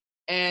three.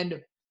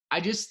 And I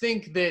just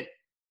think that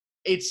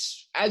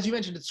it's, as you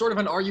mentioned, it's sort of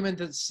an argument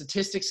that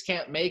statistics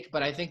can't make,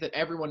 but I think that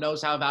everyone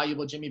knows how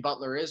valuable Jimmy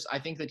Butler is. I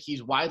think that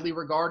he's widely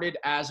regarded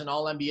as an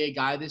all-NBA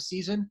guy this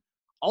season.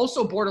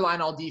 Also borderline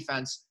all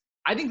defense.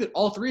 I think that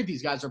all three of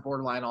these guys are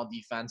borderline all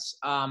defense.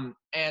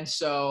 And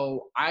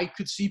so I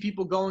could see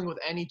people going with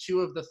any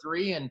two of the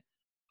three. And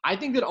I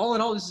think that all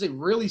in all, this is a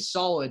really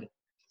solid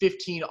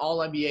 15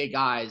 all-NBA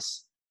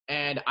guys.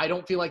 And I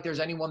don't feel like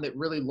there's anyone that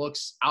really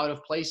looks out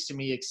of place to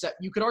me, except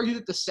you could argue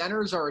that the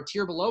centers are a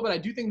tier below, but I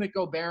do think that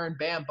Gobert and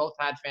Bam both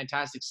had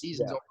fantastic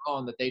seasons overall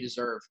and that they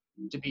deserve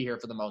to be here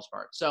for the most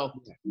part. So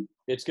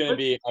it's going to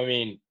be, I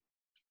mean,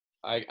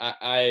 I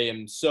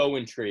am so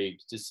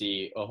intrigued to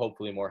see a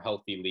hopefully more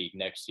healthy league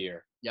next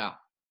year. Yeah.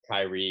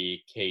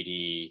 Kyrie,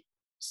 KD,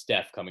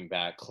 Steph coming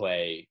back,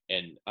 Clay.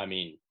 And I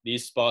mean,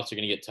 these spots are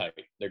going to get tight.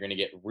 They're going to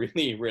get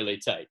really, really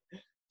tight.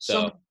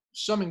 So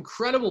some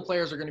incredible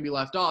players are going to be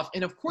left off.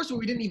 And of course, what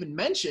we didn't even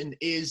mention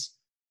is,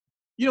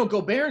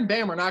 Gobert and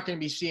Bam are not going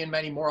to be seeing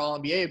many more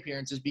All-NBA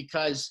appearances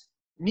because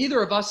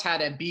neither of us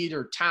had Embiid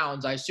or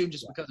Towns, I assume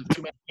just because of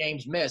too many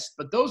games missed.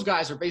 But those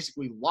guys are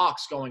basically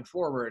locks going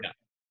forward. Yeah.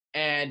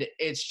 And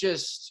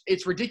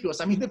it's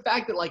ridiculous. I mean, the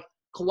fact that like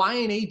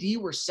Kawhi and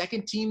AD were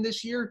second team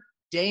this year,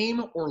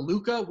 Dame or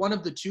Luka, one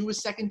of the two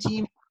was second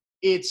team.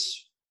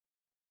 It's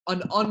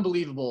an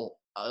unbelievable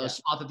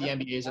spot that the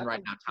NBA is in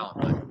right now,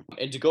 talent.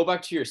 And to go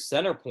back to your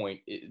center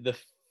point, the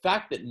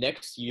fact that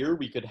next year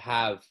we could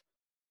have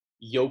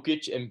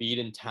Jokic, Embiid,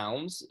 and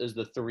Towns as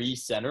the three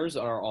centers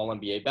on our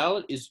All-NBA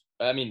ballot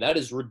that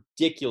is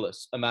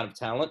ridiculous amount of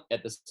talent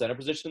at the center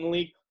position in the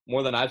league,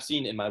 more than I've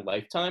seen in my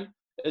lifetime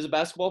as a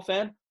basketball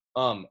fan.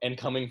 And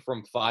coming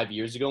from 5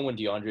 years ago when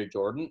DeAndre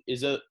Jordan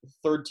is a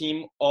third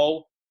team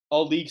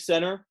all-league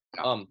center,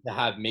 to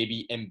have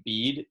maybe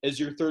Embiid as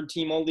your third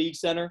team all-league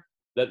center,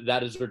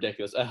 that is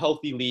ridiculous. A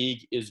healthy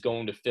league is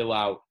going to fill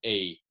out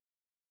a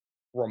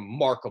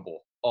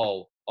remarkable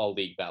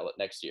all-league ballot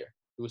next year.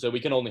 So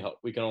we can only hope.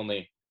 We can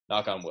only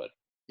knock on wood.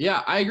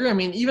 Yeah, I agree. I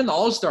mean, even the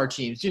all-star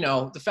teams,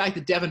 the fact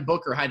that Devin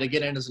Booker had to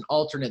get in as an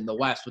alternate in the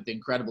West with the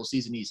incredible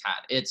season he's had,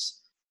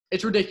 it's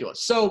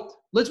ridiculous. So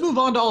let's move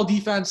on to all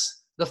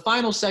defense. The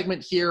final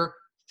segment here.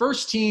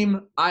 First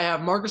team, I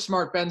have Marcus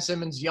Smart, Ben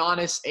Simmons,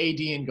 Giannis, AD,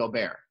 and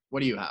Gobert.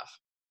 What do you have?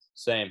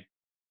 Same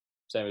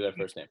as our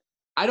first name.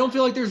 I don't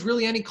feel like there's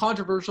really any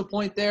controversial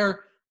point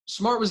there.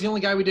 Smart was the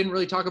only guy we didn't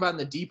really talk about in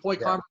the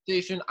DPOY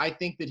conversation. I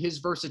think that his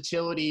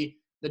versatility,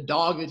 the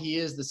dog that he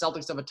is, the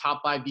Celtics have a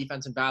top 5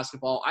 defense in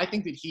basketball. I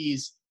think that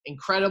he's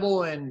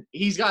incredible, and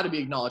he's got to be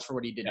acknowledged for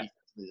what he did defensively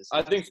this season.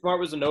 I think Smart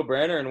was a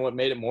no-brainer, and what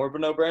made it more of a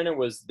no-brainer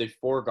was the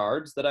 4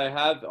 guards that I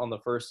have on the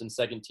first and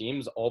second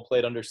teams all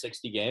played under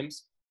 60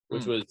 games,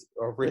 which was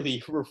a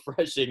really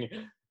refreshing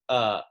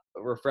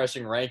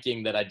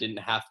ranking that I didn't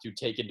have to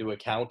take into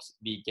account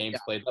the games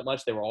played that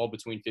much. They were all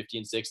between 50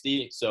 and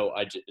 60, so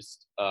I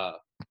just or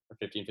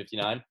 50 and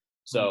 59.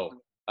 So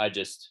I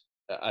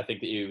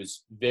think that it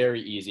was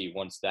very easy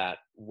once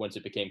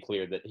it became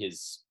clear that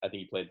I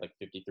think he played like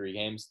 53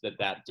 games,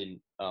 that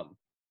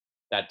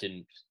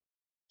didn't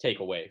take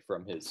away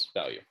from his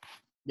value.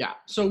 Yeah,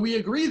 so we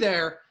agree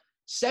there.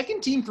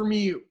 Second team for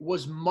me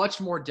was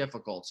much more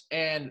difficult,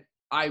 and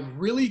I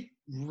really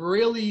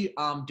really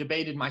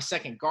debated my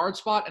second guard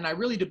spot, and I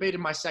really debated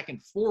my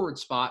second forward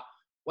spot.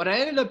 What I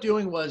ended up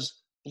doing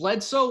was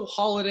Bledsoe,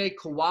 Holiday,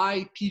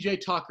 Kawhi,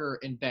 PJ Tucker,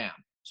 and Bam.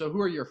 So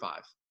who are your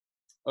five?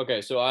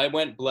 Okay, so I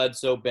went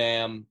Bledsoe,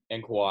 Bam,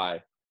 and Kawhi.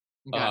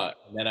 Okay.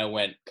 And then I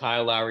went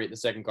Kyle Lowry at the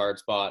second guard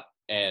spot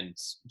and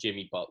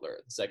Jimmy Butler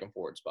at the second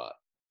forward spot.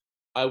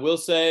 I will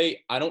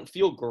say I don't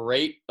feel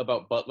great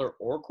about Butler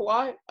or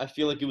Kawhi. I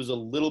feel like it was a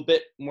little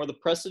bit more the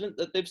precedent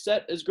that they've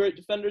set as great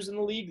defenders in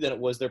the league than it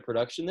was their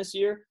production this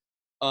year.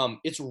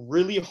 It's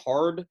really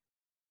hard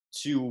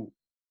to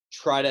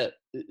try to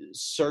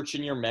search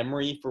in your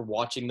memory for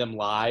watching them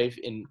live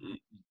and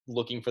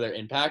looking for their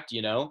impact,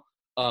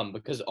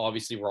 because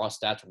obviously raw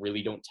stats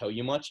really don't tell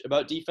you much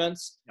about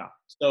defense. Yeah.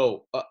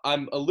 So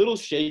I'm a little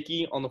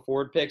shaky on the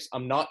forward picks.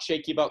 I'm not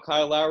shaky about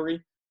Kyle Lowry.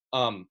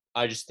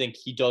 I just think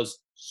he does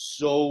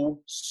so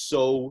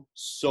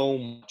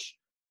much.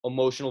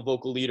 Emotional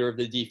vocal leader of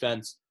the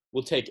defense,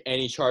 will take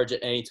any charge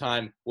at any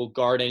time, will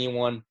guard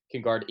anyone,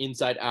 can guard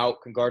inside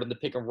out, can guard in the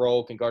pick and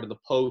roll, can guard in the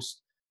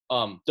post.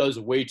 Does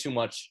way too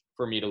much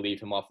for me to leave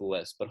him off the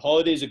list. But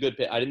Holiday's a good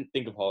pick. I didn't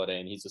think of Holiday,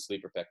 and he's a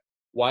sleeper pick.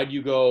 Why do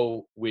you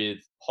go with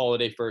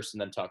Holiday first and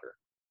then Tucker?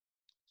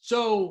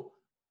 So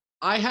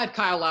I had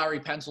Kyle Lowry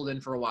penciled in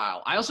for a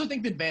while. I also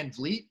think that Van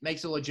Vliet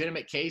makes a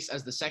legitimate case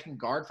as the second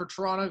guard for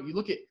Toronto. You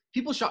look at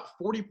people shot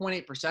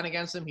 40.8%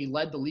 against him. He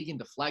led the league in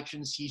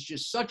deflections. He's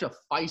just such a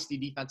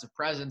feisty defensive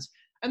presence.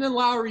 And then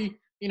Lowry,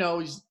 he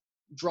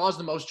draws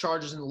the most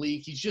charges in the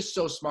league. He's just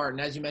so smart.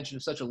 And as you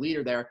mentioned, such a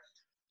leader there.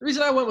 The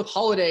reason I went with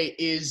Holiday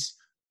is,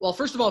 well,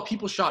 first of all,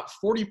 people shot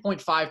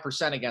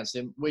 40.5% against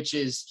him, which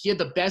is he had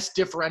the best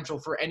differential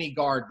for any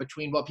guard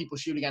between what people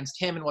shoot against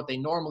him and what they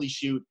normally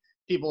shoot.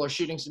 People are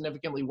shooting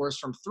significantly worse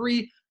from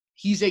three.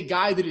 He's a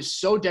guy that is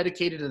so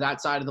dedicated to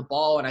that side of the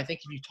ball. And I think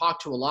if you talk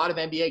to a lot of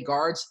NBA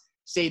guards,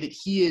 say that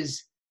he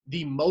is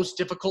the most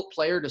difficult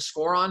player to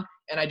score on.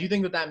 And I do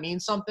think that that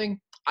means something.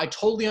 I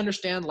totally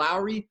understand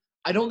Lowry.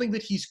 I don't think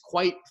that he's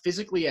quite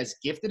physically as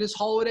gifted as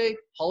Holiday.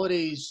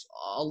 Holiday's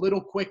a little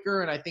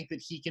quicker, and I think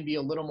that he can be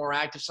a little more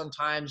active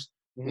sometimes.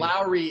 Mm-hmm.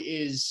 Lowry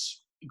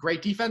is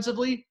great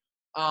defensively,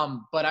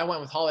 but I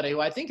went with Holiday, who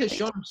I think has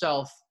shown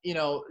himself,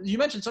 you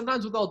mentioned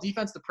sometimes with all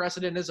defense, the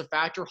precedent is a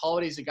factor.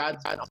 Holiday's a guy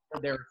that's been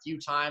honored there a few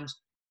times,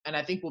 and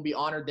I think will be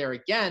honored there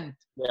again.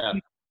 Yeah.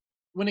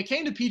 When it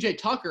came to PJ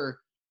Tucker,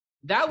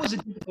 that was a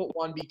difficult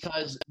one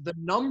because the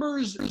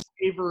numbers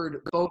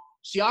favored both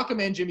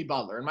Siakam and Jimmy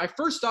Butler. And my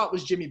first thought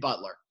was Jimmy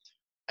Butler.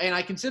 And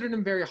I considered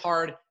him very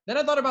hard. Then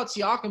I thought about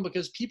Siakam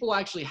because people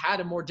actually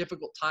had a more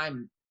difficult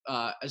time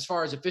as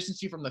far as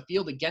efficiency from the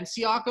field against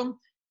Siakam.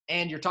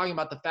 And you're talking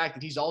about the fact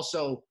that he's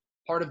also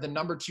part of the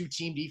number 2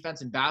 team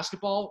defense in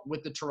basketball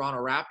with the Toronto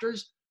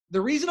Raptors.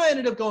 The reason I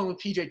ended up going with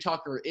PJ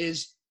Tucker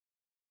is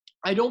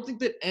I don't think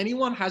that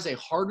anyone has a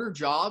harder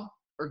job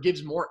or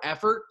gives more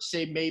effort,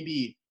 say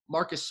maybe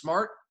Marcus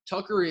Smart.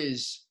 Tucker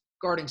is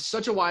guarding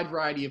such a wide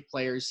variety of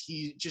players.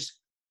 He just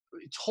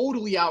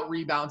totally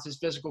out-rebounds his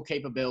physical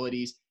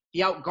capabilities.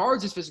 He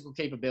out-guards his physical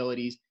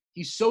capabilities.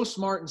 He's so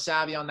smart and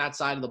savvy on that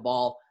side of the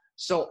ball.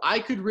 So I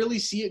could really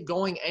see it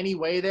going any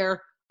way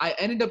there. I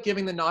ended up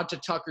giving the nod to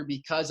Tucker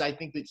because I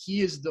think that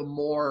he is the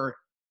more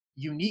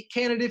unique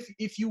candidate,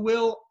 if you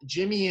will.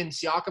 Jimmy and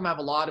Siakam have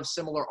a lot of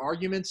similar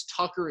arguments.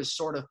 Tucker is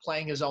sort of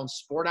playing his own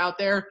sport out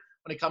there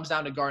when it comes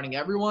down to guarding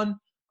everyone.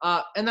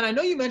 And then I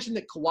know you mentioned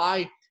that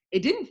Kawhi,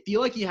 it didn't feel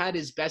like he had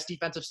his best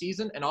defensive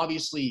season, and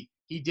obviously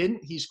he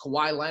didn't. He's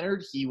Kawhi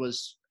Leonard. He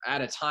was,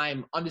 at a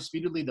time,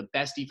 undisputedly the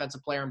best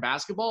defensive player in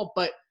basketball,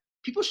 but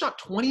people shot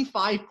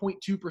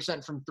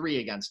 25.2% from three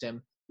against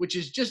him, which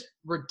is just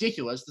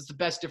ridiculous. That's the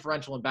best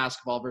differential in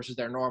basketball versus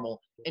their normal,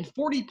 and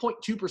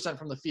 40.2%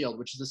 from the field,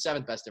 which is the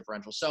 7th best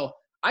differential. So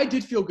I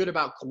did feel good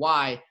about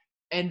Kawhi,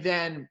 and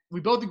then we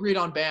both agreed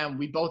on Bam.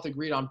 We both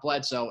agreed on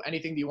Bledsoe.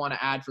 Anything that you want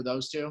to add for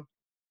those two?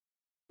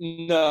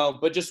 No,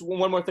 but just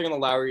one more thing on the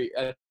Lowry.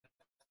 I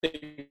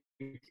think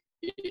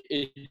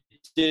it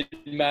did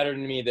matter to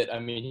me that,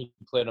 he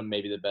played on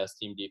maybe the best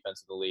team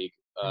defense of the league,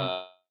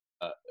 or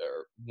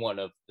one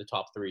of the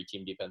top 3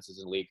 team defenses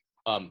in the league.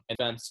 And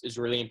defense is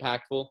really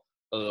impactful,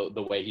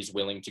 the way he's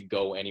willing to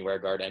go anywhere,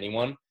 guard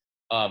anyone.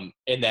 And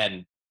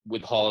then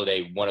with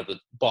Holiday, one of the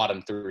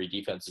bottom 3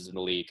 defenses in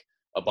the league,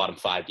 bottom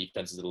 5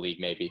 defenses in the league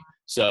maybe.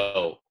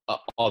 So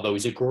although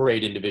he's a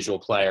great individual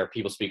player,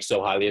 people speak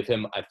so highly of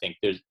him. I think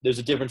there's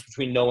a difference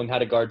between knowing how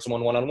to guard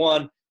someone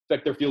one-on-one,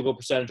 affect their field goal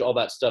percentage, all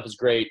that stuff is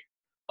great,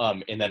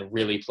 and then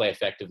really play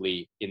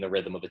effectively in the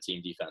rhythm of a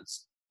team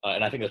defense.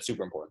 And I think that's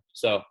super important.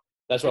 So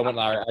that's why I went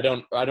Lowry.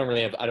 I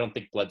don't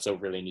think Bledsoe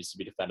really needs to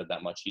be defended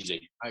that much. He's a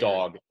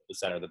dog at the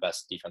center of the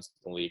best defense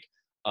in the league.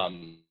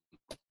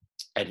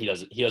 And he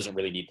doesn't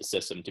really need the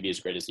system to be as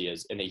great as he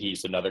is. And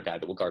he's another guy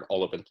that will guard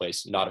all over the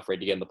place, not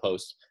afraid to get in the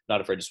post, not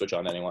afraid to switch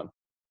on anyone.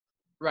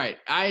 Right.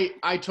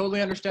 I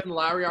totally understand the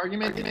Lowry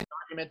argument. It's an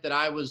argument that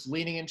I was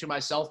leaning into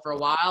myself for a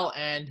while,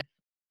 and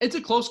it's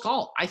a close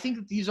call. I think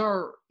that these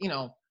are,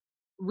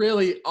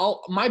 really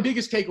my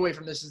biggest takeaway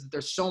from this is that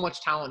there's so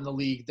much talent in the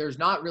league. There's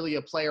not really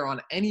a player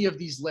on any of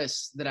these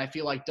lists that I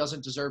feel like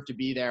doesn't deserve to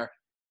be there.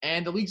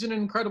 and the league's in an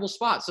incredible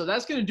spot. So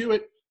that's going to do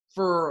it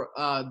for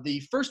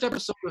the first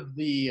episode of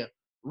the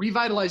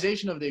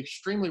revitalization of the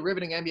extremely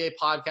riveting NBA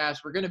podcast.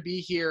 We're going to be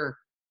here,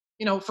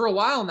 for a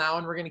while now,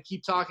 and we're going to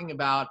keep talking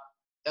about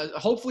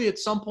hopefully at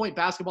some point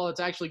basketball that's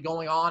actually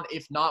going on.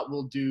 If not,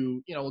 we'll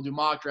do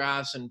mock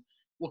drafts, and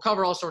we'll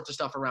cover all sorts of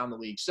stuff around the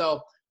league.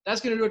 So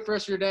that's going to do it for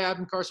us for your day. I've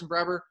been Carson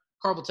Brever.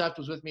 Carl Teft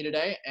was with me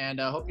today,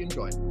 and I hope you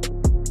enjoyed.